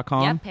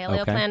paleoplan.com? Yep,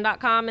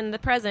 paleoplan.com in the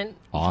present.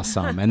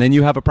 Awesome. And then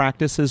you have a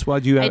practice as well? I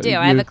do.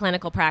 I have a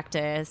clinical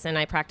practice, and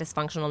I practice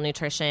functional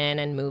nutrition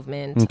and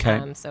movement.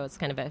 Okay. So it's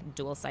kind of a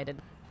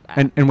dual-sided.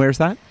 And where's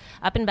that?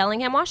 Up in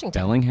Bellingham,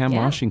 Washington.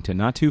 Washington.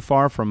 Not too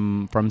far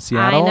from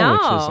Seattle.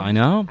 I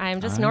know. I'm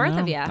just north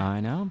of you.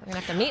 I know. We're going to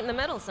have to meet in the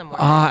middle somewhere.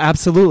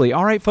 Absolutely.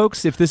 All right,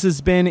 folks. If this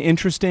has been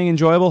interesting,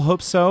 enjoyable,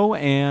 hope so.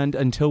 And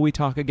until we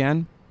talk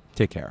again,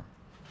 take care.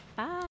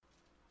 Bye.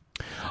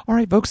 All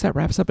right, folks, that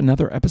wraps up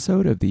another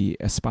episode of the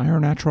Aspire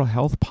Natural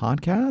Health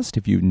podcast.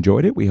 If you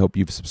enjoyed it, we hope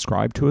you've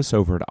subscribed to us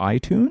over at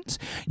iTunes.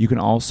 You can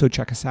also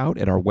check us out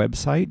at our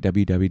website,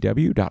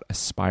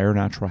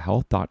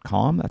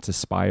 www.aspirenaturalhealth.com. That's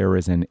Aspire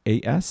as in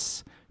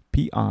ASPIRE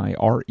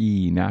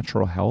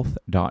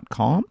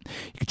naturalhealth.com.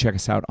 You can check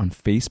us out on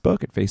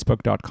Facebook at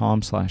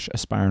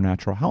facebook.com/Aspire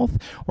Natural Health,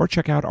 or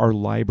check out our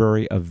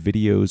library of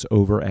videos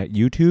over at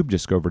YouTube.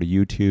 Just go over to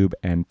YouTube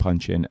and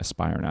punch in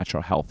Aspire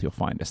Natural Health. You'll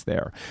find us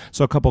there.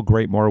 So a couple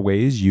great more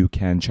ways you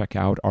can check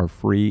out our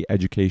free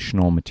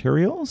educational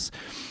materials.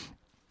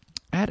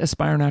 At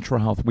Aspire Natural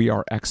Health, we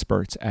are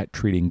experts at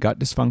treating gut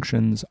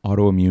dysfunctions,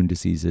 autoimmune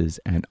diseases,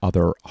 and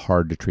other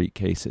hard-to-treat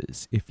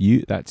cases. If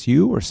that's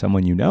you or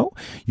someone you know,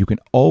 you can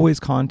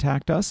always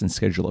contact us and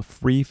schedule a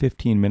free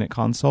 15-minute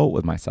consult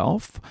with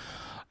myself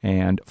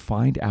and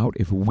find out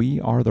if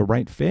we are the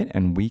right fit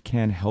and we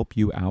can help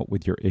you out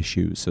with your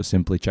issues. So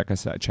simply check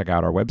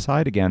out our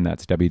website. Again,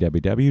 that's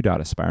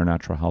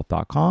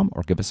www.aspirenaturalhealth.com,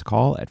 or give us a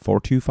call at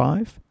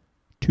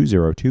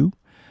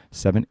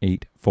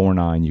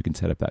 425-202-7849. You can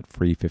set up that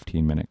free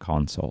 15-minute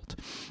consult.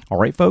 All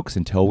right, folks,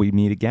 until we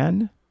meet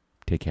again,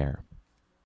 take care.